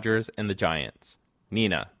the Dodgers and the Giants?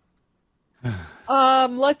 Nina.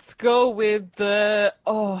 Let's go with the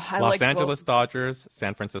Los Angeles Dodgers,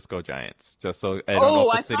 San Francisco Giants. Just so I don't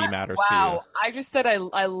know if the city matters to you. I just said I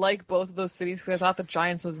like both of those cities because I thought the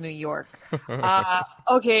Giants was New York.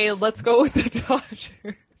 Okay, let's go with the Dodgers.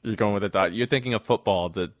 You're going with the Dodgers. You're thinking of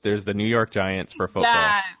football. There's the New York Giants for football.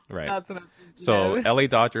 Yeah, right. That's what So LA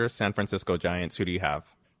Dodgers, San Francisco Giants. Who do you have?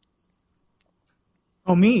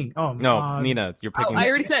 Oh, me. Oh, no, Nina. You're picking. I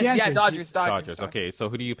already said Dodgers. Okay, so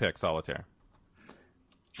who do you pick, Solitaire?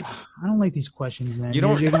 I don't like these questions, man. You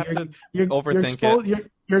don't have to overthink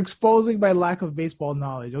it. You're exposing my lack of baseball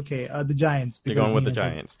knowledge. Okay, the Giants. You're going with the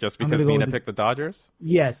Giants just because Nina picked the Dodgers?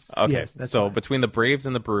 Yes. Okay. Yes, so between the Braves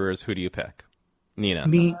and the Brewers, who do you pick? Nina.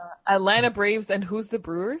 Me. Atlanta Braves, and who's the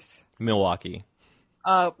Brewers? Milwaukee.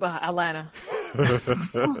 Atlanta.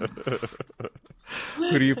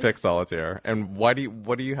 Who do you pick, Solitaire? And what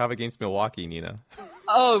do you have against Milwaukee, Nina?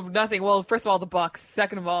 Oh, nothing. Well, first of all, the Bucks.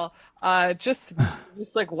 Second of all, just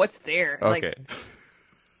like what's there. Okay.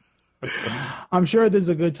 I'm sure there's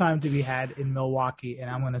a good time to be had in Milwaukee, and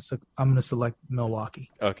I'm gonna select Milwaukee.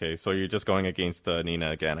 Okay, so you're just going against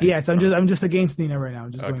Nina again. Yes, I'm just against Nina right now.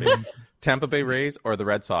 I'm just going against. Tampa Bay Rays or the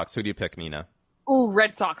Red Sox? Who do you pick, Nina? Ooh,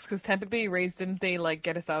 Red Sox, because Tampa Bay Rays, didn't they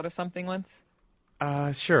get us out of something once?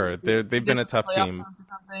 Sure. They've been a tough team,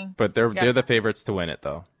 but they're the favorites to win it,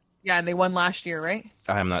 though. Yeah, and they won last year, right?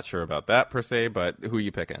 I'm not sure about that per se, but who are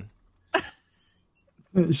you picking?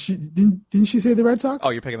 Didn't she say the Red Sox?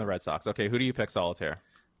 Oh, you're picking the Red Sox. Okay, who do you pick, Solitaire?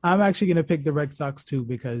 I'm actually going to pick the Red Sox too,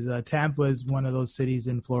 because Tampa is one of those cities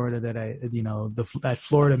in Florida that that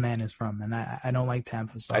Florida man is from, and I don't like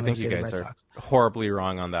Tampa, so I think you guys are horribly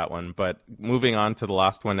wrong on that one. But moving on to the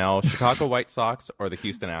last one now, Chicago White Sox or the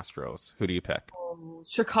Houston Astros? Who do you pick?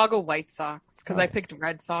 Chicago White Sox, because I picked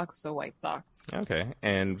Red Sox, so White Sox. Okay,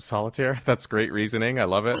 and Solitaire, that's great reasoning. I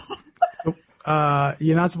love it.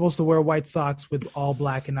 You're not supposed to wear white socks with all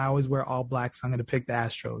black, and I always wear all black, so I'm going to pick the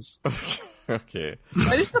Astros. Okay.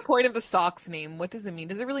 What is the point of the Sox name? What does it mean?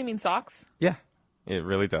 Does it really mean socks? Yeah, it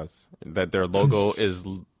really does. That their logo is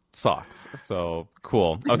socks. So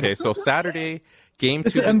cool. Okay, so Saturday game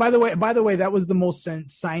 2. And by the way, that was the most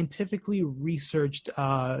scientifically researched,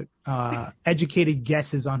 educated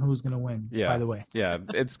guesses on who's going to win. Yeah. By the way. Yeah,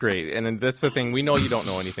 it's great, and that's the thing. We know you don't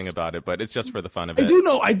know anything about it, but it's just for the fun of it. I do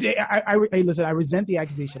know. Listen. I resent the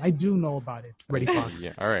accusation. I do know about it. Freddie Fox.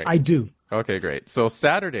 Yeah. All right. I do. Okay, great. So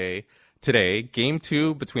Saturday. Today, game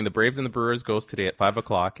 2 between the Braves and the Brewers goes today at 5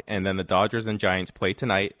 o'clock, and then the Dodgers and Giants play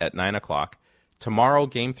tonight at 9 o'clock. Tomorrow,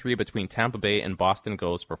 game 3 between Tampa Bay and Boston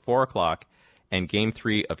goes for 4 o'clock, and game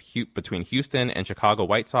 3 between Houston and Chicago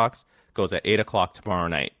White Sox goes at 8 o'clock tomorrow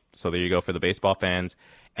night. So there you go for the baseball fans.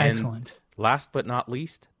 And excellent. Last but not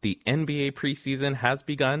least, the NBA preseason has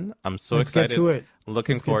begun. I'm so Let's excited. Get to it.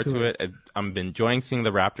 Looking forward to it. I've been enjoying seeing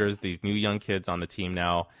the Raptors, these new young kids on the team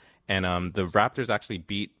now. And the Raptors actually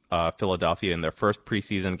beat Philadelphia in their first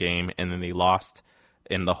preseason game, and then they lost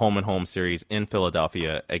in the home-and-home series in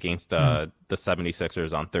Philadelphia against the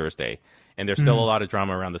 76ers on Thursday. And there's still a lot of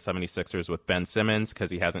drama around the 76ers with Ben Simmons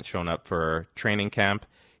because he hasn't shown up for training camp.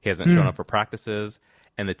 He hasn't shown up for practices.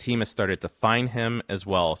 And the team has started to fine him as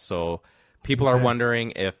well. So people are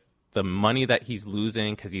wondering if the money that he's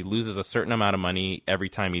losing, because he loses a certain amount of money every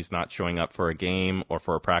time he's not showing up for a game or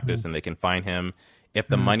for a practice and they can fine him, if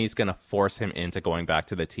the money's going to force him into going back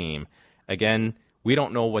to the team. Again, we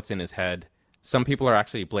don't know what's in his head. Some people are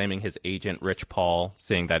actually blaming his agent, Rich Paul,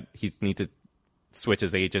 saying that he needs to switch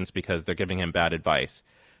his agents because they're giving him bad advice.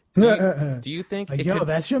 Do you think...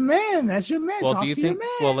 that's your man. That's your man. Well, Talk do you to think? your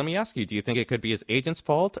man. Well, let me ask you. Do you think it could be his agent's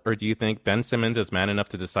fault, or do you think Ben Simmons is man enough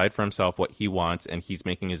to decide for himself what he wants and he's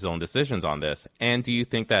making his own decisions on this? And do you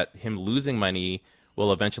think that him losing money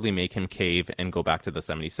will eventually make him cave and go back to the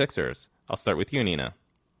 76ers? I'll start with you, Nina.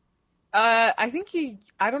 I think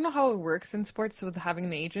I don't know how it works in sports with having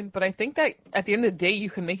an agent, but I think that at the end of the day, you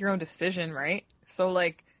can make your own decision, right? So,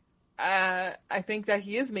 I think that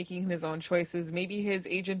he is making his own choices. Maybe his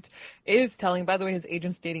agent is telling, by the way, his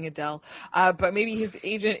agent's dating Adele, but maybe his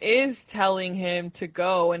agent is telling him to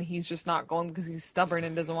go and he's just not going because he's stubborn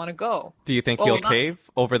and doesn't want to go. Do you think he'll cave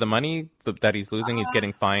over the money that he's losing? He's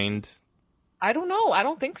getting fined. I don't know. I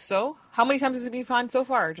don't think so. How many times has he been fined so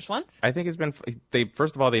far? Just once? I think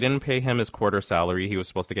first of all, they didn't pay him his quarter salary. He was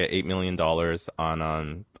supposed to get $8 million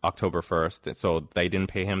on October 1st. So they didn't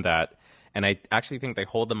pay him that. And I actually think they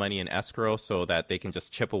hold the money in escrow so that they can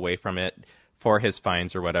just chip away from it for his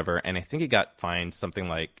fines or whatever. And I think he got fined something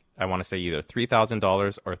like, I want to say either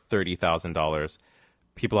 $3,000 or $30,000.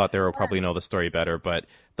 People out there will probably know the story better, but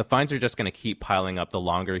the fines are just going to keep piling up the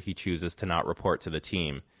longer he chooses to not report to the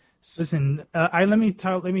team. Listen, let me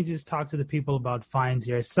just talk to the people about fines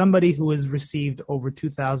here. Somebody who has received over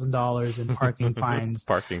 $2,000 in parking fines.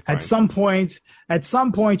 At some point,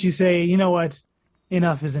 you say, you know what,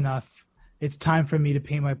 enough is enough. It's time for me to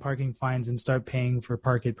pay my parking fines and start paying for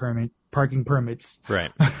parking permits.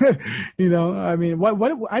 Right. I mean,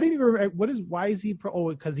 why is he?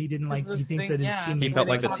 Because he didn't like. He thinks that his team. He felt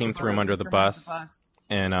like the team threw him under the bus,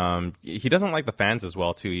 and he doesn't like the fans as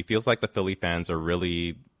well too. He feels like the Philly fans are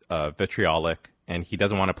really vitriolic, and he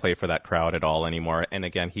doesn't want to play for that crowd at all anymore. And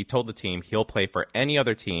again, he told the team he'll play for any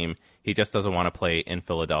other team. He just doesn't want to play in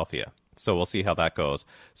Philadelphia. So we'll see how that goes.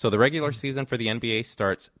 So the regular season for the NBA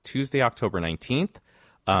starts Tuesday, October 19th.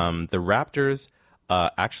 The Raptors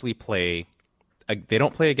actually play. They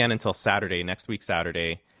don't play again until next week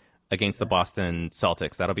Saturday, against the Boston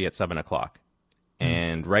Celtics. That'll be at 7:00.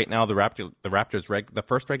 And right now, the Raptors, the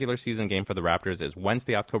first regular season game for the Raptors is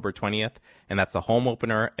Wednesday, October 20th, and that's the home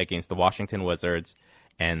opener against the Washington Wizards.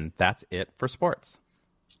 And that's it for sports.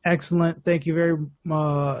 Excellent. Thank you very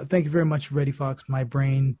much, Reddy Fox. My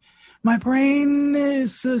brain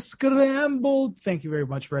is scrambled. Thank you very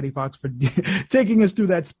much, Reddy Fox, for taking us through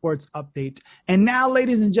that sports update. And now,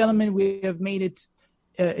 ladies and gentlemen, we have made it.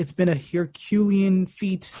 It's been a Herculean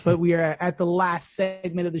feat, but we are at the last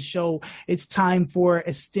segment of the show. It's time for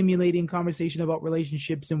a stimulating conversation about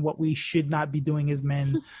relationships and what we should not be doing as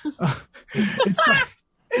men.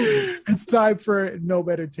 It's time for No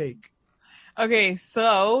Better Take. Okay,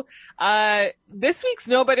 so this week's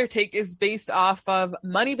No Better Take is based off of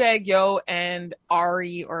Moneybagg Yo and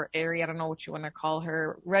Ari, or Ari, I don't know what you want to call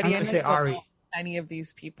her. I'm going to say Ari. Any of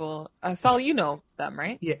these people. Saul, you know them,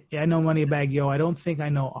 right? Yeah, I know Moneybagg Yo. I don't think I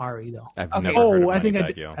know Ari though. I've never heard of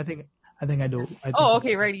Moneybagg Yo. I think I do.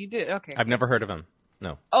 Okay, right, you did. Okay. I've never heard of him.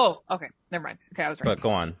 No. Oh, okay. Never mind. Okay, I was right. But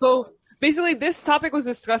go on. So basically, this topic was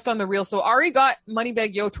discussed on The Real. So Ari got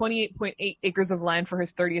Moneybagg Yo 28.8 acres of land for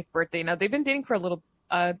his 30th birthday. Now, they've been dating for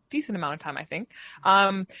a decent amount of time, I think.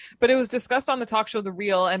 But it was discussed on the talk show The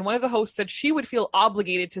Real, and one of the hosts said she would feel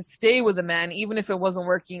obligated to stay with a man, even if it wasn't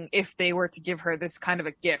working, if they were to give her this kind of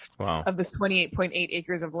a gift of this 28.8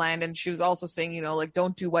 acres of land. And she was also saying,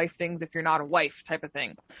 don't do wife things if you're not a wife type of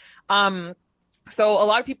thing. So a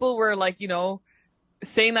lot of people were like,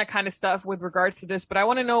 saying that kind of stuff with regards to this. But I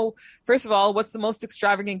want to know, first of all, what's the most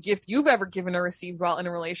extravagant gift you've ever given or received while in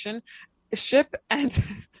a relationship? And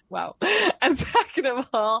wow. And second of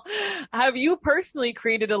all, have you personally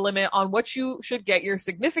created a limit on what you should get your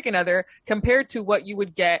significant other compared to what you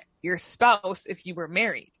would get your spouse if you were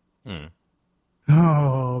married?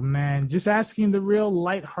 Oh man, just asking the real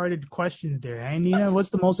lighthearted questions there. And what's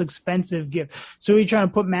the most expensive gift? So you're trying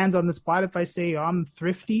to put mans on the spot if I say I'm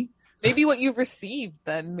thrifty? Maybe what you've received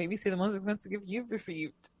then. Maybe say the most expensive gift you've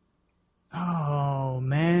received. Oh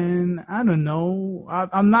man, I don't know.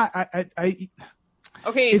 I'm not.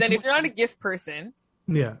 Okay, then if you're not a gift person,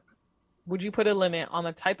 yeah, would you put a limit on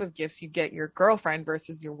the type of gifts you get your girlfriend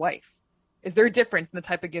versus your wife? Is there a difference in the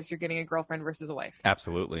type of gifts you're getting a girlfriend versus a wife?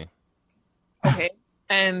 Absolutely. Okay,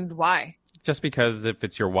 and why? Just because if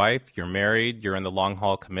it's your wife, you're married, you're in the long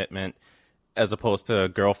haul commitment. As opposed to a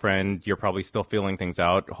girlfriend, you're probably still feeling things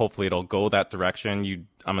out. Hopefully it'll go that direction.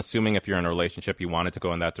 I'm assuming if you're in a relationship, you want it to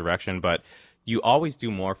go in that direction, but you always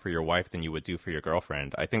do more for your wife than you would do for your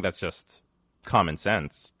girlfriend. I think that's just common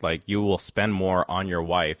sense. Like, you will spend more on your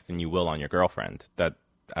wife than you will on your girlfriend. That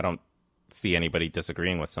I don't see anybody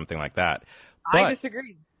disagreeing with something like that. But, I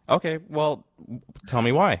disagree. Okay, well, tell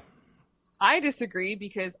me why. I disagree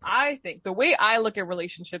because I think the way I look at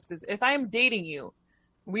relationships is if I'm dating you,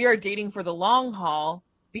 we are dating for the long haul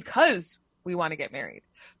because we want to get married.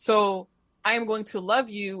 So I am going to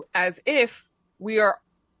love you as if we are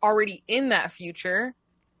already in that future.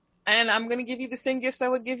 And I'm going to give you the same gifts I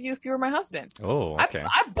would give you if you were my husband. Oh, okay.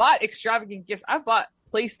 I bought extravagant gifts. I bought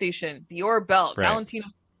PlayStation, Dior belt, right. Valentino.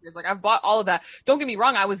 Like, I've bought all of that. Don't get me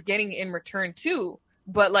wrong. I was getting in return too.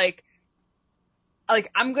 But like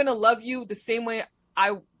I'm going to love you the same way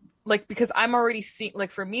I like, because I'm already seeing,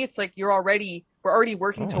 like, for me, it's like we're already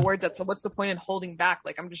working towards that. So what's the point in holding back?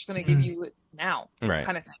 Like, I'm just going to give you it now, right?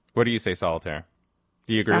 Kind of thing. What do you say, Solitaire?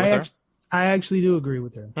 Do you agree with her? I actually do agree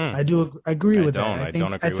with her. I do agree with that. I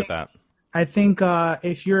don't agree with that. I think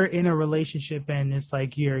if you're in a relationship and it's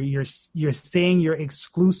like you're saying you're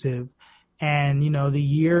exclusive, and the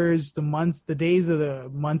years, the months, the days of the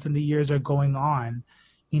months and the years are going on,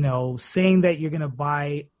 saying that you're gonna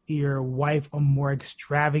buy your wife a more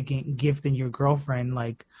extravagant gift than your girlfriend,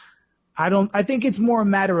 like I think it's more a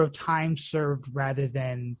matter of time served rather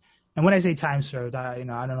than. And when I say time served, I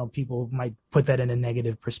don't know, people might put that in a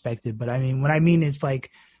negative perspective, but I mean, what I mean is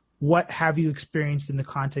like, what have you experienced in the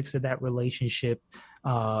context of that relationship?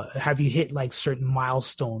 Have you hit like certain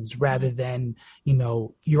milestones rather than,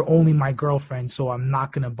 you're only my girlfriend, so I'm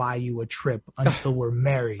not going to buy you a trip until we're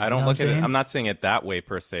married. I don't look at it. I'm not saying it that way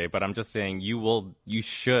per se, but I'm just saying you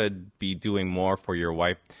should be doing more for your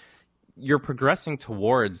wife. You're progressing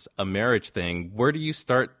towards a marriage thing. Where do you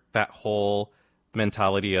start that whole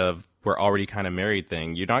mentality of we're already kind of married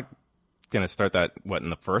thing? You're not going to start that, in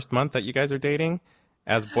the first month that you guys are dating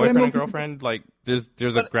as boyfriend and girlfriend? Like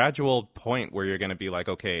there's a gradual point where you're going to be like,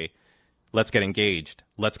 okay, let's get engaged,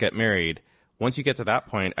 let's get married. Once you get to that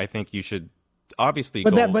point, I think you should obviously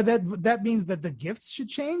that means that the gifts should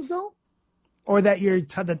change though, or that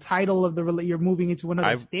the title of you're moving into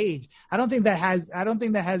another stage. I don't think that has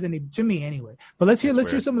any, to me anyway. But let's hear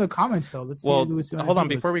some of the comments though. Hold on,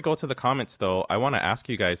 before we go to the comments though, I want to ask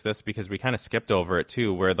you guys this because we kind of skipped over it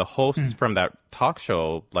too, where the host from that talk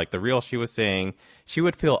show, like The Real, she was saying she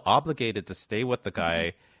would feel obligated to stay with the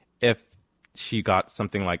guy if she got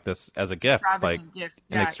something like this as a gift, an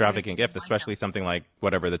extravagant gift, especially something like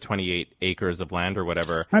whatever, the 28 acres of land or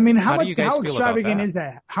whatever. I mean, how extravagant is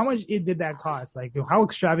that? How much did that cost? Like, how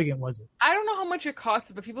extravagant was it? I don't know how much it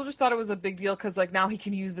cost, but people just thought it was a big deal because, like, now he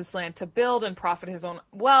can use this land to build and profit his own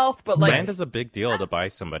wealth. But like, land is a big deal to buy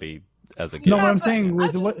somebody as a gift. No, what I'm saying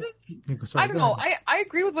was I don't know. I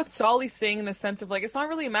agree with what Solly's saying in the sense of like, it's not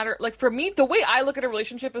really a matter. Like for me, the way I look at a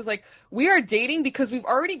relationship is like, we are dating because we've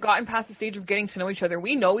already gotten past the stage of getting to know each other.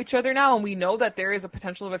 We know each other now, and we know that there is a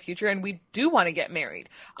potential of a future, and we do want to get married.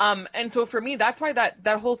 And so for me, that's why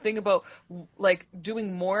that whole thing about like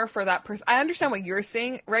doing more for that person. I understand what you're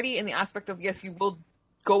saying, Reddy, in the aspect of yes, you will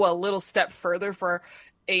go a little step further for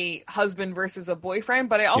a husband versus a boyfriend,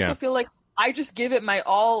 but I also feel like I just give it my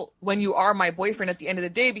all when you are my boyfriend at the end of the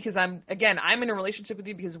day, because I'm in a relationship with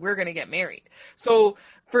you because we're going to get married. So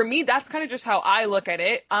for me, that's kind of just how I look at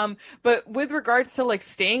it. But with regards to like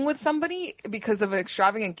staying with somebody because of an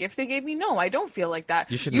extravagant gift they gave me, no, I don't feel like that.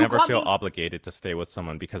 You should never feel obligated to stay with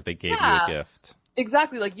someone because they gave you a gift.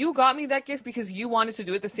 Exactly. Like you got me that gift because you wanted to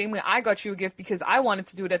do it the same way I got you a gift because I wanted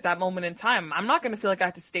to do it at that moment in time. I'm not going to feel like I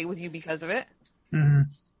have to stay with you because of it. Mm-hmm.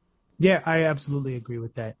 Yeah, I absolutely agree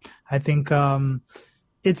with that. I think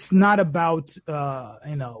it's not about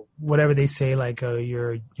whatever they say, like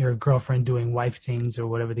your girlfriend doing wife things or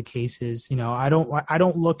whatever the case is. I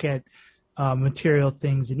don't look at material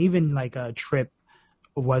things, and even like a trip,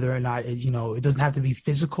 whether or not it doesn't have to be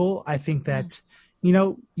physical. I think that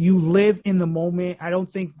you live in the moment. I don't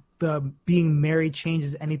think the being married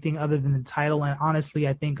changes anything other than the title. And honestly,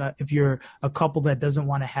 I think if you're a couple that doesn't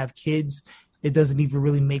want to have kids, it doesn't even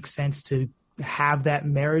really make sense to have that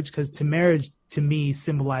marriage, because marriage to me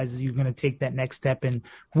symbolizes you're going to take that next step. And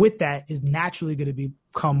with that is naturally going to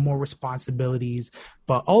become more responsibilities.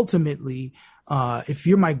 But ultimately, if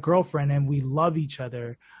you're my girlfriend and we love each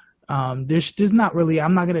other, there's not really,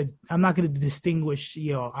 I'm not going to distinguish,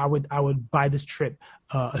 I would buy this trip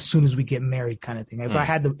as soon as we get married kind of thing. If I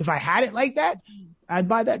had it like that, I'd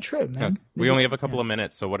buy that trip, man. Okay. We only have a couple of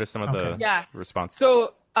minutes. So what are some of the responses?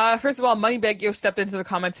 So, first of all, Moneybag Yo stepped into the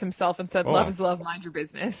comments himself and said, love is love, mind your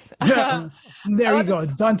business. There we go.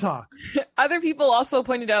 Done talk. Other people also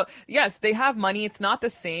pointed out, yes, they have money. It's not the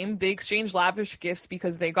same. They exchange lavish gifts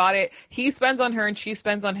because they got it. He spends on her and she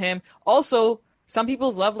spends on him. Also, some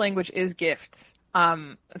people's love language is gifts.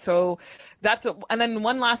 So that's and then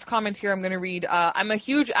one last comment here I'm going to read. I'm a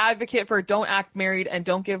huge advocate for don't act married and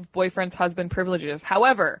don't give boyfriend's husband privileges.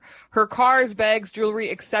 However, her cars, bags, jewelry,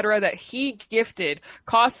 etc. that he gifted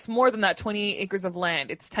costs more than that 28 acres of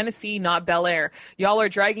land. It's Tennessee, not Bel Air. Y'all are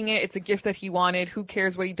dragging it. It's a gift that he wanted. Who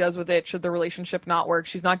cares what he does with it? Should the relationship not work?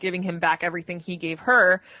 She's not giving him back everything he gave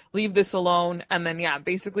her. Leave this alone. And then,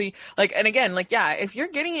 basically, if you're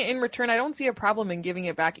getting it in return, I don't see a problem in giving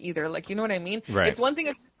it back either. Like, you know what I mean? Right. It's one thing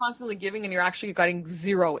if you're constantly giving and you're actually getting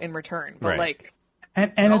zero in return. But right.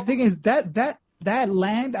 And the thing is that that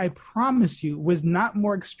land, I promise you, was not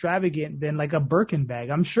more extravagant than like a Birkin bag.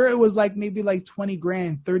 I'm sure it was like maybe like 20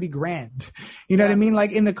 grand, 30 grand. You know what I mean?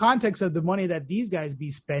 Like in the context of the money that these guys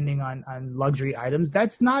be spending on luxury items,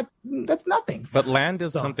 that's nothing. But land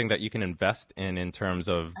is something that you can invest in terms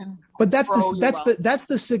of. But that's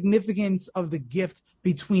the significance of the gift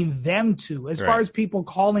between them two. As far as people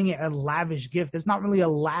calling it a lavish gift, it's not really a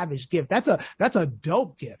lavish gift. That's a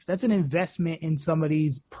dope gift. That's an investment in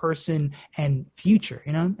somebody's person and future,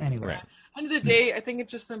 you know? Anyway. Right. End of the day, I think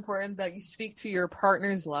it's just important that you speak to your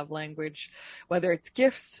partner's love language, whether it's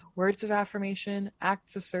gifts, words of affirmation,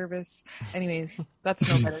 acts of service. Anyways, that's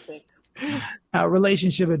No Better Take.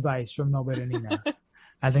 Relationship advice from No Better Nina.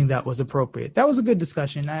 I think that was appropriate. That was a good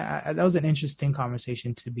discussion. That was an interesting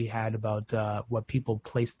conversation to be had about what people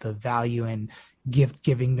place the value in gift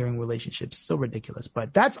giving during relationships. So ridiculous.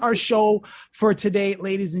 But that's our show for today,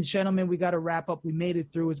 ladies and gentlemen. We got to wrap up. We made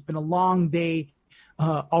it through. It's been a long day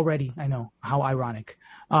already. I know, how ironic.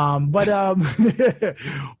 But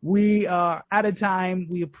we are out of time.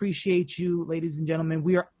 We appreciate you, ladies and gentlemen.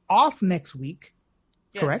 We are off next week.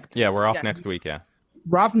 Yes. Correct? Yeah, we're off next week. Yeah.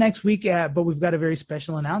 We're off next week, but we've got a very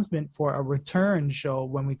special announcement for a return show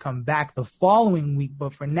when we come back the following week.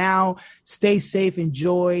 But for now, stay safe,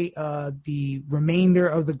 enjoy the remainder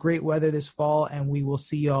of the great weather this fall, and we will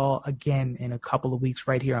see y'all again in a couple of weeks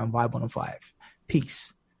right here on Vibe 105.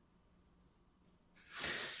 Peace.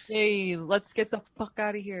 Hey, let's get the fuck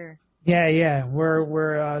out of here. Yeah. We're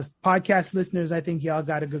podcast listeners. I think y'all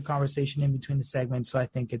got a good conversation in between the segments, so I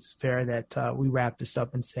think it's fair that we wrap this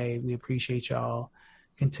up and say we appreciate y'all.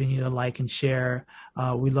 Continue to like and share.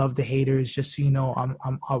 We love the haters. Just so you know,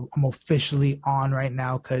 I'm officially on right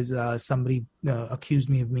now because somebody accused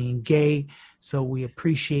me of being gay. So we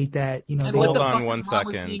appreciate that. You know, hold on 1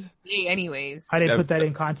 second. Anyways, I didn't put that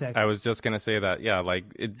in context. I was just gonna say that. Yeah, like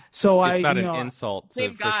it's not an insult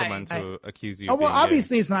for someone to accuse you. Oh, well,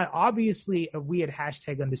 obviously it's not. Obviously, we at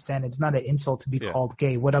hashtag understand it's not an insult to be called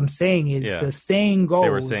gay. What I'm saying is the saying goes.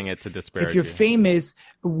 They were saying it to disparage. If you're famous,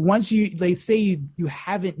 once they say you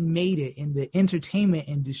haven't made it in the entertainment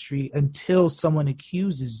industry until someone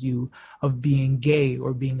accuses you of being gay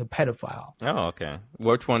or being a pedophile. Oh, okay.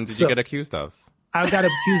 Which one did you get accused of? I got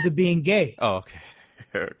accused of being gay. Oh, okay.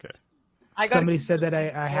 Okay. Somebody said that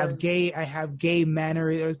I have gay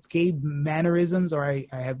mannerisms, or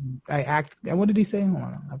I act. What did he say? Hold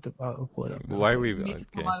on, I'll pull it up. Why are we? We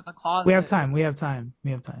have time. We have time.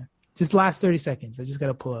 Just last 30 seconds. I just got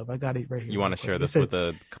to pull up. I got it right here. You want to share this with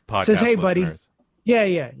the podcast? Says, hey, buddy. Listeners. Yeah.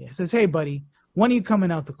 It says, hey, buddy. When are you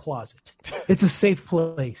coming out the closet? It's a safe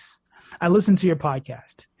place. I listen to your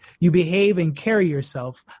podcast. You behave and carry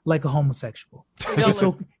yourself like a homosexual.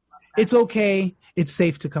 It's okay. It's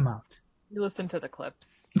safe to come out. You listen to the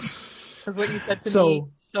clips. Because what you said to me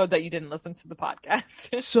showed that you didn't listen to the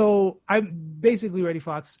podcast. So I'm basically ready,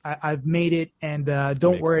 Fox. I've made it, and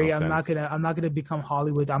don't worry. I'm not gonna become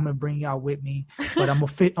Hollywood. I'm gonna bring you out with me. But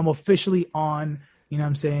I'm officially on. You know what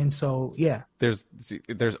I'm saying? So yeah. There's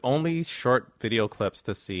only short video clips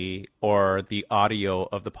to see or the audio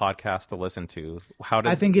of the podcast to listen to. Where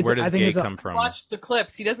does gay come from? Watch the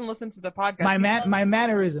clips. He doesn't listen to the podcast. My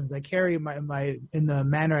mannerisms. I carry my in the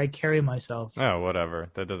manner I carry myself. Oh, whatever.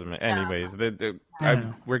 That doesn't matter. Anyways,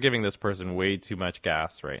 we're giving this person way too much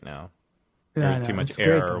gas right now. Too much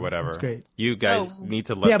air or whatever. It's great. You guys need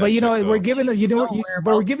to let. Yeah, but we're giving them.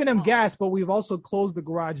 We're giving him gas, but we've also closed the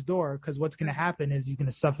garage door because what's going to happen is he's going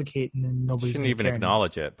to suffocate and then nobody's going to even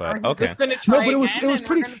acknowledge it. But he's just going to try. No, but it was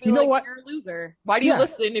pretty. You know what? You're a loser. Why do you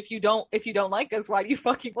listen if you don't like us? Why do you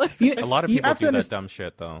fucking listen? A lot of people do that dumb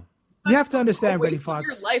shit though. You have to understand, Reddy Fox.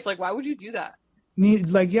 Your life, like, why would you do that?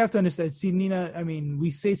 Like, you have to understand. See, Nina, I mean,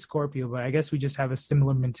 we say Scorpio, but I guess we just have a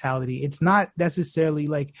similar mentality. It's not necessarily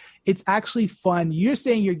like, it's actually fun. You're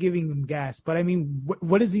saying you're giving them gas, but I mean,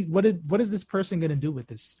 what is this person going to do with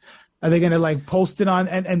this? Are they going to like post it on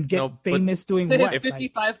and get famous doing what? He has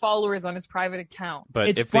 55 followers on his private account. But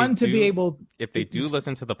it's fun to be able. If they do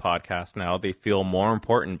listen to the podcast now, they feel more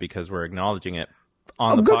important because we're acknowledging it.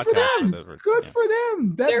 On the podcast. Good for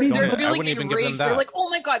them. They're feeling enraged. They're like, oh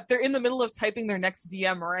my god, they're in the middle of typing their next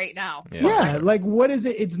DM right now. Yeah, like what is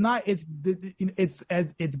it? It's not. It's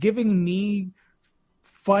giving me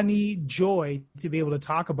funny joy to be able to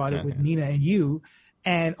talk about it with Nina and you.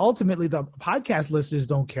 And ultimately, the podcast listeners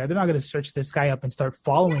don't care. They're not going to search this guy up and start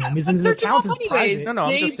following him. His account is private. No,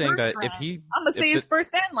 I'm just saying that if I'm going to say his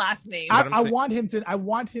first and last name. I want him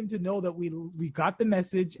to know that we got the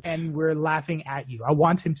message and we're laughing at you. I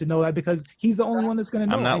want him to know that because he's the only one that's going to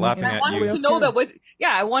know. I'm not laughing at you. I want him to know that.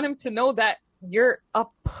 I want him to know that you're a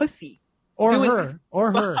pussy. Or her.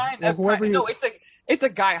 Or whoever. No, It's a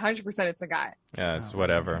guy. 100%. It's a guy. Yeah, it's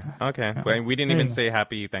whatever. Okay. Well, we didn't even say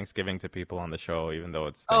happy Thanksgiving to people on the show, even though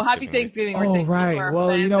it's Thanksgiving. Happy Thanksgiving. Oh, right.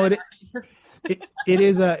 Well, you know, it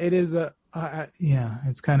is a yeah,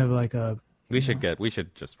 it's kind of like a. We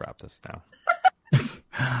should just wrap this now.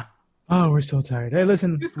 Oh, we're so tired. Hey,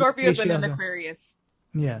 listen. Two Scorpios and an Aquarius.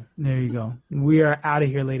 Yeah, there you go. We are out of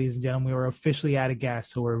here, ladies and gentlemen. We are officially out of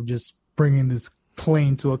gas, so we're just bringing this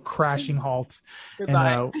plane to a crashing halt.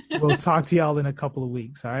 Goodbye. And we'll talk to y'all in a couple of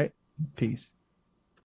weeks. All right? Peace.